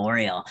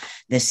immemorial.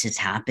 This has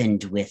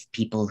happened with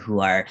people who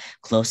are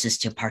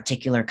closest to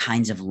particular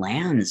kinds of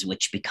lands,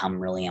 which become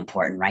really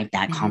important, right?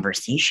 That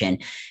conversation,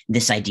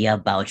 this idea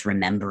about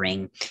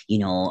remembering,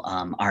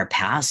 our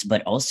past,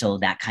 but also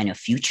that kind of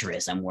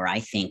futurism, where I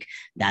think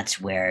that's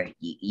where,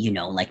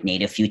 like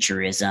Native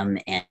futurism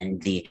and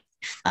the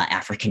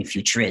African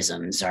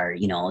futurisms are,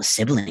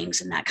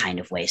 siblings in that kind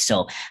of way.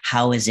 So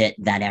how is it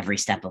that every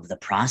step of the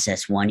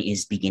process, one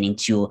is beginning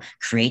to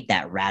create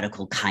that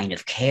radical kind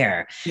of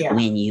care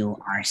when you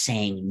are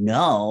saying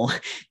no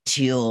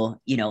to,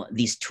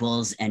 these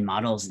tools and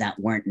models that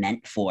weren't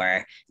meant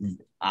for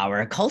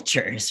our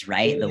cultures,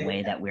 right? The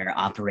way that we're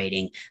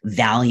operating,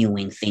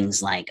 valuing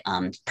things like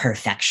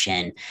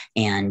perfection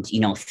and,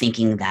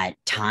 thinking that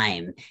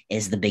time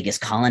is the biggest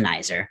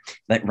colonizer,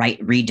 but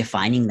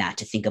redefining that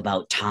to think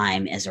about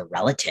time as a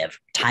relative.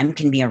 Time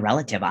can be a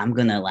relative. I'm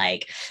going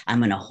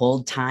to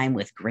hold time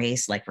with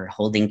grace, like we're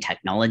holding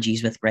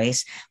technologies with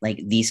grace,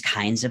 like these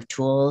kinds of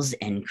tools,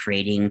 and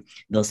creating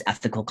those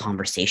ethical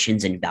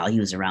conversations and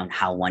values around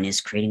how one is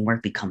creating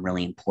work become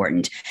really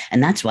important.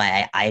 And that's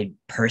why I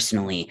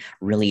personally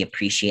really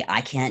appreciate,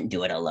 I can't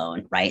do it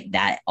alone, right?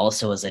 That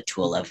also is a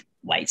tool of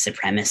white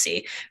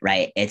supremacy,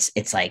 right?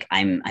 It's like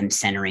I'm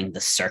centering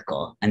the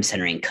circle, I'm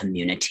centering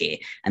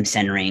community, I'm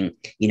centering,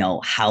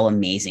 how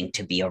amazing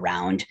to be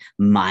around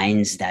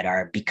minds that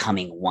are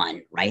becoming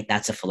one, right?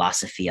 That's a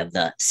philosophy of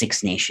the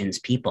Six Nations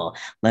people.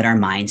 Let our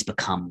minds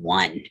become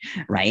one,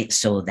 right?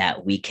 So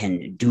that we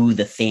can do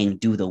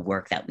the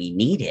work that we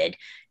needed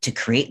to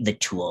create the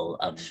tool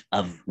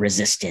of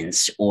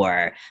resistance,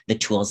 or the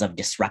tools of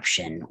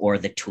disruption, or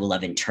the tool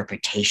of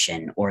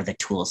interpretation, or the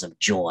tools of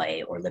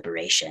joy or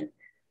liberation.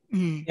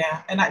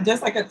 Yeah, and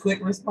just like a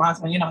quick response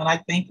when, and I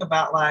think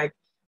about like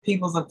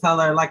peoples of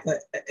color,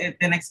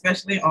 and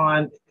especially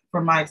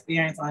from my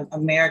experience on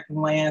American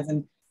lands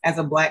and as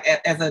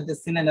a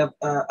descendant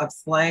of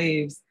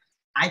slaves,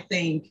 I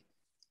think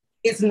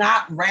it's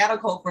not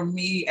radical for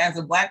me as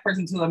a Black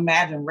person to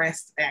imagine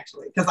rest,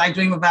 actually, because I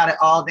dream about it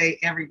all day,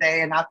 every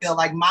day. And I feel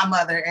like my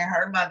mother and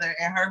her mother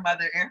and her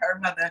mother and her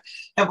mother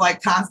have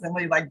like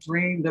constantly like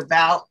dreamed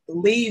about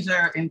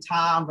leisure and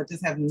time, but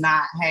just have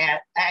not had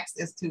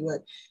access to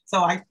it.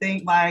 So I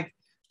think like,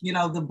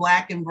 the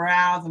Black and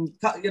browns and,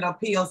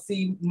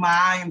 POC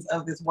minds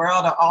of this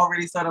world are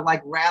already sort of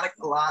like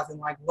radicalizing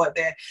like what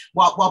that,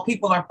 while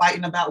people are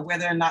fighting about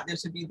whether or not there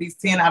should be these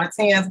 10 out of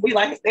 10s, we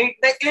like,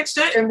 it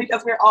shouldn't,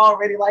 because we're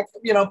already like,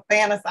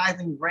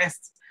 fantasizing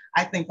rest,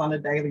 I think, on a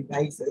daily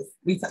basis.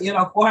 We,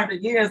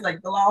 400 years,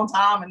 like the long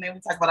time. And then we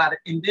talk about our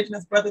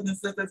indigenous brothers and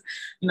sisters,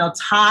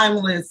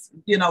 timeless,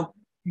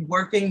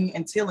 working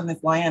and tilling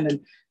this land. And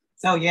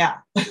so, yeah,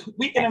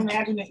 we can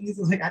imagine it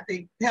easily. I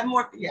think have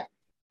more, yeah.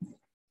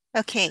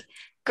 Okay,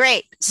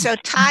 great. So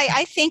Ty,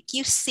 I think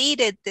you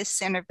seeded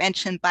this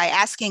intervention by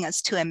asking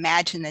us to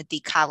imagine a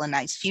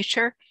decolonized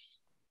future.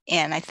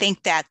 And I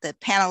think that the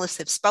panelists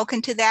have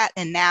spoken to that.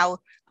 And now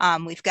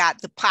we've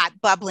got the pot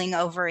bubbling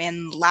over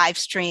in live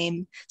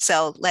stream.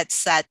 So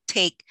let's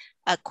take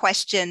a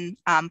question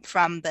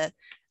from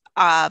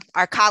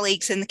our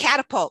colleagues in the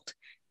catapult.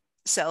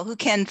 So who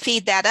can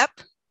feed that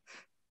up?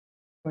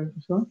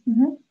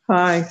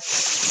 Hi,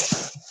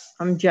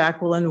 I'm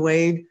Jacqueline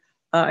Wade.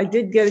 I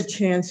did get a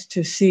chance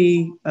to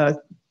see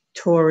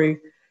Torry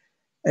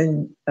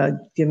and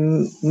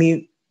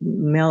JaMeeka.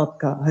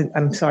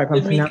 I'm sorry if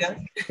I'm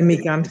pronouncing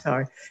JaMeeka. I'm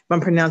sorry if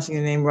I'm pronouncing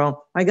your name wrong.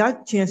 I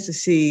got a chance to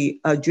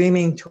see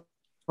Dreaming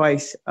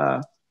Twice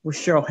was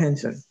Cheryl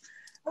Henson.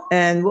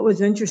 And what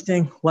was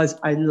interesting was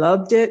I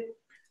loved it.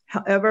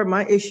 However,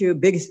 my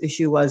biggest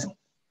issue was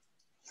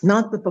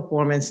not the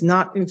performance,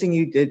 not anything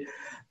you did,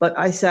 but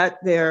I sat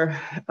there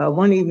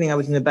one evening, I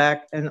was in the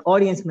back, and an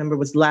audience member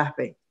was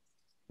laughing.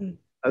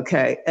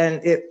 Okay,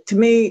 and to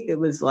me, it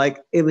was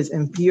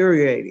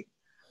infuriating.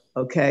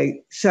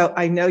 Okay, so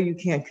I know you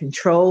can't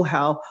control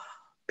how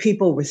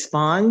people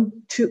respond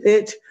to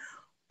it,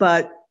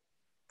 but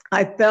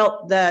I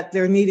felt that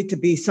there needed to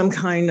be some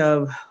kind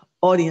of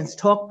audience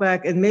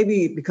talkback, and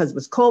maybe because it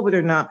was COVID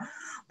or not,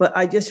 but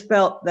I just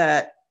felt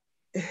that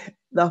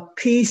the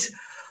piece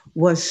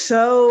was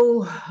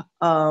so,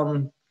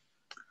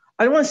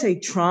 I don't want to say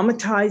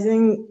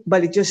traumatizing,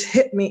 but it just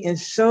hit me in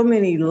so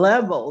many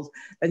levels.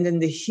 And then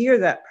to hear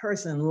that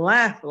person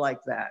laugh like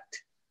that,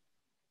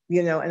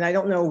 and I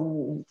don't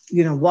know,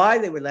 why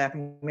they were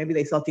laughing. Maybe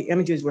they thought the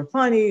images were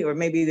funny, or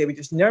maybe they were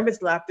just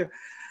nervous laughter.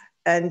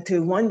 And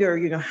to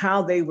wonder,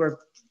 how they were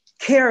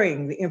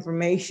carrying the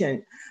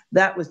information,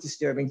 that was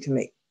disturbing to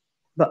me.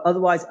 But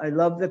otherwise, I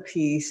love the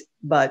piece,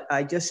 but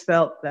I just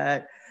felt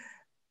that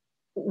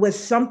with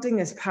something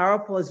as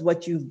powerful as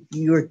what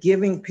you're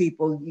giving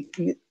people,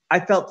 I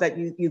felt that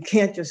you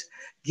can't just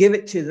give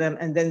it to them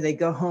and then they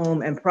go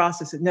home and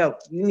process it. No,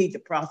 they need to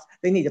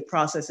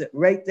process it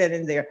right then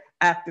and there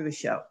after the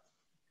show.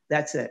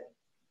 That's it.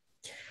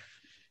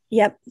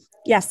 Yep.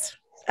 Yes.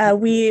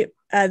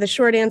 The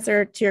short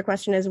answer to your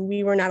question is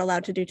we were not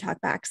allowed to do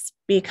talkbacks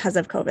because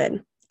of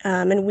COVID.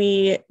 And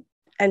we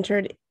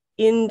entered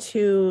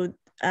into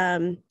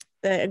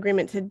the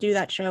agreement to do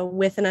that show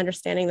with an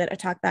understanding that a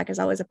talkback is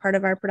always a part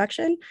of our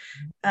production.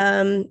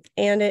 And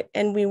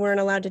we weren't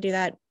allowed to do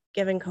that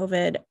given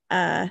COVID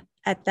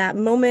at that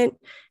moment.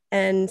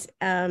 And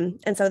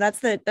so that's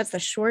the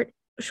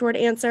short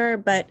answer,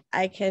 but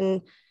I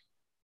can,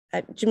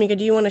 JaMeeka,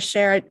 do you want to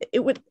share it?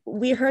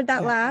 We heard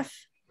that laugh.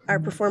 Our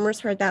performers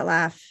heard that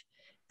laugh.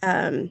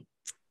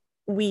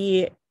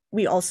 We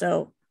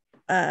also,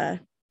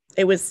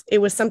 it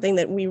was something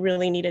that we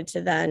really needed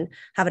to then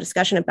have a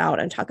discussion about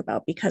and talk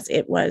about, because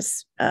it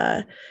was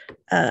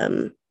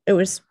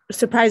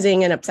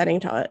surprising and upsetting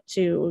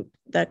to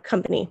the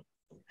company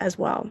as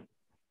well.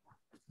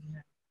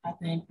 I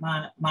think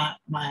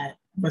my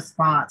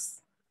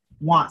response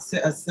wants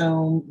to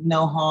assume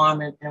no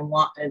harm and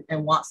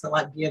wants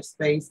to give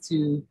space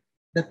to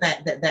the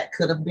fact that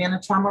could have been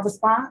a trauma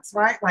response,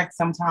 right? Like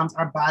sometimes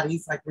our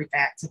bodies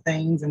react to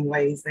things in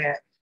ways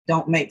that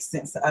don't make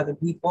sense to other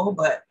people,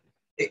 but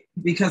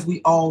because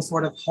we all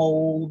sort of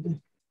hold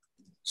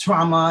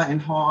trauma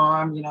and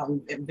harm,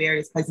 in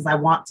various places, I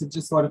want to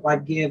just sort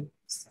of give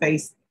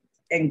space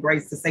and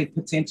grace to say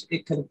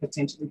it could have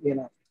potentially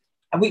been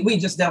we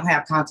just don't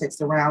have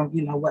context around,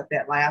 what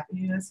that laugh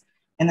is.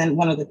 And then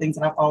one of the things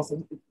that I've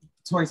also,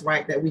 Torry's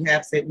right, that we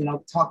have said,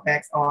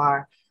 talkbacks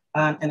are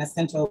an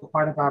essential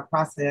part of our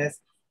process.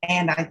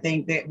 And I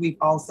think that we've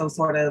also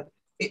sort of,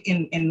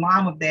 in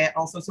line with that,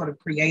 also sort of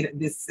created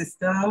this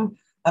system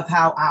of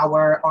how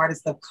our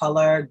artists of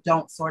color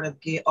don't sort of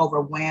get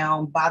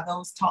overwhelmed by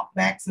those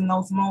talkbacks in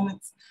those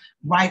moments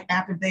right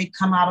after they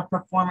come out of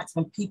performance,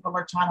 when people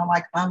are trying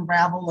to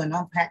unravel and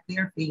unpack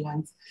their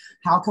feelings.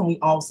 How can we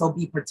also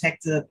be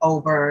protective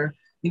over,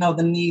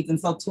 the needs? And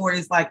so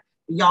Torry's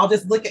y'all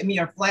just look at me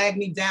or flag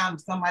me down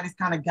if somebody's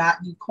kind of got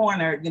you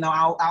cornered,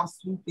 I'll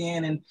swoop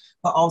in.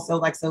 But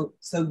also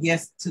so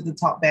yes to the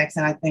talkbacks.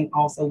 And I think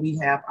also we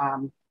have,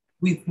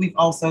 we've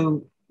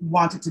also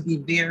wanted to be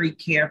very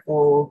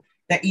careful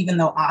that even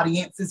though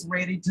audience is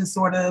ready to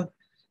sort of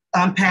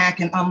unpack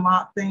and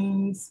unlock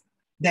things,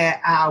 that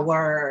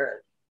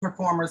our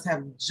performers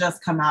have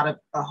just come out of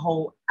a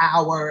whole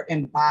hour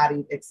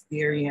embodied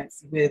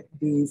experience with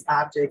these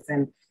objects,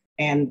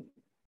 and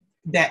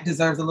that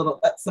deserves a little,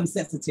 some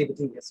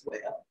sensitivity as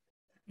well.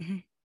 Mm-hmm.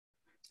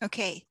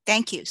 Okay,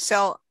 thank you.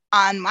 So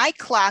on my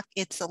clock,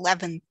 it's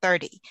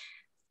 11:30.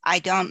 I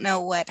don't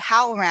know what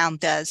HowlRound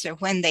does or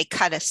when they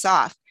cut us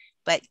off,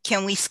 but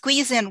can we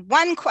squeeze in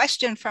one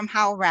question from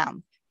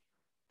HowlRound?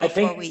 I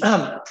think we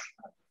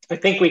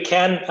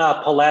can,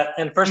 Paulette.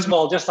 And first of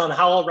all, just on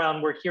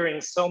HowlRound, we're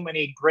hearing so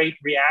many great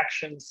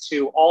reactions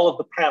to all of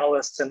the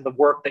panelists and the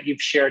work that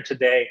you've shared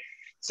today.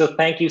 So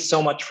thank you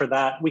so much for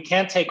that. We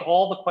can't take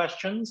all the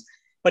questions,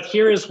 but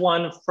here is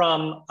one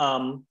from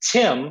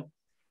Tim.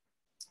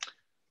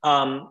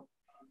 What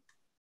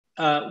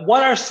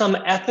are some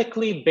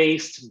ethically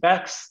based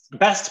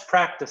best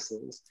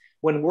practices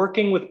when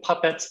working with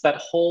puppets that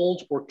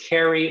hold or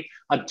carry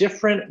a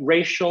different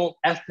racial,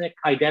 ethnic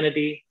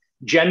identity,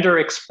 gender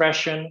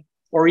expression,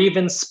 or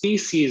even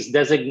species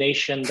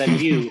designation than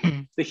you,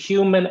 the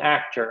human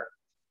actor?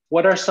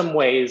 What are some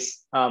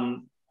ways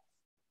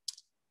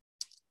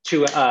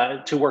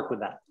to work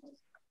with that?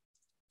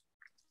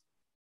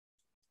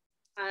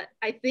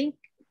 I think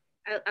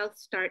I'll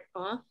start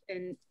off,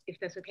 and if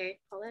that's okay,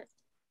 Paulette.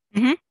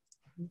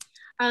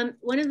 Mm-hmm.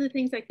 One of the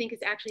things I think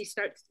is actually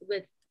starts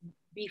with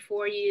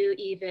before you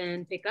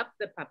even pick up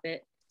the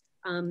puppet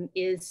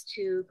is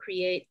to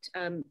create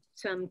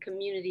some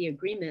community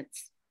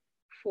agreements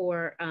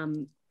for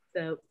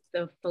the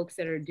the folks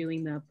that are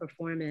doing the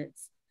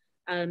performance.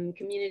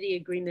 Community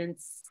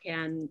agreements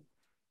can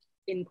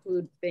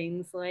include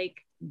things like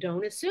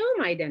don't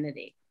assume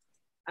identity,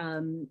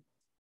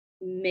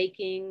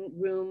 making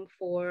room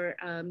for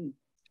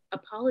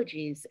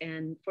apologies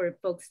and for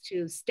folks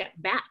to step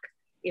back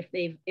if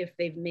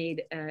they've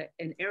made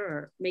an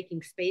error,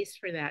 making space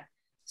for that.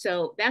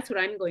 So that's what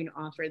I'm going to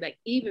offer, that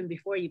even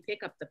before you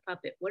pick up the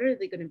puppet, what are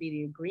they going to be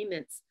the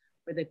agreements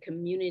for the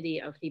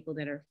community of people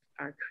that are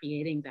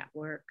creating that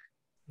work?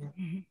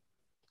 Mm-hmm.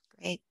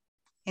 Great.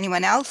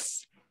 Anyone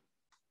else?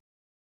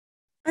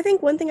 I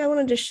think one thing I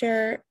wanted to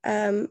share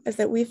is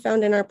that we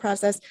found in our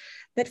process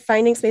that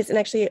finding space, and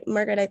actually,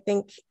 Margaret, I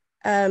think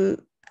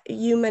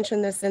you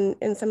mentioned this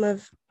in some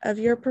of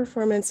your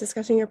performance,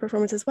 discussing your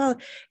performance as well,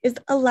 is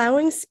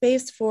allowing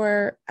space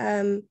for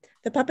the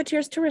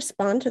puppeteers to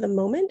respond to the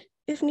moment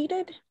if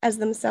needed as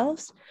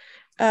themselves.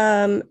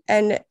 And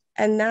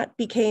that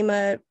became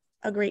a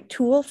great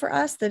tool for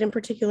us, that in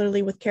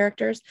particularly with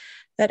characters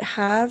that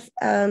have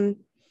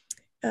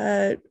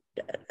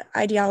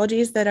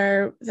ideologies that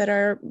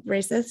are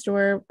racist,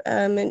 or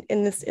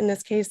in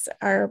this case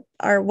are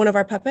one of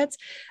our puppets,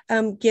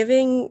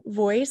 giving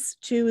voice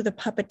to the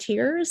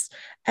puppeteers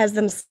as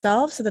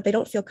themselves, so that they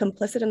don't feel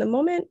complicit in the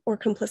moment or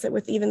complicit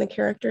with even the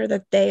character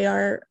that they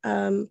are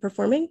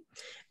performing,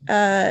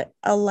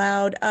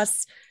 allowed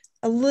us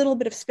a little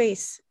bit of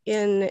space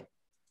in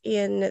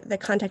the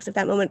context of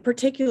that moment,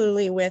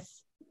 particularly with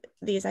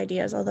these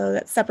ideas, although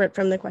that's separate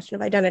from the question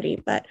of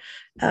identity, but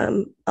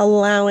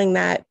allowing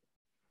that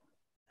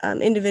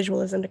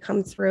individualism to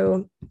come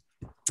through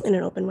in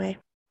an open way.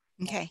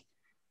 Okay.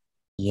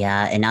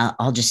 Yeah, and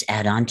I'll just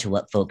add on to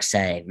what folks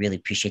said. I really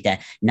appreciate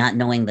that. Not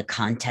knowing the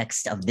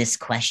context of this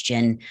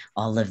question,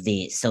 all of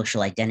the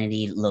social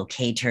identity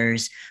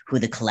locators, who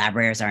the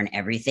collaborators are and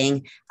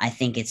everything, I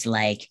think it's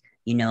like,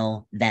 you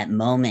know, that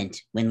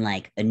moment when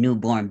like a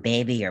newborn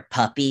baby or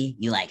puppy,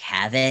 you like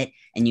have it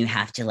and you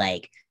have to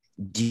like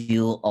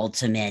do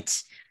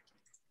ultimate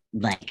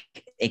like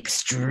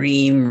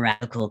extreme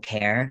radical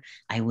care.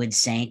 I would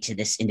say to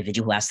this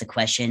individual who asked the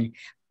question,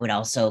 would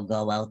also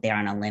go out there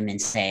on a limb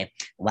and say,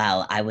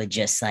 wow, I would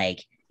just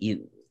like,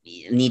 you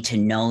need to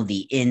know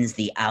the ins,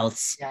 the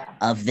outs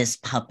of this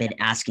puppet,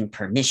 asking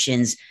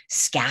permissions,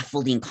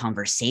 scaffolding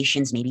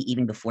conversations, maybe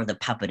even before the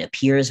puppet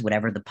appears,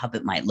 whatever the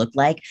puppet might look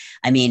like.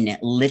 I mean,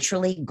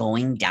 literally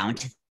going down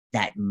to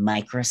that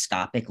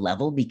microscopic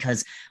level,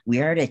 because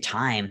we are at a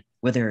time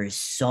where there is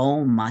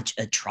so much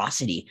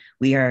atrocity.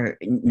 We are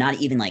not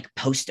even like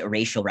post a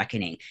racial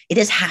reckoning. It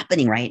is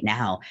happening right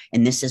now.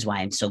 And this is why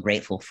I'm so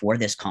grateful for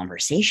this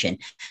conversation.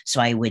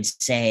 So I would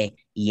say,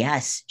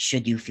 yes,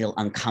 should you feel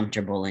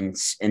uncomfortable and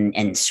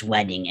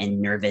sweating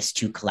and nervous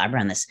to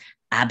collaborate on this?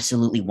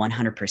 Absolutely,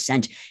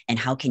 100%. And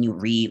how can you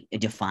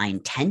redefine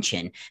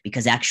tension?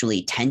 Because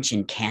actually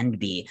tension can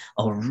be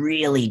a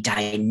really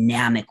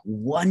dynamic,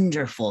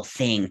 wonderful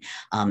thing.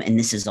 And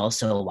this is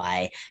also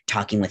why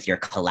talking with your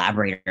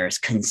collaborators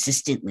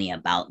consistently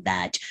about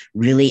that,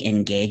 really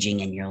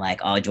engaging, and you're like,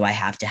 oh, do I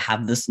have to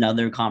have this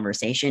another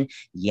conversation?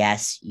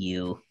 Yes,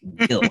 you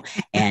do.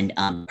 And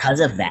because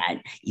of that,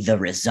 the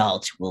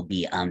result will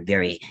be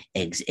very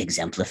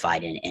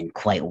exemplified and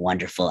quite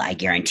wonderful, I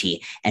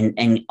guarantee.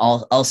 And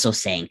also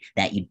saying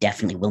that you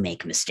definitely will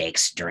make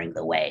mistakes during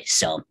the way.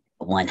 So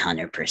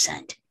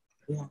 100%.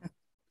 Yeah.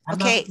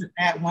 Okay. To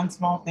add one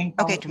small thing.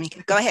 Okay,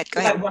 JaMeeka, go ahead.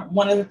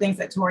 One of the things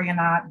that Torry and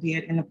I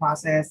did in the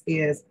process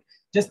is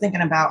just thinking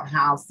about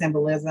how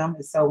symbolism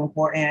is so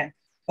important.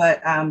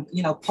 But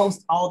you know,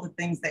 post all the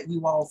things that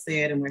you all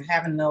said, and we're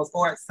having those,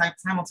 or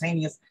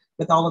simultaneous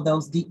with all of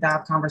those deep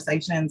dive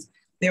conversations,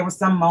 there were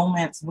some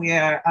moments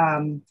where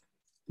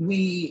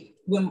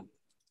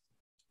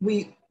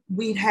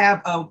we'd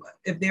have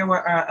if there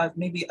were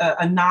maybe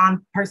a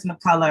non-person of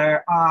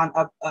color on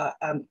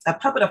a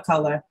puppet of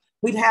color,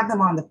 we'd have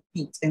them on the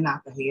feet and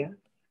not the hair.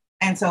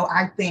 And so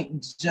I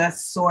think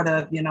just sort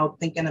of, you know,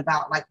 thinking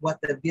about like what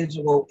the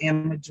visual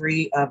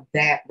imagery of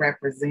that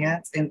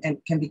represents and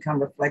can become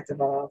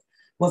reflective of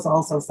was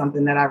also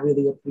something that I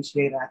really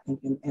appreciated, I think,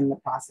 in the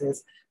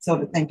process. So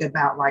to think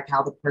about like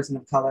how the person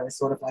of color is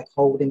sort of like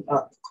holding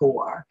up the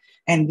core,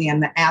 and then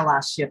the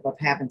allyship of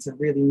having to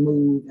really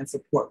move and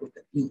support with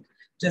the feet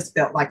just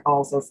felt like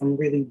also some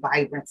really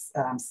vibrant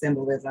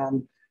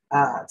symbolism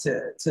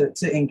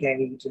to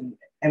engage.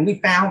 And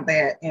we found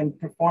that in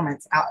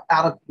performance out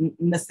of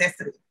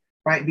necessity,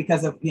 right?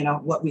 Because of, you know,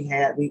 what we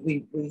had.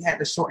 We had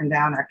to shorten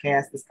down our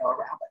cast this go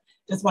around. But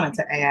just wanted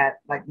to add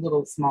like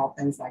little small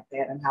things like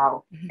that and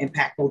how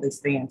impactful they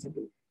stand to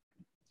be.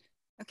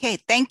 Okay,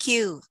 thank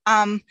you.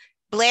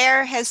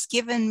 Blair has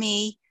given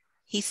me,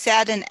 he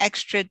said, an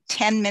extra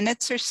 10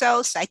 minutes or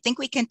so. So I think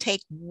we can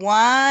take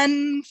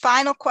one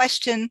final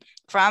question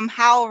from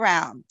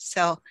HowlRound.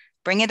 So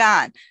bring it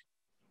on.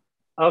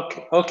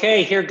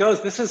 Okay, here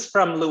goes. This is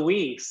from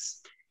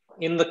Luis.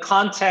 In the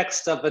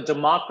context of a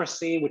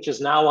democracy which is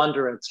now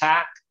under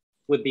attack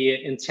with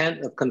the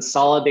intent of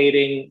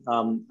consolidating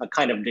a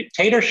kind of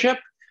dictatorship,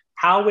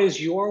 How is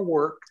your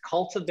work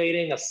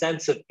cultivating a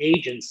sense of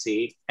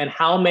agency, and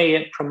how may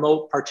it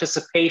promote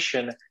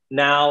participation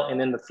now and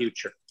in the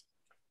future?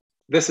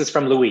 This is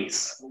from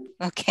Louise.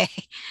 Okay.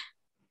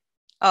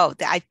 Oh,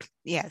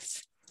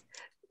 yes.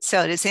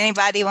 So does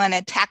anybody want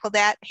to tackle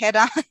that head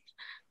on?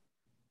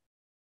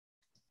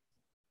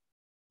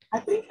 I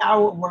think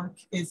our work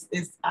is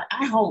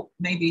I hope,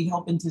 maybe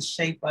helping to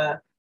shape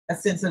a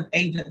sense of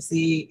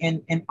agency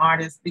in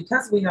artists,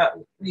 because we've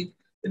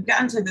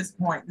gotten to this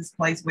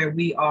place where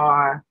we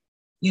are,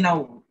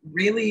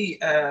 really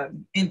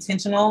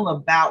intentional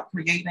about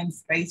creating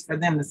space for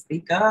them to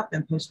speak up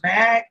and push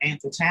back and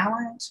to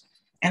challenge.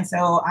 And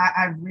so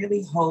I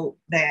really hope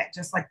that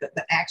just like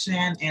the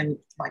action and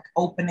like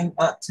opening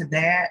up to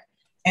that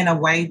in a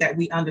way that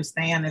we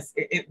understand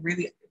it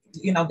really,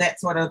 that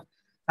sort of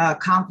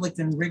conflict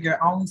and rigor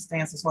only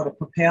stands to sort of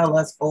propel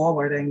us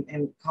forward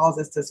and cause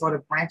us to sort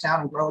of branch out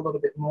and grow a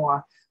little bit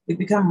more. We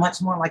become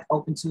much more like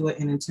open to it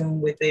and in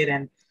tune with it.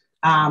 And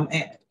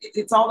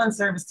it's all in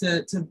service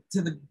to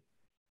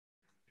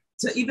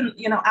even,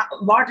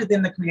 larger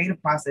than the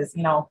creative process,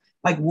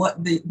 like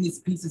what these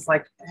pieces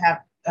like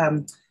have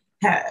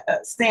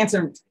stand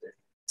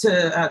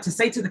to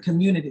say to the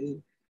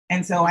community.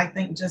 And so I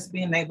think just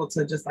being able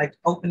to just like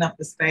open up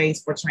the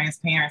space for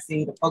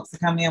transparency, the folks to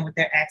come in with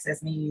their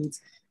access needs.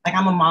 Like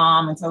I'm a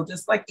mom, and so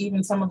just like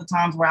even some of the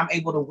times where I'm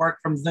able to work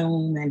from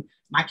Zoom and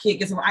my kid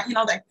gets,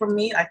 like for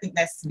me, I think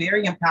that's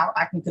very empowering.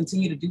 I can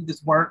continue to do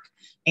this work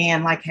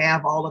and like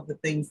have all of the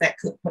things that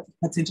could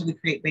potentially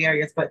create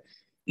barriers, but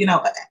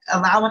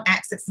allowing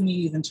access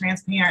needs and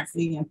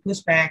transparency and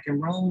pushback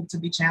and room to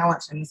be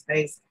challenged in the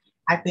space,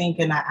 I think,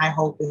 and I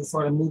hope is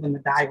sort of moving the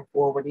dial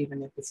forward,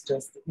 even if it's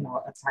just, a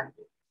tiny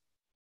bit.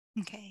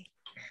 Okay,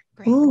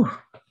 great. Ooh,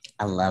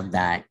 I love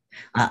that.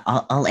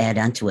 I'll add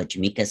on to what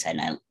JaMeeka said.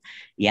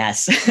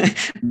 Yes,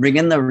 bring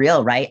in the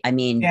real, right? I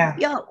mean,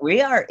 yeah,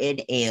 we are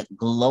in a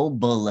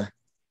global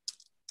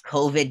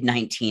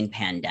COVID-19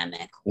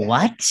 pandemic.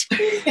 What?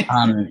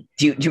 Do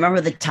you remember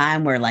the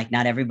time where like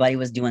not everybody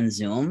was doing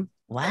Zoom?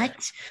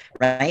 What?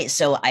 Right.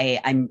 So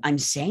I'm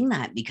saying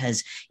that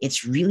because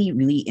it's really,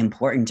 really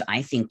important,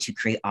 I think, to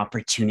create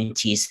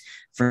opportunities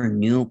for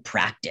new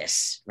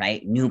practice,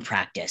 right? New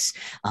practice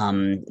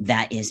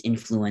that is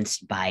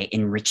influenced by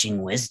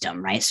enriching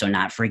wisdom, right? So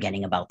not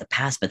forgetting about the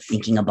past, but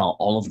thinking about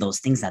all of those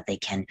things that they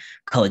can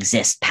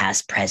coexist,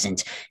 past,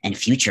 present, and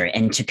future,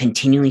 and to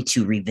continually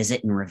to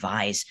revisit and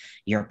revise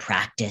your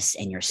practice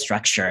and your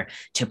structure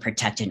to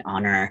protect and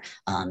honor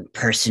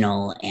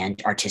personal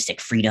and artistic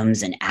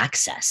freedoms and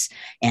access.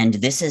 And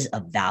this is a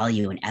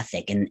value and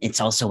ethic. And it's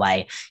also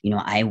why,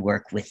 I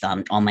work with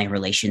all my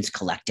Relations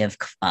Collective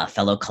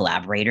fellow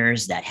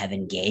collaborators that have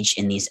engaged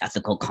in these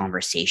ethical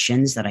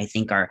conversations that I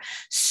think are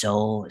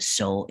so,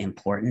 so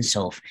important.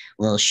 So a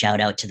little shout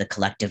out to the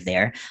collective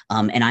there.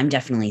 And I'm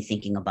definitely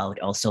thinking about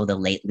also the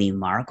late Lee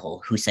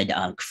Markle, who said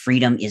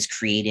freedom is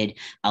created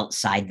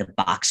outside the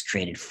box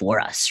created for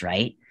us,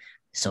 right?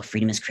 So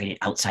freedom is created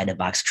outside the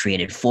box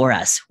created for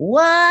us.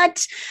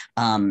 What?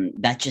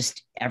 That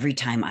just, every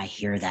time I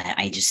hear that,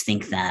 I just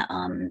think that,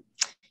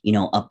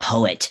 a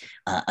poet,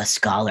 a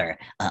scholar,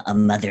 a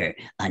mother,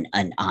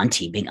 an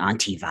auntie, big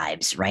auntie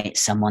vibes, right?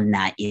 Someone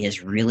that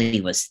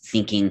was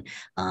thinking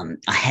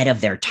ahead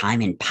of their time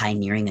and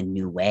pioneering a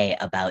new way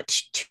about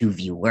to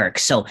view work.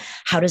 So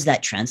how does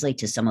that translate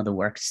to some of the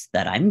works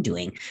that I'm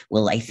doing?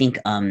 Well, I think,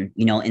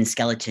 in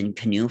Skeleton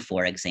Canoe,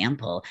 for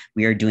example,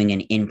 we are doing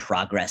an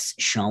in-progress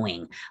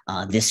showing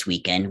this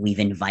weekend. We've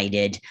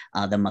invited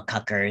the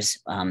McCuckers,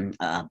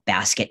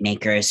 basket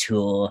makers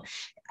who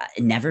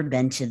never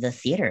been to the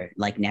theater,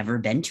 like never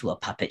been to a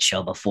puppet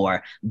show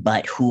before,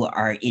 but who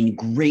are in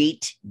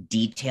great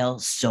detail,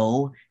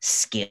 so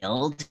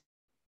skilled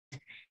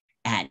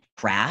at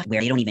craft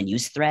where they don't even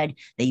use thread.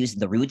 They use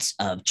the roots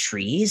of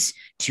trees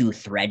to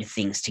thread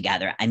things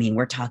together. I mean,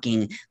 we're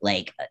talking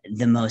like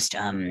the most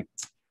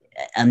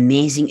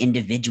amazing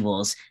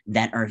individuals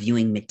that are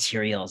viewing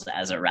materials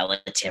as a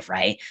relative,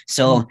 right?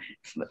 So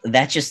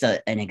that's just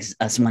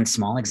one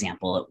small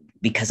example,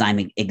 because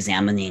I'm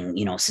examining,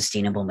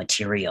 sustainable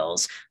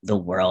materials, the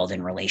world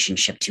in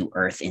relationship to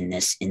Earth in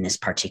this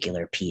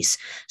particular piece.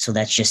 So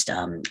that's just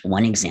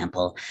one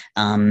example.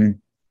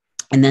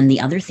 And then the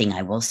other thing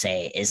I will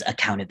say is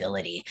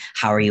accountability.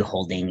 How are you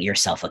holding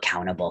yourself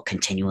accountable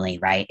continually,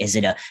 right? Is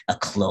it a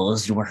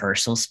closed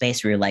rehearsal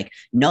space where you're like,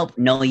 nope,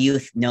 no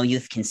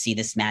youth can see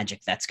this magic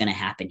that's going to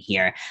happen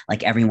here.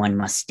 Like everyone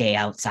must stay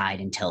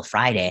outside until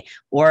Friday.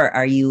 Or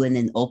are you in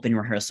an open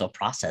rehearsal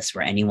process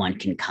where anyone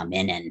can come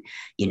in and,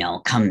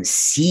 come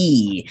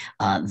see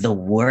the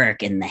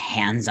work and the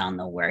hands on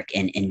the work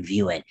and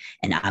view it?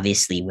 And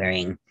obviously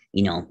wearing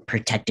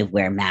protective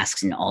wear,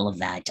 masks, and all of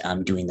that,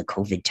 doing the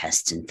COVID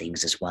tests and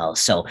things as well.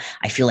 So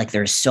I feel like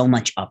there's so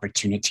much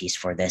opportunities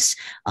for this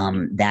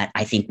that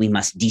I think we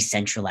must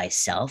decentralize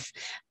self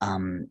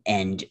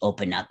and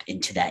open up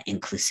into that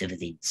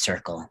inclusivity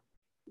circle.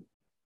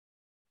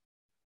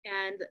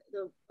 And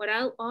what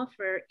I'll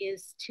offer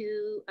is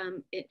to,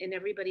 and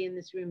everybody in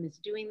this room is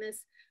doing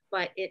this,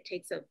 but it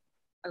takes a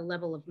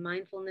level of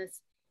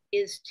mindfulness,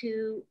 is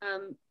to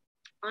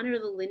honor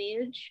the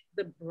lineage,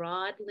 the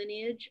broad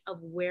lineage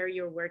of where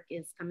your work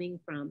is coming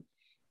from,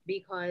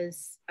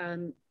 because a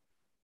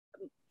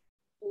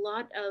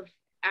lot of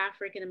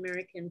African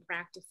American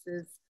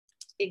practices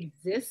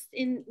exist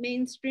in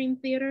mainstream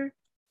theater,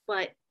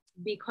 but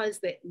because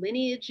the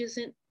lineage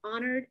isn't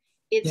honored,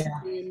 it's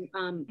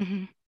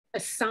been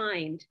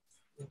assigned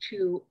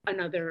to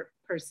another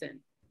person,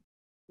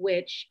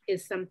 which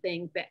is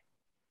something that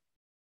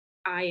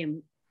I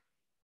am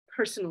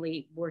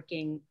personally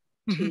working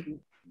to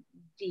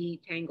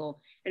detangle.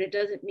 And it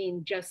doesn't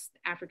mean just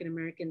African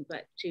American,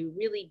 but to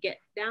really get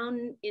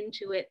down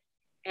into it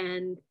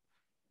and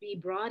be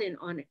broad in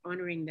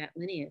honoring that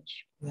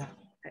lineage. Yeah.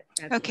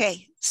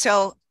 Okay,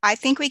 so I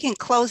think we can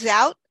close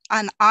out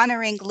on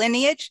honoring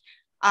lineage.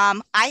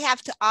 I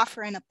have to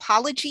offer an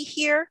apology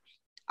here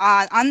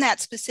on that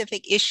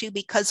specific issue,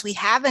 because we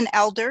have an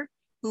elder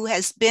who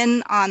has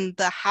been on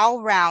the How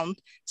Round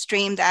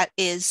stream, that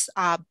is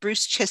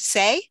Bruce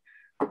Chesay,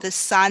 the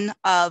son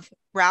of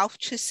Ralph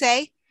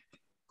Chesay,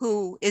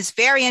 who is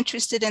very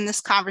interested in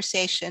this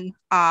conversation.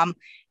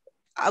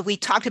 We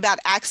talked about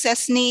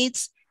access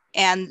needs,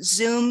 and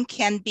Zoom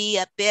can be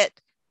a bit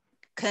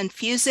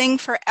confusing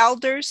for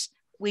elders.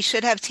 We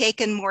should have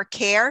taken more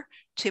care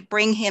to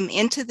bring him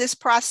into this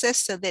process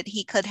so that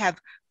he could have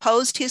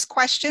posed his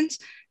questions.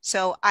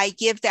 So I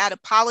give that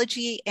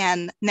apology,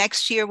 and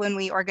next year when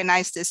we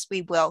organize this,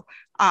 we will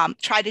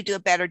try to do a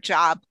better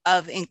job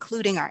of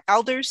including our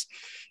elders.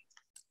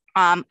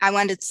 I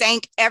want to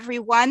thank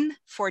everyone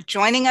for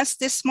joining us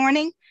this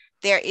morning.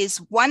 There is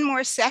one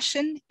more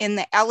session in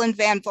the Ellen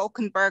Van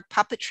Volkenburg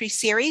Puppetry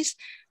series,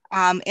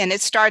 and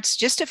it starts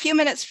just a few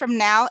minutes from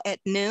now at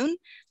noon.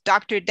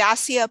 Dr.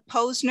 Dacia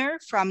Posner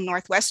from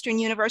Northwestern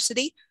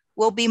University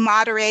will be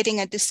moderating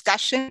a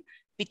discussion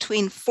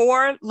between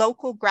 4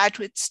 local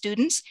graduate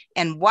students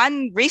and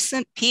 1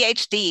 recent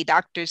PhD,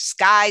 Dr.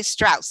 Skye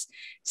Strauss.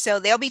 So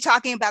they'll be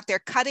talking about their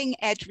cutting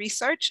edge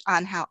research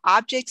on how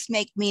objects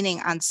make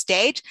meaning on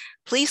stage.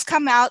 Please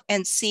come out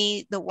and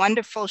see the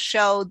wonderful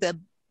show, The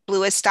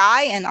Bluest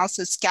Eye, and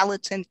also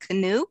Skeleton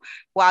Canoe,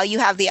 while you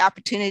have the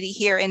opportunity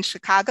here in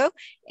Chicago.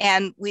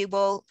 And we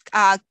will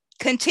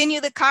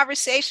continue the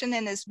conversation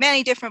in as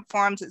many different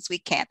forms as we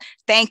can.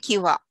 Thank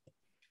you all.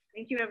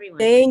 Thank you, everyone.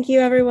 Thank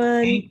you,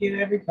 everyone. Thank you,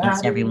 everybody.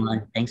 Thanks,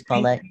 everyone. Thanks,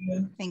 Paulette.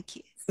 Thank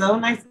you. So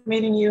nice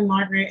meeting you,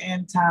 Margaret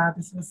and Todd.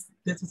 This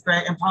was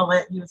great. And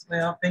Paulette, you as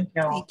well. Thank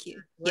y'all. Thank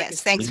you.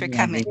 Yes, thanks for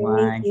coming.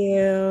 Thank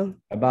you.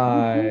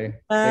 Bye-bye.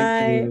 Bye.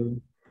 Thank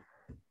you.